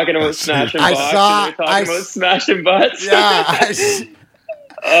we're talking about smashing butts, and we're talking about smashing butts. Yeah.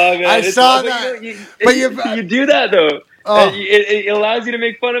 Oh man, I saw that. You do that though. It allows you to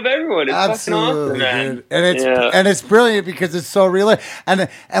make fun of everyone. It's absolutely, fucking awesome, man. Dude. And it's brilliant because it's so real. And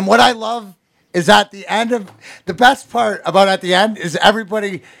what I love is at the end of the best part about at the end is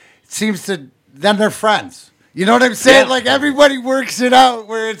everybody seems to then they're friends. You know what I'm saying? Yeah. Like everybody works it out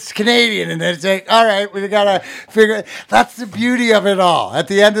where it's Canadian, and it's like, all right, we gotta figure. That's the beauty of it all. At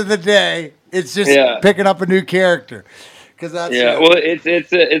the end of the day, it's just picking up a new character. Well, it's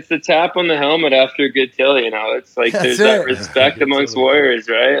the tap on the helmet after a good kill. You know, it's like there's that respect amongst warriors,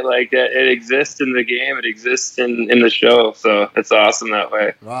 right? Like it exists in the game, it exists in the show. So it's awesome that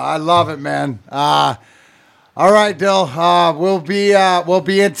way. Well, I love it, man. All right, Dill. We'll be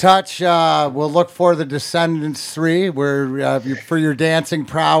in touch. We'll look for the Descendants 3, where for your dancing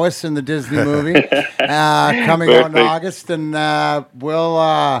prowess in the Disney movie coming out in August, and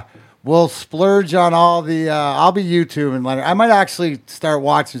we'll splurge on all the. I'll be YouTube and I might actually start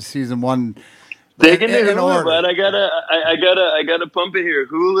watching season 1. Dig into Hulu, but I gotta pump it here.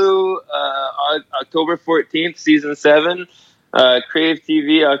 Hulu, October 14th, season 7. Crave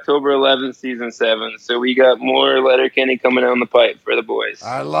TV, October 11th, season 7. So we got more Letterkenny coming down the pipe for the boys.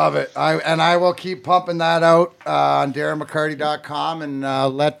 I love it. I will keep pumping that out on DarrenMcCarty.com and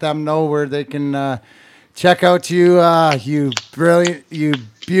let them know where they can check out you. You brilliant, you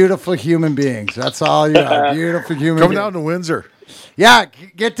beautiful human beings. That's all you are. Beautiful human Come beings. down to Windsor. Yeah,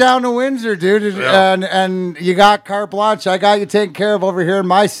 get down to Windsor, dude, and you got carte blanche. I got you taken care of over here in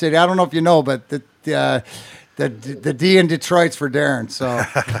my city. I don't know if you know, but the D in Detroit's for Darren. So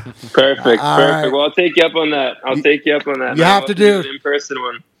Perfect. right. Well, I'll take you up on that. You have to do an in-person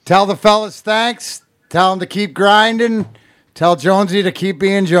one. Tell the fellas thanks. Tell them to keep grinding. Tell Jonesy to keep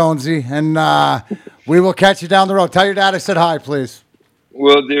being Jonesy, and we will catch you down the road. Tell your dad I said hi, please.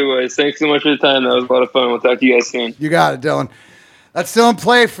 Will do, boys. Thanks so much for your time. That was a lot of fun. We'll talk to you guys soon. You got it, Dylan. That's Dylan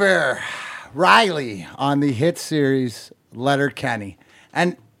Playfair. Riley on the hit series Letterkenny.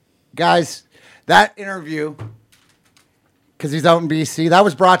 And, guys, that interview, because he's out in BC, that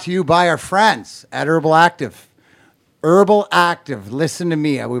was brought to you by our friends at Herbal Active. Herbal Active, listen to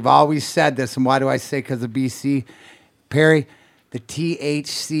me. We've always said this, and why do I say because of BC? Perry, the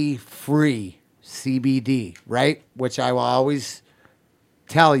THC-free CBD, right? Which I will always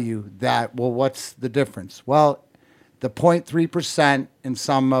tell you that, well, what's the difference? Well, the 0.3% in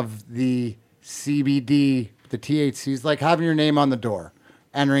some of the CBD, the THC, is like having your name on the door,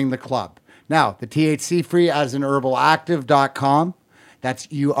 entering the club. Now, the THC-free as in herbalactive.com. That's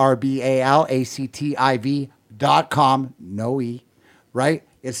URBALACTIV.com, no E, right?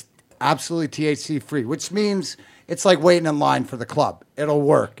 It's absolutely THC-free, which means it's like waiting in line for the club. It'll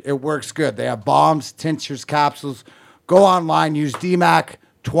work. It works good. They have bombs, tinctures, capsules. Go online, use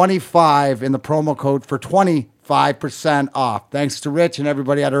DMAC25 in the promo code for 25% off. Thanks to Rich and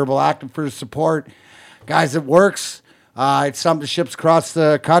everybody at Herbal Active for the support. Guys, it works. It's something that ships across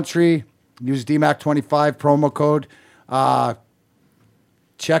the country. Use DMAC25 promo code.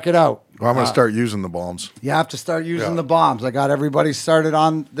 Check it out. Well, I'm going to start using the bombs. You have to start using the bombs. I got everybody started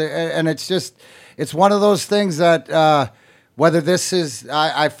on and it's just, it's one of those things that whether this is,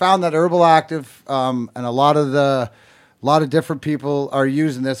 I found that Herbal Active and a lot of different people are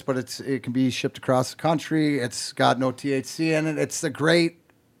using this, but it can be shipped across the country. It's got no THC in it. It's a great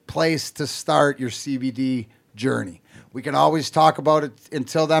place to start your CBD journey. We can always talk about it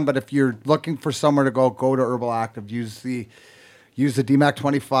until then, but if you're looking for somewhere to go to Herbal Active. Use the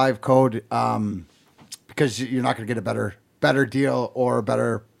DMAC25 code because you're not going to get a better deal or a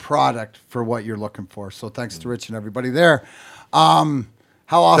better product for what you're looking for. So thanks to Rich and everybody there. How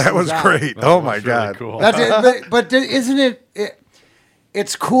awesome that was that? Great. Oh my God. Really cool. That's it. But isn't it?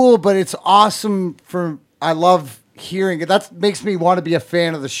 It's cool, but it's awesome. I love hearing it. That makes me want to be a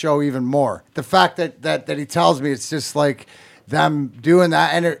fan of the show even more. The fact that he tells me it's just like them doing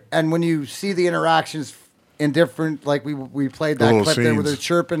that, and when you see the interactions in different, like we played that clip there where they're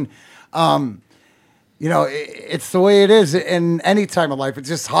chirping. It's the way it is in any time of life. It's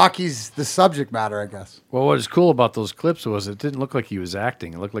just hockey's the subject matter, I guess. Well, what was cool about those clips was it didn't look like he was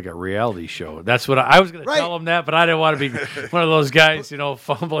acting. It looked like a reality show. That's what I was going to tell him that, but I didn't want to be one of those guys,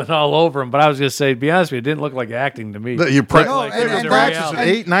 fumbling all over him. But I was going to say, to be honest with you, it didn't look like acting to me. You practice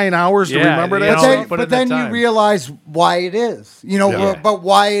 8-9 hours to remember that. But then you realize why it is. But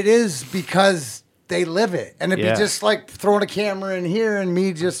why it is because they live it. And it'd be just like throwing a camera in here and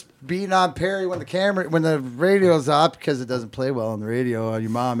me just beating on Perry when the radio's up because it doesn't play well on the radio. Your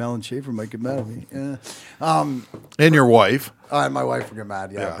mom, Ellen Schaefer, might get mad at me. Yeah. And your wife. And my wife will get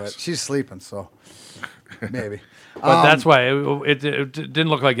mad, but she's sleeping, so maybe. But that's why it didn't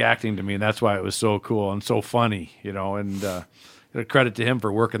look like acting to me, and that's why it was so cool and so funny, and credit to him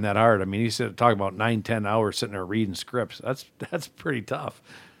for working that hard. I mean, he said talking about 9-10 hours sitting there reading scripts. That's pretty tough.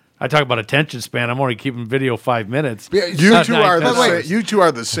 I talk about attention span. I'm only keeping video 5 minutes. Yeah, you two are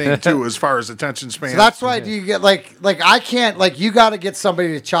the same too as far as attention span. So that's why do you get like I can't you got to get somebody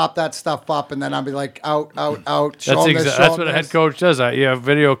to chop that stuff up and then I'll be like out. That's what a head coach does. You have a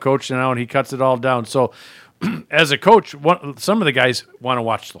video coach now and he cuts it all down. So as a coach, some of the guys want to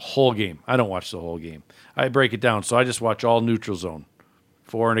watch the whole game. I don't watch the whole game. I break it down. So I just watch all neutral zone,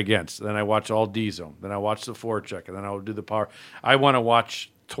 for and against. Then I watch all D zone. Then I watch the forecheck, and then I'll do the power. I want to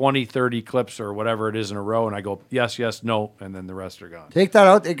watch 20, 30 clips or whatever it is in a row, and I go, yes, no, and then the rest are gone. Take that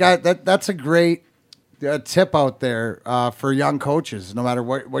out. That's a great tip out there for young coaches. No matter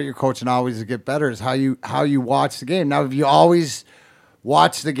what you're coaching, always to get better is how you watch the game. Now, have you always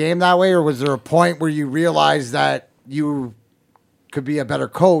watched the game that way, or was there a point where you realized that you could be a better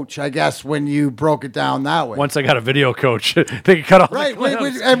coach, I guess, when you broke it down that way? Once I got a video coach, they could cut off the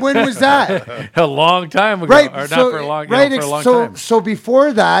clips. And when was that? A long time ago. Right. Or not for a long, for a long time. So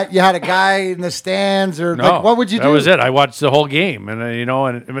before that, you had a guy in the stands, or what would you do? That was it. I watched the whole game, and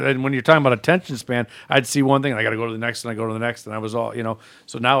and when you're talking about attention span, I'd see one thing, and I got to go to the next, and I go to the next, and I was all,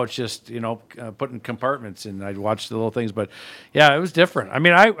 So now it's just, putting compartments, and I'd watch the little things. But yeah, it was different. I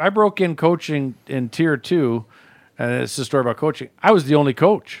mean, I broke in coaching in Tier 2. And it's a story about coaching. I was the only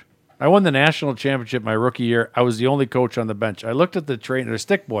coach. I won the national championship my rookie year. I was the only coach on the bench. I looked at the trainer,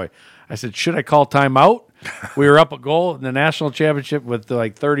 stick boy. I said, should I call timeout? We were up a goal in the national championship with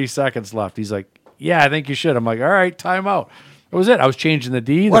like 30 seconds left. He's like, yeah, I think you should. I'm like, all right, timeout. That was it. I was changing the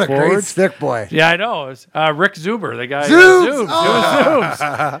D, What the a great forwards. stick boy. Yeah, I know. It was Rick Zuber, the guy. Zoobs! Zooms. Oh. It was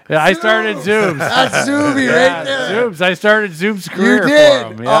Zooms. Yeah, I started Zooms. That's Zoomy right there. Zooms. I started Zoom's career You did.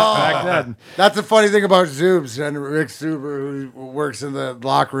 for him. Yeah, Oh. back then. That's the funny thing about Zoobs and Rick Zuber, who works in the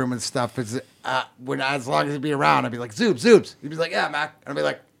locker room and stuff. Is when as long as he'd be around, I'd be like, Zoobs. He'd be like, yeah, Mac. And I'd be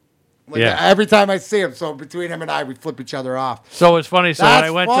like Yeah. every time I see him. So between him and I, we flip each other off. So it's funny. So That's when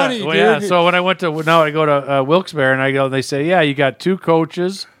I went funny, to, well, yeah. dude. So when I went to, now I go to Wilkes-Barre and I go, they say, yeah, you got 2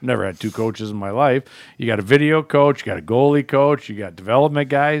 coaches. Never had 2 coaches in my life. You got a video coach, you got a goalie coach, you got development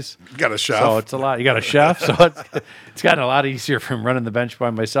guys. You got a chef. So it's a lot. You got a chef. So it's gotten a lot easier from running the bench by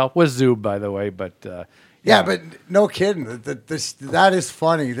myself. With Zoob, by the way, but. Yeah, but no kidding. That is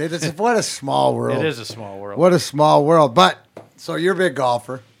funny. What a small world. It is a small world. What a small world. But so you're a big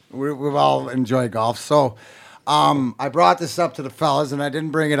golfer. We've all enjoyed golf. So I brought this up to the fellas, and I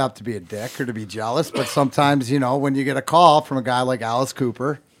didn't bring it up to be a dick or to be jealous. But sometimes, when you get a call from a guy like Alice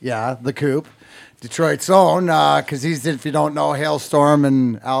Cooper, the Coop, Detroit's own, because he's, if you don't know, Hailstorm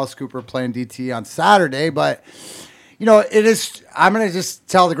and Alice Cooper playing DT on Saturday. But, it is, I'm going to just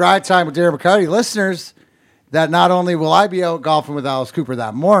tell the Grind Time with Darren McCarty listeners that not only will I be out golfing with Alice Cooper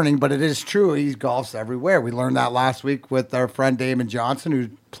that morning, but it is true he golfs everywhere. We learned that last week with our friend Damon Johnson, who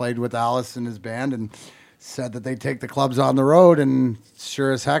played with Alice and his band, and said that they take the clubs on the road, and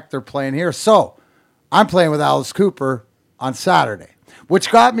sure as heck they're playing here. So I'm playing with Alice Cooper on Saturday, which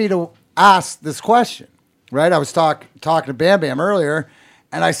got me to ask this question, right? I was talking to Bam Bam earlier,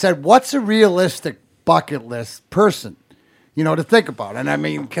 and I said, what's a realistic bucket list person, to think about? And I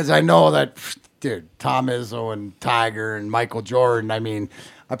mean, because I know that... Dude, Tom Izzo and Tiger and Michael Jordan. I mean,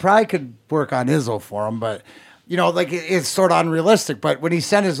 I probably could work on Izzo for him, but, it's sort of unrealistic. But when he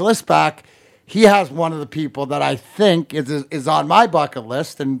sent his list back, he has one of the people that I think is on my bucket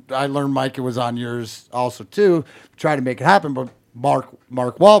list. And I learned, Mike, it was on yours also, too. Try to make it happen. But Mark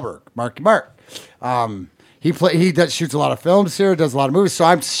Wahlberg, Mark. He shoots a lot of films here, does a lot of movies. So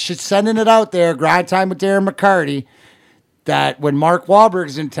I'm sending it out there, Grind Time with Darren McCarty, that when Mark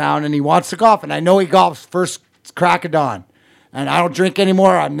Wahlberg's in town and he wants to golf, and I know he golfs first crack of dawn, and I don't drink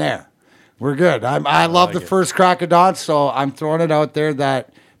anymore, I'm there. We're good. I love the first crack of dawn, so I'm throwing it out there that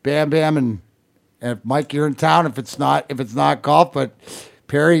Bam Bam and if Mike, you're in town, if it's not golf, but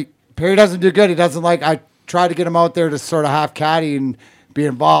Perry doesn't do good. He doesn't like. I try to get him out there to sort of half caddy and be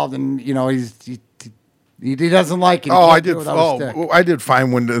involved, and he doesn't like it. I did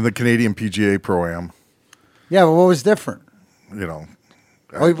fine when the Canadian PGA Pro-Am. Yeah, but what was different? Well,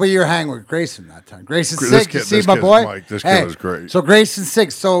 you were hanging with Grayson that time. Grayson's This sick. kid- You see this my kid's boy? Mike. This kid is great. So Grayson's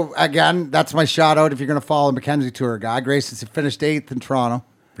sick. So again, that's my shout out if you're going to follow the Mackenzie Tour guy. Grayson's finished 8th in Toronto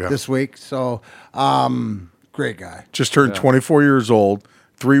this week. So great guy. Just turned 24 years old.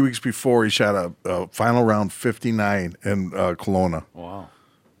 3 weeks before, he shot a final round 59 in Kelowna. Wow.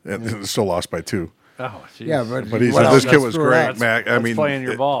 And still lost by 2. Oh, geez. Yeah, but this kid was great, That's- Mac. I that's mean, playing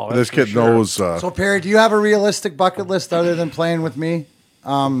your ball, this that's for kid sure. knows. So Perry, do you have a realistic bucket list other than playing with me?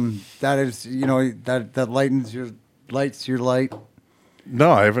 That is, that lights your light.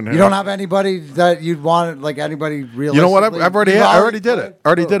 No, I haven't. You don't have anybody that you'd want, like anybody realistically? You know what? I already did it.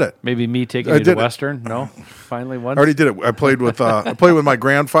 Already did it. Maybe me taking I you to did it. Western? No? Finally once? I already did it. I played with my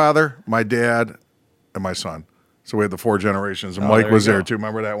grandfather, my dad, and my son. So we had the 4 generations, and Mike there was you there go. too.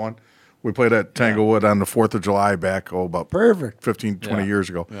 Remember that one? We played at Tanglewood on the 4th of July back, about perfect 15, 20 Yeah. years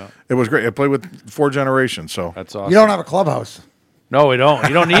ago. Yeah. It was great. I played with 4 generations. So That's awesome. You don't have a clubhouse. No, we don't.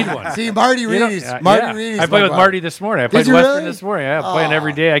 You don't need one. See, Marty Reedy's. Reedy's I played with Marty this morning. I played you Western really? this morning. Yeah, I'm playing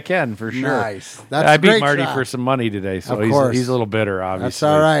every day I can for sure. Nice. That's I a beat great Marty shot. for some money today, so Of course. he's a little bitter, obviously. That's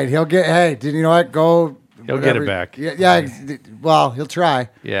all right. He'll get. Hey, did you know what? Go. He'll get it back. Yeah. Well, he'll try.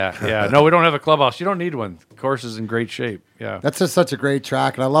 Yeah. No, we don't have a clubhouse. You don't need one. The course is in great shape. Yeah. That's just such a great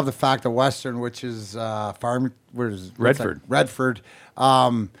track, and I love the fact that Western, which is what's Redford. that? Redford.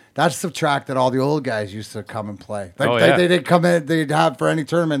 That's the track that all the old guys used to come and play. Like, Oh, yeah. they'd come in, they'd have for any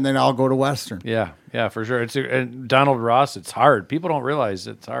tournament, and then I'll go to Western. Yeah, for sure. And Donald Ross, it's hard. People don't realize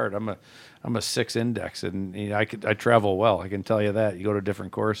it's hard. I'm a 6 index, and I travel well. I can tell you that. You go to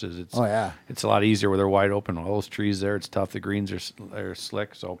different courses. It's a lot easier where they're wide open. All those trees there, it's tough. The greens are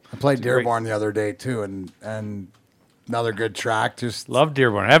slick. So I played it's a great- Dearborn the other day too, and another good track. Just Love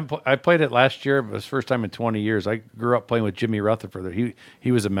Dearborn. I played it last year. But it was the first time in 20 years. I grew up playing with Jimmy Rutherford.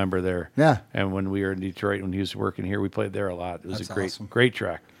 He was a member there. Yeah. And when we were in Detroit, when he was working here, we played there a lot. It was That's awesome. great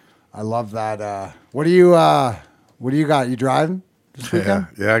track. I love that. What do you got? You driving? this weekend?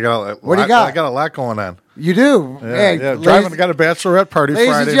 Yeah, I got. What do you got? I got a lot going on. You do. Yeah, Hey, yeah. Driving. Got a bachelorette party ladies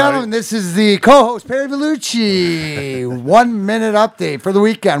Friday and gentlemen, night. this is the co-host Perry Vellucci. 1 minute update for the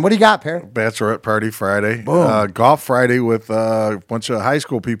weekend. What do you got, Perry? Bachelorette party Friday. Boom. Golf Friday with a bunch of high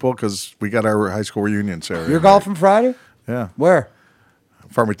school people because we got our high school reunion Saturday. You're golfing Friday? Yeah. Where?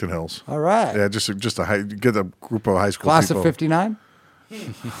 Farmington Hills. All right. Yeah, just get a group of high school Class people. of 59?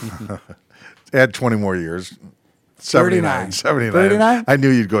 Add 20 more years. 79. 39? I knew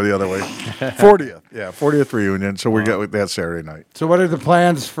you'd go the other way. 40th. Yeah, 40th reunion. So we got with that Saturday night. So what are the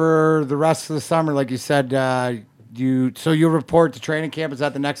plans for the rest of the summer? Like you said, you'll report to training camp. Is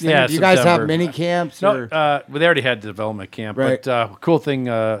that the next thing? Yeah, Do you guys have September. mini camps? No, or? well, they already had development camp. Right. But cool thing,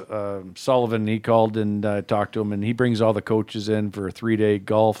 Sullivan, he called and talked to him, and he brings all the coaches in for a 3-day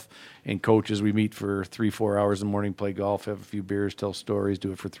golf. And coaches, we meet for 3-4 hours in the morning, play golf, have a few beers, tell stories,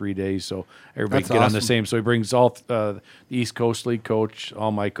 do it for 3 days. So everybody That's get on the awesome. same. So he brings all the East Coast League coach,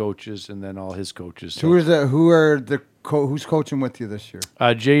 all my coaches, and then all his coaches. So, Who's coaching with you this year?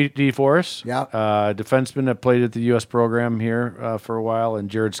 J.D. Forrest, Yeah. defenseman that played at the U.S. program here for a while, and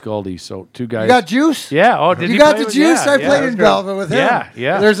Jared Scully. So 2 guys. You got Juice? Yeah. Oh, did you he got play the with- Juice? yeah, I yeah, played that in was Belleville with him.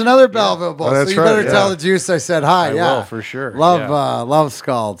 Yeah. There's another Belleville bowl, Oh, so that's you better right, tell yeah. the Juice I said hi. I yeah, will, for sure. Love Yeah. love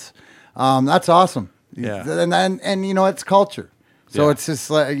Scalds. That's awesome. Yeah. And you know it's culture. So Yeah. it's just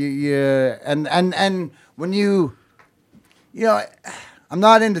like and when you know, I'm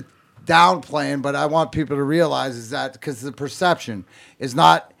not into downplaying, but I want people to realize is that because the perception is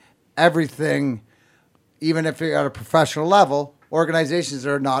not everything. Even if you're at a professional level, organizations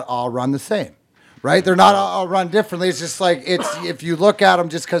are not all run the same, right? They're not all run differently. It's just like if you look at them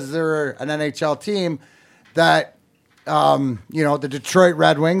just because they're an NHL team, that the Detroit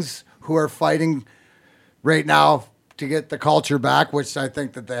Red Wings who are fighting right now to get the culture back, which I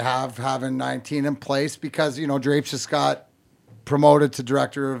think that they having 19 in place because Drapes just got promoted to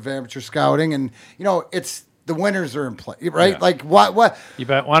director of amateur scouting, and it's the winners are in play, right? Yeah. Like what You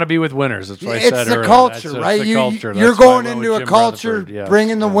want to be with winners. That's what I it's said the earlier. culture, That's right? the culture. You're That's why I going went into with a Jim culture, Rutherford. Yes,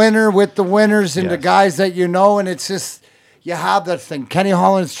 bringing the yes. winner with the winners and the Yes. guys that and it's just you have that thing. Kenny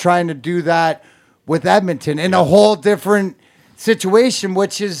Holland's trying to do that with Edmonton in a whole different situation,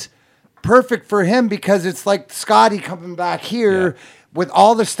 which is perfect for him because it's like Scotty coming back here with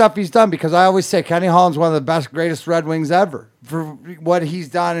all the stuff he's done. Because I always say Kenny Holland's one of the best, greatest Red Wings ever for what he's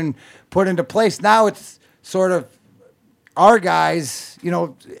done and put into place. Now it's sort of our guys,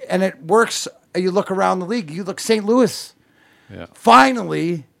 and it works. You look around the league. You look St. Louis. Yeah.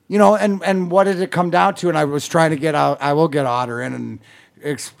 Finally, and what did it come down to? And I was trying to get out. I will get Otter in and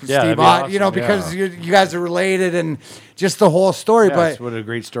Steve that'd be Ott, awesome, because yeah. you guys are related and just the whole story. Yes, But what a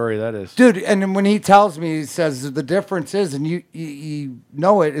great story that is. dude, and then when he tells me, he says the difference is, and you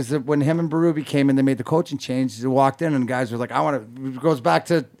know it, is that when him and Berube came in, they made the coaching change. They walked in and guys were like, I want to. It goes back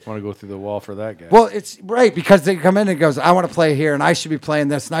to. Want to go through the wall for that guy. Well, it's right because they come in and goes, I want to play here and I should be playing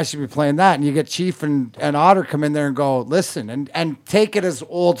this and I should be playing that. And you get Chief and Otter come in there and go, listen, and take it as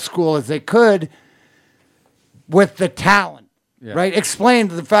old school as they could with the talent, right? Explain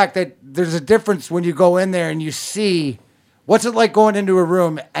the fact that there's a difference when you go in there and you see what's it like going into a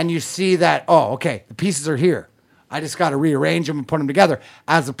room and you see that, oh, okay, the pieces are here. I just got to rearrange them and put them together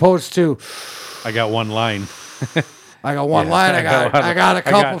as opposed to I got one line. I got one line. I got a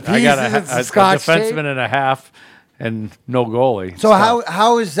couple pieces. It's a Scotch tape. defenseman and a half, and no goalie. So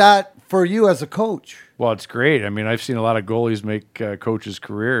how is that for you as a coach? Well, it's great. I mean, I've seen a lot of goalies make coaches'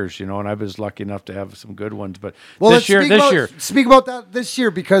 careers, and I was lucky enough to have some good ones. But this year, speak about that this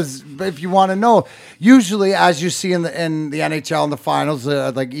year because if you want to know, usually as you see in the NHL in the finals,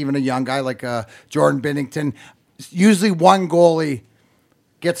 like even a young guy like Jordan Binnington, usually one goalie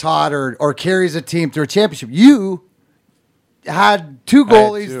gets hot or carries a team through a championship. You had two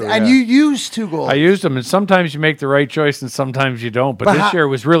goalies, and you used two goalies. I used them, and sometimes you make the right choice, and sometimes you don't. But this year it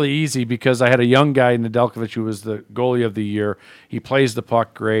was really easy because I had a young guy, Nedeljkovic, who was the goalie of the year. He plays the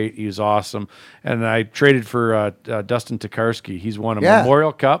puck great. He's awesome. And I traded for Dustin Tokarski. He's won a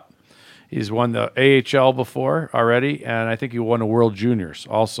Memorial Cup. He's won the AHL before already, and I think he won a World Juniors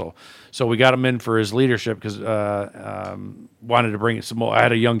also. So we got him in for his leadership because wanted to bring some more. I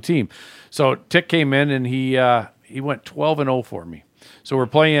had a young team. So Tick came in, and he went 12-0 for me. So we're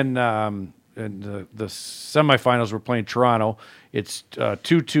playing in the semifinals. We're playing Toronto. It's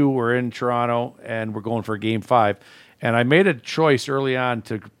 2-2. We're in Toronto, and we're going for Game 5. And I made a choice early on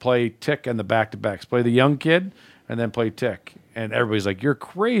to play Tick and the back-to-backs. Play the young kid and then play Tick. And everybody's like, you're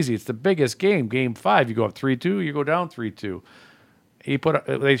crazy. It's the biggest game. Game 5. You go up 3-2. You go down 3-2.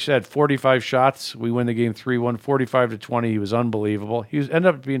 They said 45 shots. We win the game 3-1, 45-20. He was unbelievable. He ended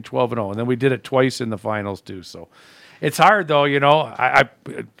up being 12-0, and then we did it twice in the finals too. So, It's hard though,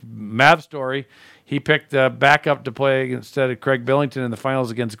 Mav story. He picked backup to play instead of Craig Billington in the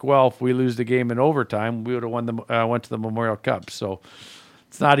finals against Guelph. We lose the game in overtime. We would have went to the Memorial Cup. So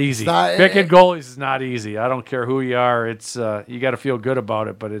it's not easy. Picking goalies is not easy. I don't care who you are. It's you got to feel good about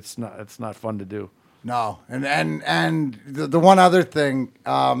it, but it's not fun to do. No, and the one other thing.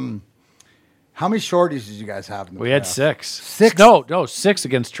 How many shorties did you guys have in the We had playoffs? 6. No, 6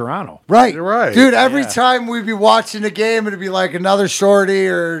 against Toronto. Right. You're right. Dude, every time we'd be watching a game, it'd be like another shorty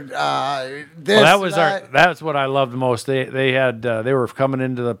or this. Well, that's what I loved the most. They were coming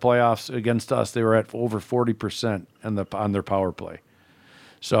into the playoffs against us. They were at over 40% on their power play.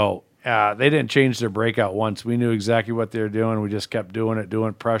 So they didn't change their breakout once. We knew exactly what they were doing. We just kept doing it,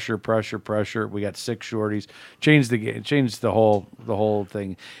 doing pressure. We got 6 shorties. Changed the game, changed the whole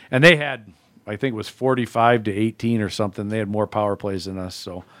thing. And they had, I think it was 45 to 18 or something. They had more power plays than us.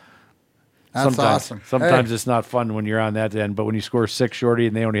 So that's awesome. Sometimes it's not fun when you're on that end, but when you score 6 shorty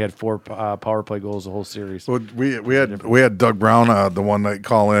and they only had 4 power play goals the whole series. Well, we had Doug Brown the one night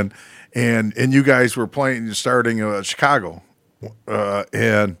call in, and you guys were starting Chicago,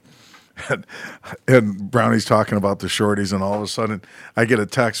 and Brownie's talking about the shorties, and all of a sudden I get a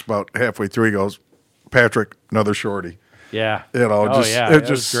text about halfway through. He goes, "Patrick, another shorty." Yeah. It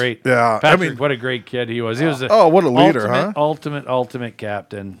was great. Yeah. Patrick, what a great kid he was. He was what a leader, ultimate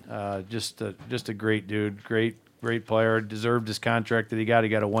captain. Just a great dude. Great player. Deserved his contract that he got. He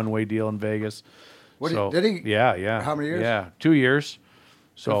got a one-way deal in Vegas. Did he? Yeah. How many years? Yeah, 2 years.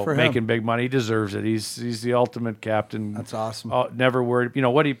 So for him. making big money. He deserves it. He's the ultimate captain. That's awesome. Never worried.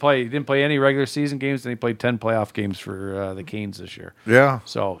 What did he play? He didn't play any regular season games, then he played 10 playoff games for the Canes this year. Yeah.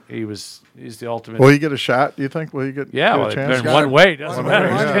 So he's the ultimate. Will he get a shot, do you think? Will he get a chance? One way. Doesn't matter.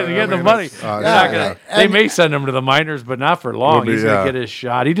 He's going to get the money. They may send him to the minors, but not for long. He's going to get his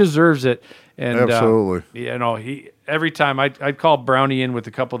shot. He deserves it. And absolutely. Every time I'd call Brownie in with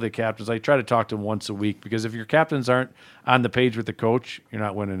a couple of the captains. I try to talk to him once a week because if your captains aren't on the page with the coach, you're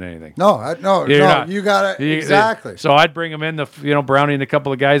not winning anything. No, you got to exactly. So I'd bring him in, Brownie and a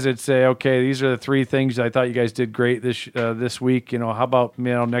couple of guys. I'd say, okay, these are the 3 things I thought you guys did great this week. How about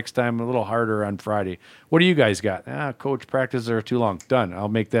next time a little harder on Friday? What do you guys got? Coach, practices are too long. Done. I'll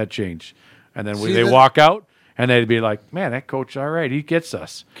make that change. And then they walk out. And they'd be like, "Man, that coach, all right, he gets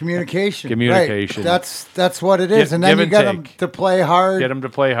us." Communication. Right. That's what it is. And then you get them to play hard. Get them to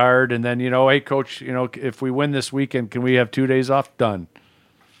play hard, and then hey, coach, if we win this weekend, can we have 2 days off? Done.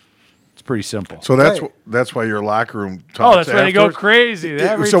 It's pretty simple. So that's why your locker room talks. Oh, that's why they go crazy.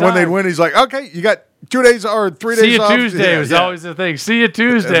 So when they'd win, he's like, "Okay, you got 2 days or 3 days off." See you Tuesday was always the thing. See you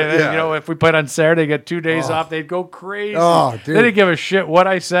Tuesday. Then, if we played on Saturday, get 2 days off, they'd go crazy. Oh, dude. They didn't give a shit what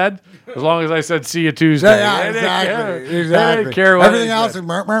I said, as long as I said see you Tuesday. Yeah, exactly. They didn't care what everything else is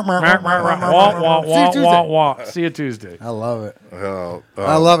see you Tuesday. I love it.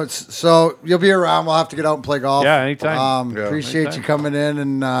 I love it. So you'll be around. We'll have to get out and play golf. Yeah, anytime. Appreciate you coming in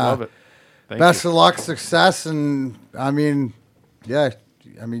and love it. Best of luck, success, and you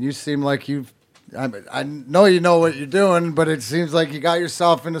seem like you've. I know you know what you're doing, but it seems like you got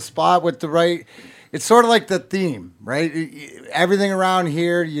yourself in a spot with the right. It's sort of like the theme, right? Everything around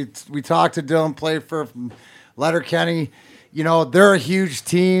here. We talked to Dylan Playfair from Letterkenny. They're a huge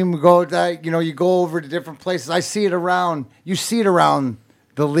team. You go over to different places. I see it around. You see it around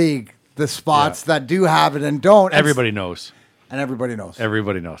the league. The spots that do have it and don't. Everybody knows. And everybody knows.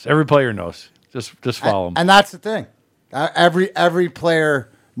 Everybody knows. Every player knows. Just follow them. And that's the thing. Every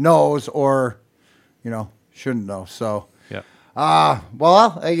player knows or, shouldn't know. So,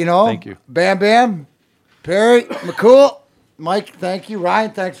 thank you. Bam Bam, Perry, McCool, Mike, thank you.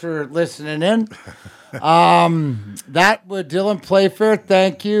 Ryan, thanks for listening in. That with Dylan Playfair,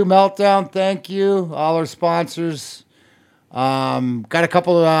 thank you. Meltdown, thank you. All our sponsors. Got a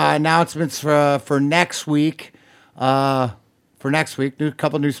couple of announcements for next week.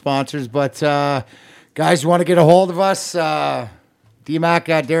 Couple new sponsors. But guys, you want to get a hold of us? DMAC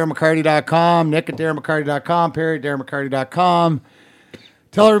at DarrenMcCarty.com, Nick at DarrenMcCarty.com, Perry at DarrenMcCarty.com.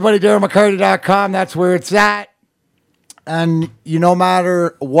 Tell everybody DarrenMcCarty.com. That's where it's at. And no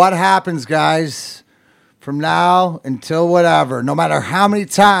matter what happens, guys, from now until whatever, no matter how many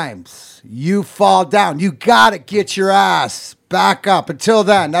times you fall down, you got to get your ass back up. Until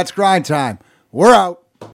then, that's grind time. We're out.